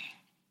bone.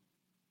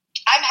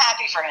 I'm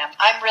happy for him.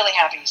 I'm really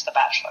happy he's the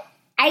Bachelor.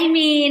 I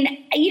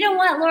mean, you know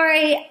what,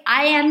 Lori?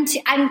 I'm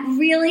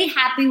really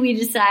happy we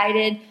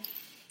decided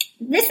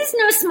this is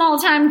no small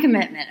time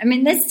commitment. I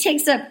mean, this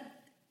takes up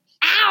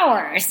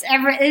hours.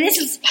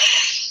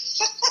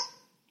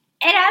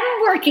 And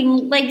I'm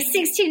working like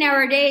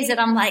 16-hour days, and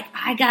I'm like,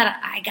 I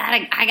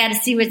gotta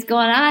see what's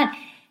going on.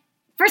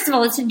 First of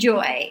all, it's a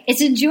joy.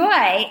 It's a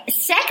joy.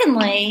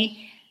 Secondly,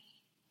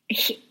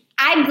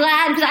 I'm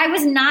glad because I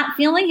was not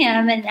feeling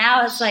him, and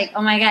now it's like,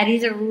 oh my God,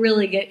 he's a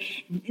really good.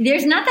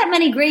 There's not that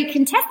many great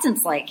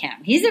contestants like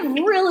him. He's a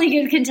really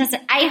good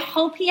contestant. I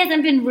hope he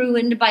hasn't been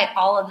ruined by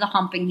all of the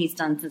humping he's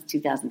done since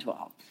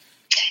 2012.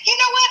 You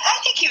know what? I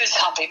think he was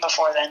humping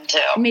before then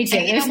too. Me too.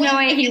 There's no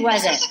way he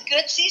wasn't. This was a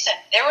good season.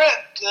 They were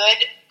a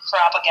good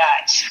crop of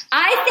guys.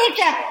 I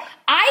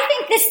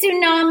think the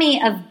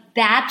tsunami of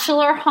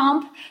Bachelor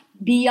hump,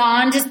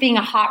 beyond just being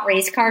a hot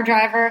race car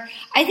driver,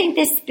 I think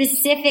this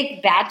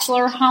specific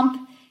Bachelor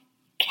hump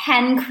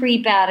can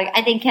creep out.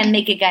 I think can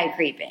make a guy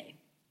creepy.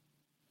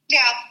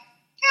 Yeah,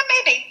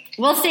 maybe.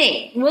 We'll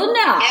see. We'll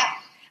know. Yeah.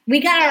 We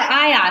got our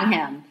eye on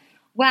him.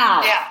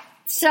 Wow. Yeah.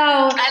 So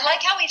I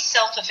like how he's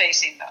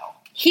self-effacing, though.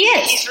 He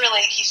is.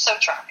 He's so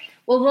charming.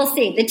 Well, we'll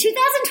see. The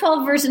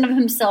 2012 version of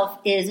himself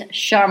is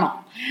charmant.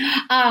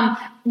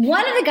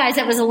 One of the guys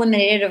that was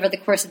eliminated over the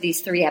course of these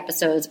 3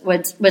 episodes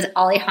was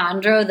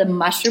Alejandro, the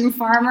mushroom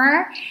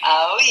farmer.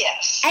 Oh,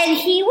 yes. And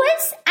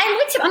I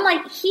looked at him, I'm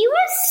like, he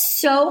was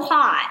so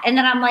hot. And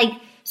then I'm like,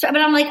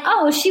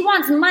 oh, she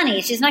wants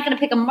money. She's not going to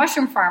pick a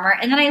mushroom farmer.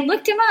 And then I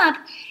looked him up.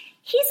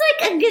 He's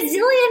like a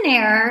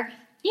gazillionaire.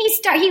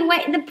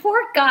 The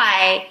poor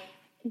guy,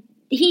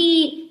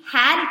 he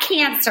had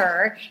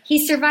cancer.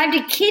 He survived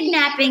a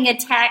kidnapping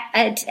attack.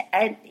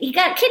 He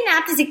got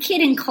kidnapped as a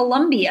kid in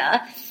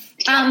Colombia.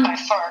 By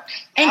FARC.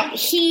 And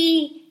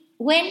he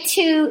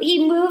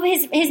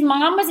moved, his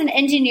mom was an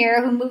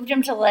engineer who moved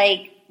him to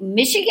like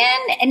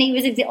Michigan, and he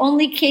was the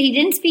only kid. He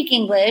didn't speak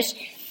English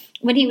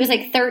when he was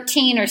like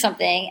 13 or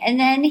something. And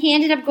then he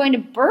ended up going to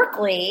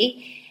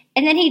Berkeley,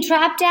 and then he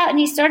dropped out and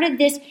he started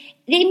this.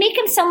 They make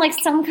him sound like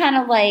some kind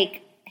of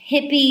like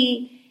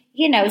hippie,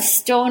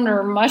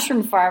 stoner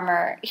mushroom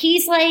farmer.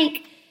 He's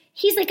like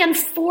on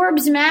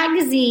Forbes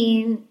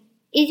magazine.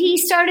 He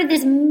started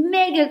this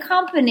mega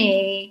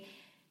company.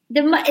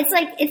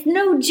 It's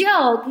no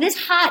joke. This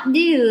hot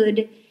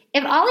dude,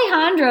 if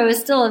Alejandro is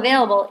still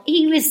available,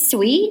 he was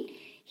sweet.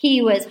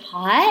 He was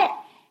hot.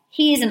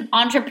 He's an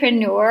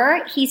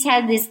entrepreneur. He's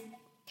had this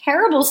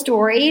terrible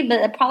story,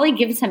 but it probably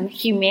gives him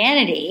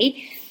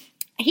humanity.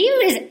 He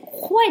was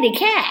quite a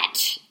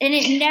catch, and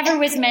it never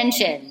was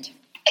mentioned.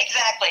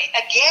 Exactly.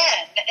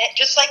 Again,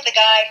 just like the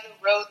guy who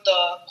rode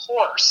the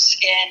horse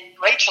in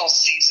Rachel's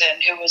season,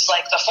 who was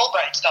like the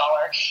Fulbright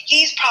scholar,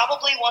 he's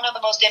probably one of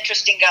the most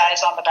interesting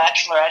guys on The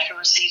Bachelorette who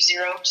receives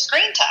 0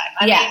 screen time.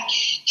 I mean,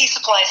 he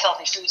supplies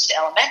healthy foods to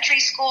elementary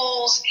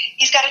schools.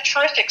 He's got a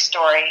terrific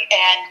story,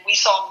 and we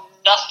saw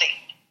nothing.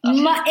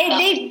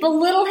 They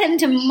belittle him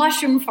to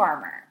mushroom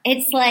farmer.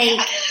 It's like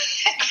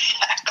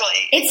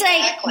It's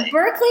like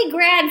Berkeley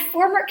grad,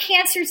 former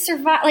cancer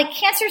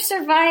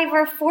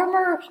survivor,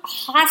 former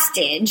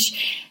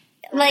hostage,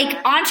 like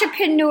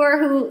entrepreneur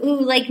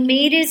who like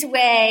made his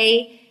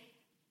way,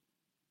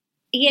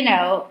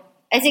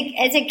 as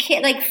a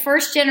kid, like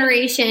first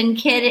generation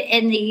kid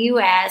in the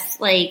U.S.,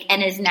 like,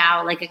 and is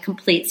now like a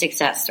complete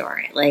success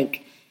story.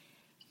 Like,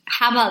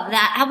 how about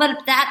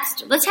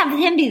that? Let's have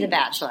him be the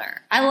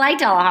Bachelor. I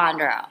liked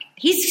Alejandro.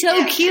 He's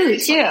so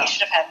cute, too. He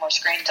should have had more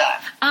screen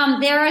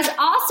time. There was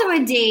also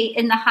a date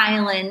in the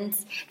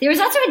Highlands. There was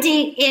also a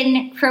date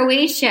in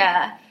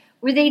Croatia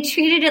where they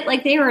treated it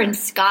like they were in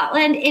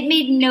Scotland. It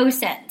made no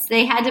sense.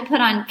 They had to put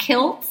on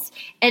kilts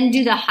and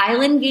do the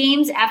Highland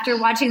Games after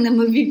watching the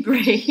movie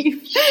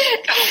Brave.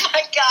 Oh,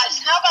 my gosh.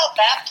 How about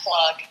that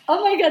plug?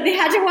 Oh, my God. They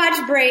had to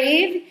watch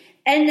Brave.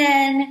 And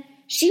then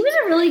she was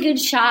a really good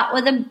shot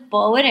with a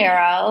bow and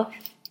arrow.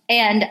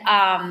 And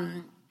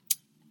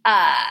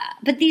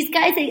but these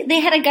guys, they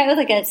had a guy with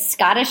like a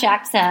Scottish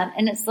accent,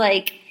 and it's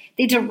like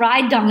they had to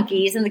ride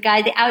donkeys, and the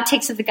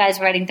outtakes of the guys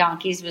riding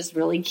donkeys was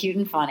really cute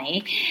and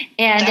funny.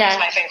 And that was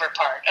my favorite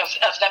part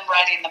of them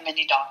riding the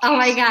mini donkeys. Oh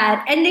my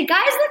God. And the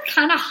guys look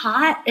kind of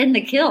hot in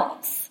the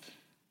kilts.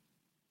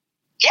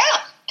 Yeah,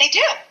 they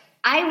do.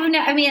 I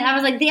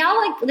was like,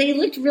 they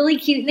looked really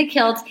cute in the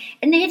kilts,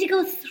 and they had to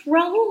go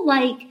throw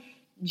like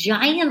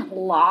giant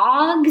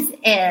logs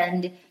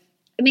and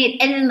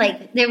then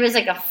like there was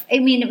like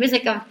it was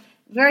like a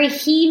very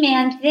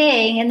He-Man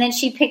thing, and then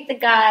she picked the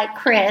guy,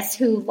 Chris,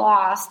 who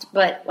lost,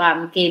 but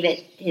gave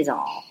it his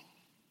all.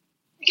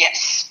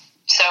 Yes.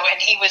 So,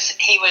 and he was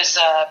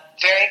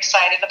very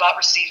excited about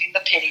receiving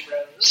the pity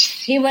rose.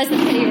 He was the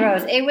pity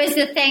rose. It was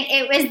the thing.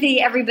 It was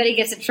the everybody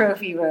gets a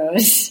trophy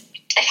rose.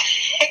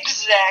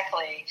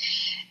 Exactly.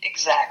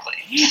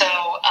 So,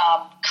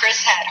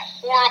 Chris had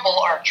horrible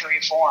archery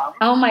form.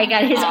 Oh my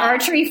God, his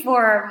archery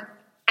form.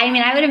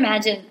 I would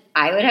imagine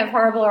I would have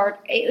horrible art.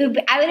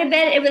 I would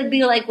bet it would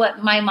be like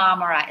what my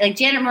mom or I, like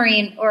Janet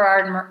Marine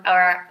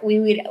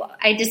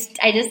I just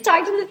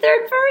talked to the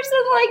third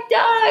person like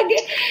Doug.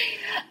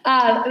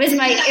 It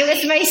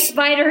was my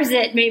spiders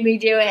that made me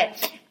do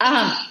it.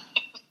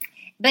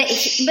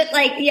 But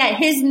like, yeah,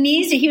 his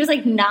knees, he was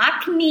like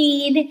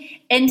knock-kneed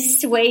and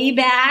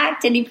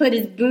sway-backed, and he put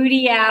his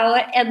booty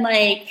out, and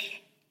like,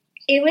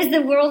 it was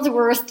the world's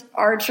worst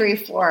archery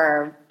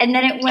form. And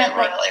then it went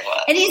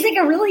and he's like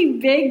a really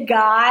big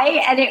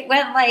guy, and it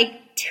went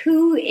like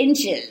 2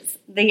 inches,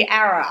 the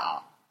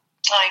arrow.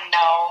 I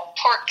know.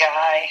 Poor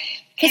guy.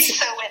 He's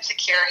so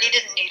insecure. He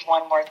didn't need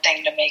one more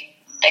thing to make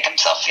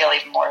himself feel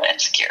even more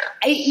insecure.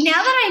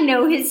 Now that I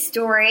know his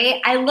story,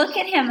 I look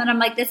at him and I'm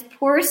like, this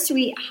poor,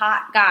 sweet,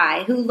 hot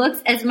guy who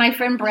looks, as my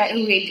friend Brett,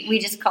 who we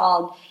just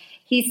called,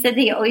 he said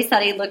he always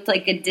thought he looked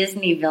like a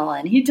Disney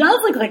villain. He does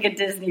look like a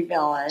Disney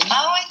villain. Oh,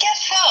 I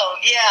guess so,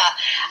 yeah.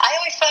 I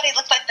always thought he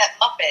looked like that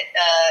Muppet,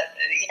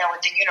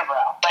 with the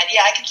unibrow. But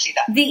yeah, I can see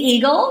that. The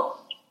eagle?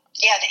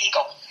 Yeah, the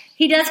eagle.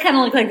 He does kind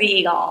of look like the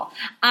eagle.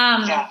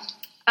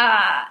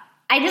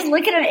 I just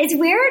look at him. It's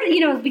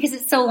weird, because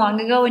it's so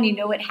long ago and you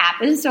know what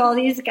happens to all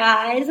these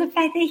guys. The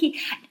fact that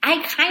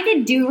I kind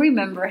of do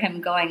remember him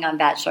going on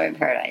Bachelor in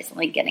Paradise and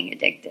like getting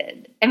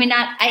addicted.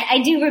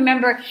 I do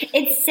remember.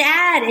 It's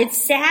sad.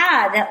 It's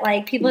sad that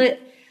like people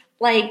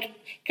like,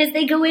 because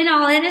they go in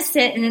all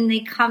innocent and then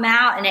they come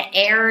out and it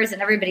airs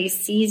and everybody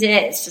sees it.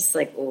 It's just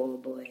like, oh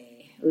boy.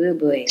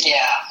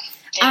 Yeah.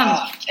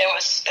 It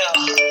was.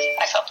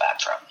 I felt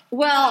bad for him.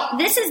 Well,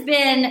 this has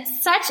been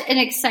such an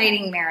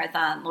exciting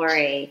marathon,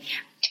 Lori.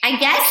 I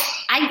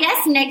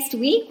guess next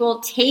week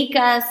will take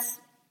us.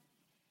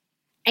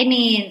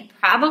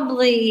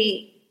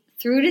 Probably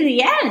through to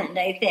the end.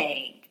 I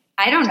think.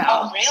 I don't know.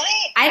 Oh,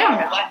 really? I don't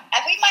know.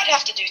 We might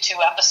have to do 2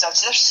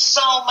 episodes. There's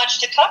so much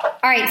to cover.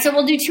 All right, so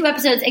we'll do 2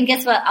 episodes, and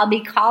guess what? I'll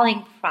be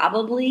calling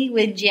probably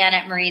with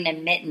Janet Marine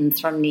and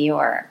Mittens from New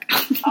York.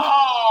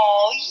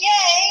 Oh,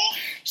 yay!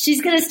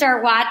 She's going to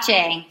start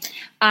watching.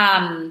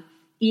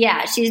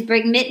 Yeah, she's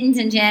bring Mittens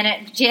and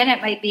Janet.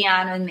 Janet might be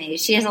on with me.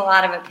 She has a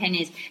lot of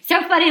opinions.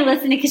 So funny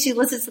listening because she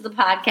listens to the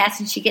podcast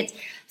and she gets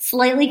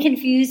slightly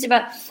confused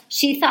about.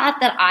 She thought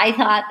that I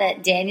thought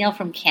that Daniel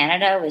from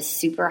Canada was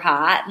super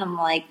hot, and I'm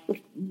like,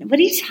 what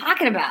are you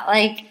talking about?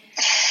 Like,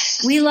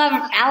 we love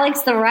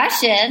Alex the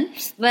Russian,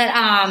 but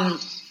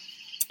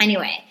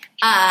anyway.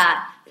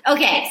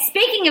 Okay,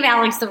 speaking of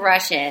Alex the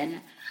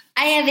Russian.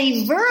 I have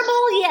a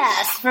verbal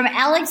yes from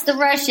Alex the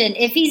Russian,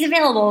 if he's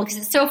available, because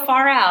it's so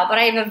far out. But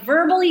I have a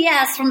verbal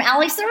yes from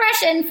Alex the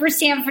Russian for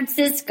San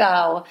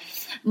Francisco.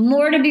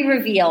 More to be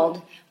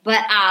revealed.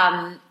 But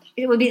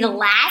it would be the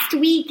last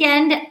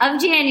weekend of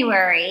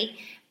January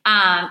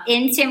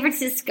in San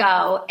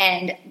Francisco.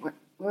 And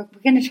we're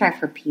going to try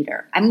for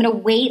Peter. I'm going to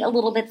wait a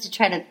little bit to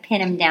try to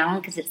pin him down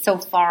because it's so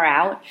far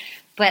out.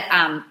 But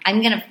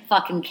I'm going to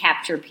fucking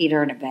capture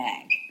Peter in a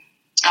bag.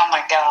 Oh,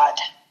 my God.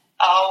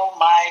 Oh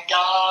my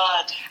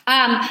God.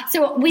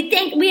 So we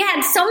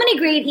had so many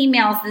great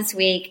emails this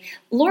week.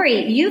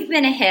 Lori, you've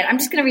been a hit. I'm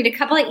just going to read a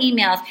couple of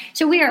emails.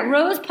 So we are at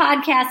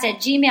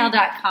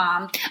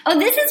rosepodcast@gmail.com. Oh,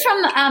 this is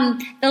from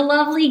the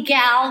lovely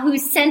gal who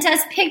sent us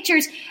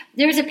pictures.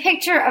 There's a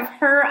picture of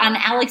her on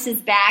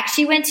Alex's back.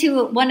 She went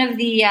to one of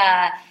the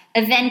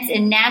events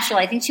in Nashville.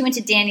 I think she went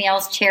to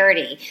Danielle's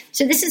charity.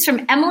 So this is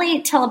from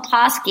Emily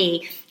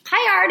Teleposki.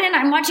 Hi, Arden.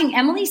 I'm watching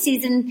Emily's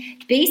season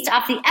based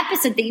off the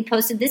episode that you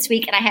posted this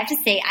week, and I have to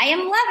say I am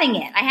loving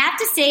it. I have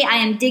to say I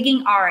am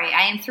digging Ari.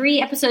 I am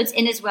 3 episodes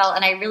in as well,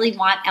 and I really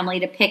want Emily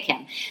to pick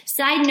him.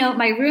 Side note,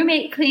 my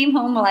roommate came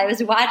home while I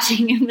was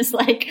watching and was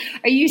like,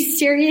 are you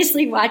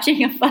seriously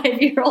watching a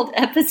 5-year-old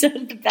episode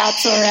of The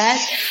Bachelorette?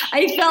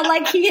 I felt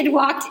like he had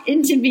walked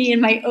into me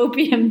in my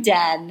opium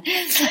den.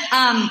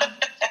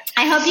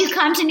 I hope you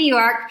come to New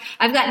York.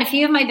 I've gotten a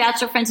few of my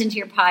Bachelor friends into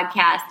your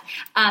podcast.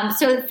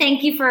 So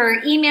thank you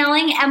for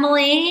emailing,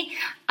 Emily.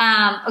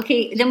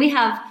 Okay, then we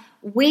have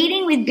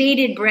Waiting with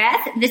Bated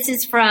Breath. This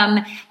is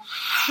from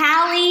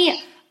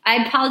Hallie.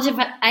 I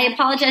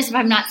apologize if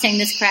I'm not saying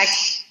this correct.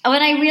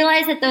 When I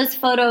realized that those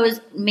photos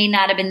may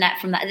not have been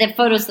the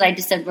photos that I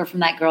just said were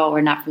from that girl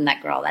were not from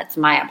that girl. That's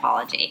my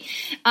apology.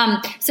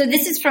 So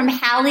this is from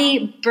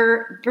Hallie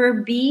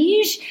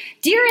Burbige.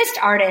 Dearest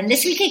Arden,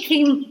 this week I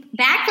came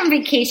back from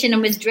vacation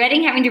and was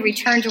dreading having to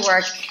return to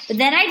work. But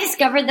then I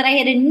discovered that I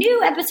had a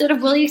new episode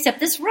of Will You Accept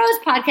This Rose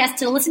podcast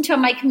to listen to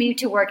on my commute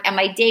to work, and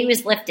my day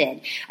was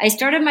lifted. I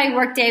started my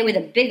work day with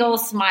a big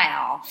old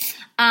smile.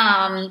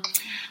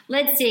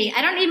 Let's see.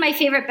 I don't need my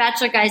favorite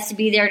Bachelor guys to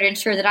be there to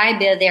ensure that I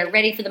be there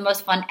ready for the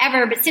most fun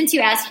ever. But since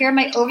you asked, here are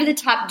my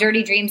over-the-top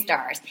dirty dream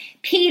stars.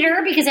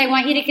 Peter, because I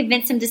want you to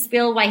convince him to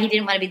spill why he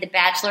didn't want to be the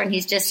Bachelor and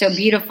he's just so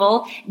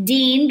beautiful.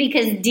 Dean,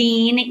 because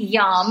Dean,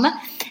 yum.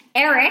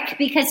 Eric,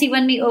 because he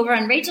won me over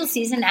on Rachel's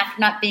season after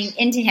not being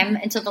into him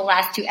until the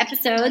last 2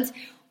 episodes.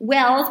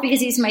 Wells,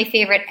 because he's my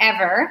favorite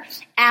ever.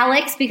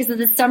 Alex, because of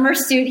the summer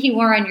suit he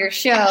wore on your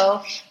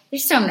show.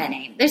 There's so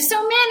many.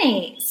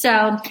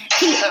 So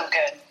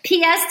good.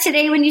 P.S.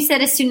 Today when you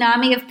said a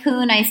tsunami of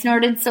poon, I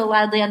snorted so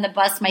loudly on the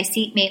bus my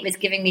seatmate was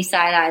giving me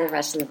side-eye the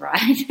rest of the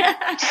ride.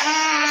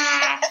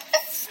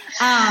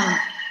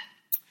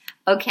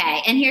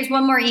 Okay, and here's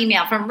one more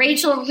email from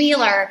Rachel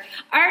Wheeler.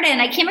 Arden,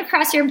 I came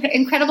across your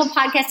incredible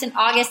podcast in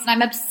August, and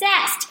I'm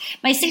obsessed.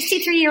 My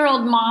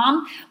 63-year-old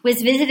mom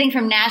was visiting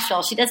from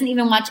Nashville. She doesn't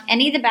even watch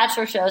any of the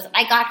Bachelor shows, and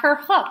I got her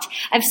hooked.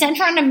 I've sent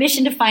her on a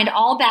mission to find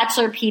all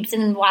Bachelor peeps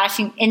in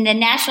the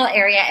Nashville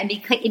area, and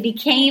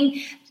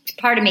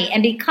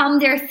become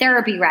their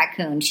therapy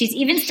raccoon. She's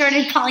even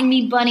started calling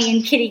me Bunny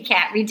and Kitty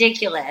Cat.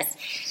 Ridiculous.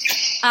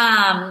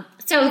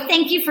 So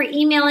thank you for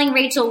emailing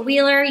Rachel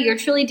Wheeler. You're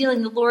truly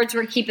doing the Lord's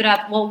work. Keep it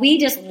up. Well, we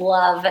just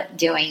love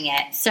doing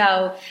it.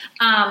 So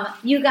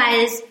you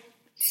guys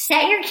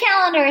set your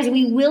calendars.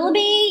 We will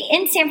be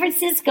in San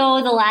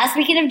Francisco the last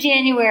weekend of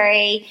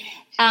January.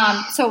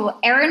 So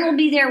Erin will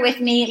be there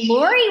with me.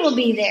 Lori will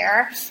be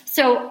there.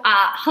 So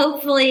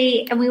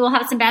hopefully, and we will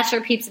have some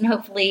Bachelor peeps and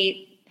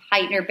hopefully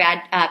Heitner,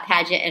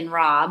 Paget, and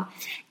Rob.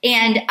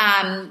 And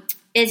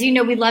as you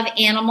know, we love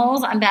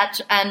animals on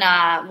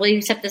Will You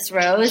Accept This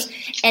Rose?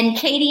 And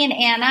Katie and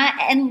Anna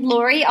and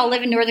Lori all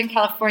live in Northern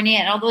California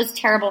and all those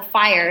terrible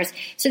fires.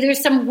 So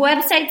there's some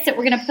websites that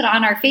we're going to put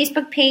on our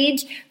Facebook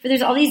page for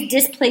there's all these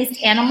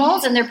displaced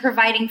animals, and they're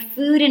providing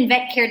food and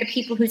vet care to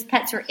people whose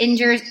pets were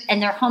injured and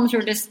their homes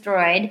were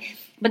destroyed.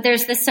 But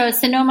there's the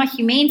Sonoma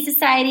Humane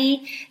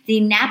Society, the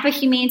Napa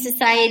Humane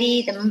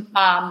Society, the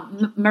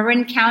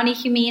Marin County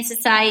Humane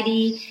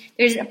Society.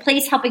 There's a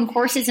place helping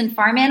horses and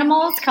farm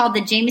animals called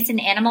the Jameson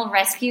Animal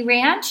Rescue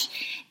Ranch,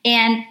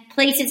 and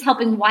places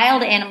helping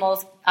wild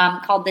animals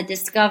called the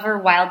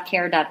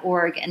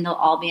discoverwildcare.org, and they'll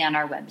all be on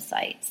our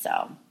website.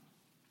 So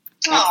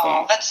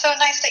that's so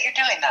nice that you're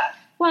doing that.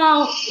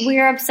 Well,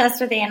 we're obsessed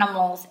with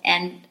animals,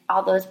 and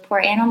all those poor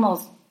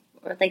animals,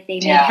 like they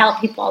need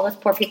help. All those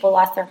poor people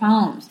lost their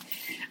homes.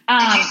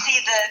 Did you see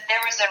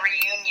there was a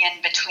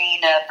reunion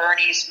between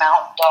Bernie's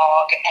mountain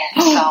dog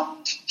and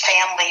some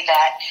family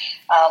that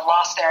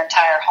lost their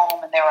entire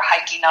home, and they were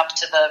hiking up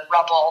to the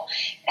rubble,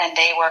 and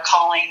they were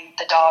calling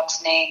the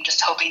dog's name,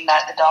 just hoping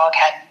that the dog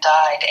hadn't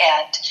died,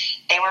 and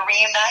they were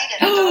reunited.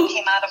 The dog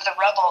came out of the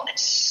rubble.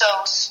 It's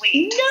so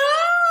sweet.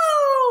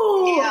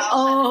 No! Yeah,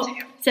 I'll send it to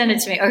you. Send it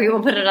to me. Okay,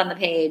 we'll put it on the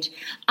page.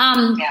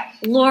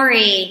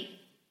 Lori,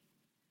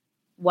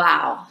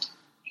 wow.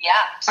 Yeah,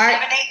 7,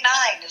 8,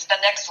 9 is the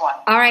next one.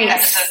 All right.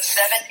 Episode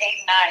 7,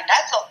 8, 9.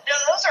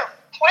 Those are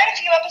quite a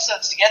few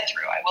episodes to get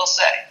through, I will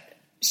say.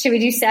 Should we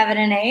do 7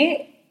 and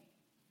 8?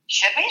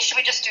 Should we? Should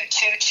we just do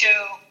 2, 2,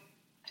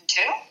 and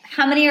 2?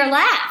 How many are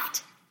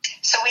left?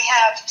 So we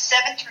have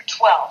 7 through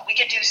 12. We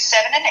could do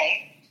 7 and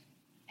 8,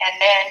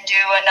 and then do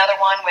another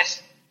one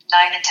with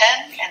 9 and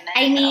 10, and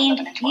then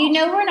 11 and 12. You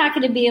know we're not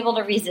going to be able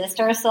to resist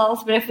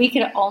ourselves, but if we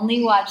could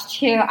only watch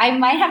 2, I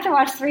might have to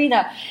watch 3,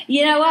 though.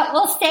 You know what?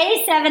 We'll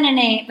stay 7 and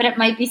 8, but it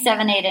might be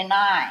 7, 8, and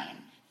 9.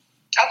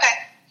 Okay.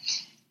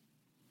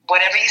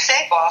 Whatever you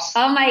say, boss.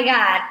 Oh, my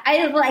God.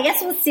 I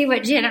guess we'll see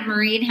what Janet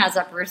Marine has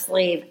up her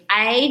sleeve.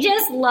 I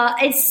just love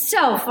 – it's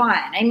so fun.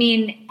 I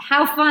mean,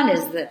 how fun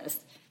is this?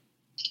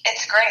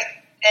 It's great.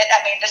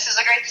 This is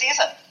a great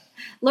season.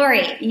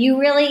 Lori,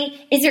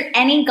 is there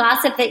any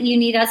gossip that you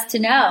need us to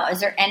know?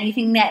 Is there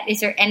anything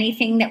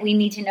that we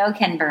need to know,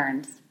 Ken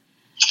Burns?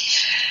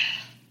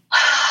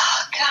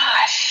 Oh,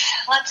 gosh,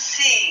 let's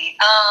see.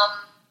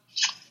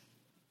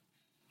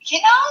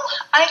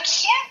 I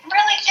can't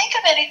really think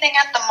of anything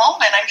at the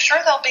moment. I'm sure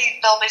there'll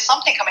be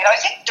something coming. I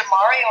think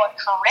DeMario and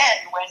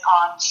Corinne went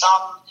on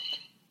some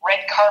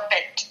red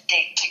carpet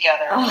date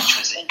together, which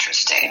was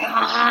interesting.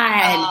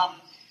 God.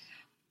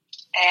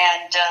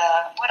 And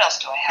what else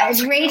do I have?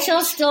 Is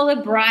Rachel still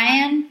with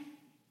Brian?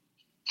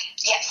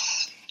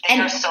 Yes, they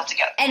are still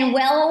together. And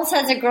Wells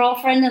has a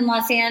girlfriend in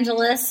Los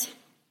Angeles.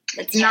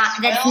 That's not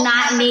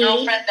me. A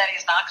girlfriend that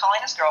he's not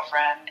calling his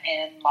girlfriend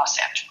in Los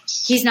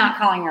Angeles. He's not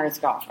calling her his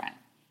girlfriend.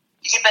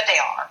 Yeah, but they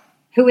are.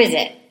 Who is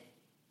it?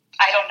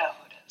 I don't know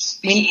who it is.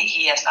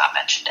 He has not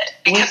mentioned it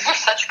because we're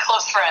such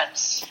close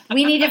friends.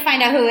 We need to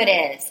find out who it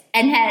is.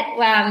 And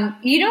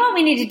you know what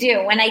we need to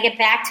do? When I get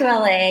back to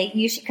LA,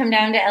 you should come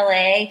down to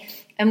LA.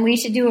 And we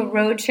should do a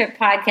road trip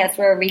podcast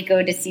where we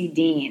go to see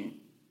Dean.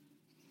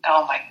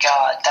 Oh, my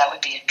God. That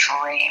would be a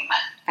dream.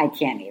 I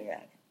can't even.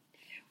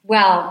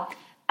 Well,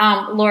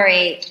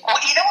 Lori. Well,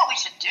 you know what we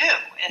should do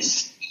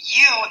is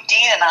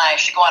Dean and I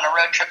should go on a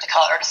road trip to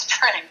Colorado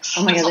Springs.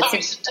 Oh, my God.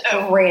 That's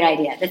a great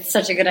idea. That's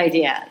such a good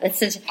idea.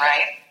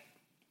 Right?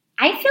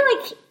 I feel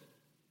like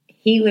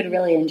he would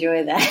really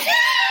enjoy that.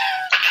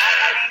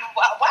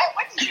 Why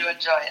wouldn't you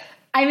enjoy it?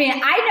 I mean,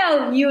 I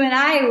know you and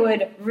I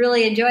would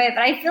really enjoy it,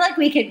 but I feel like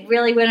we could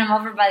really win him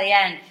over by the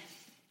end.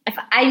 No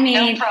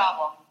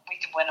problem. We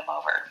could win him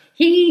over.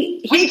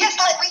 We can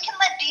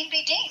let Dean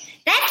be Dean.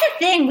 That's the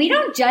thing. We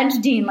don't judge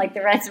Dean like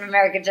the rest of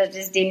America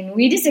judges Dean.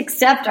 We just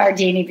accept our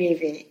Deanie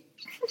baby.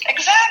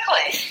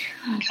 Exactly.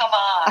 Come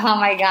on. Oh,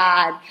 my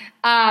God.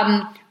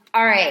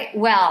 All right.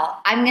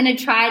 Well, I'm going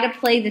to try to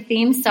play the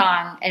theme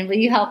song, and will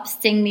you help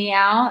sing me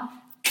out?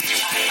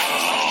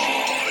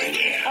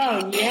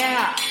 Oh,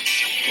 yeah.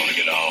 Gonna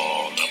get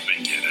all up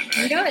in here tonight.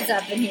 You know it's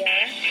up in here.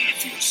 It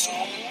feels so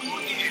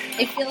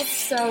good. It feels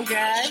so good.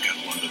 Just got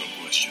one little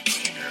question for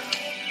you, girl.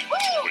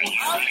 Will you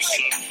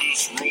accept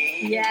this role?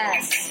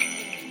 Yes.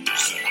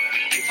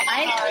 I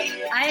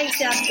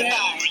accept it.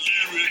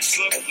 Will you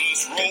accept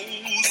this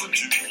rose and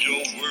keep your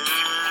word?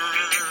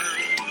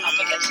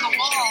 Against the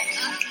wall.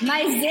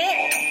 My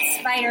zit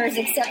spiders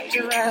accept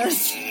your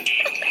rose.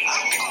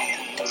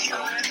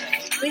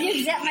 Will you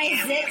accept my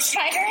zit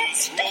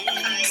spiders?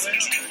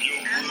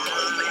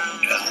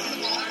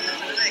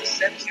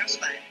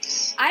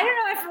 I don't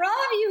know, for all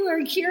of you who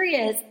are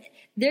curious,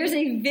 there's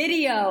a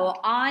video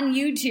on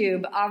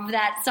YouTube of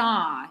that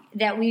song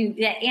that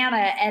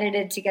Anna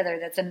edited together.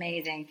 That's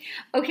amazing.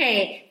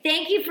 Okay,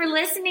 thank you for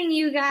listening,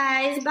 you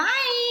guys. Bye.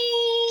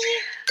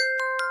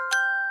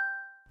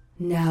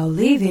 Now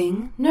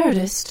leaving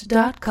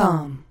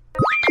Nerdist.com.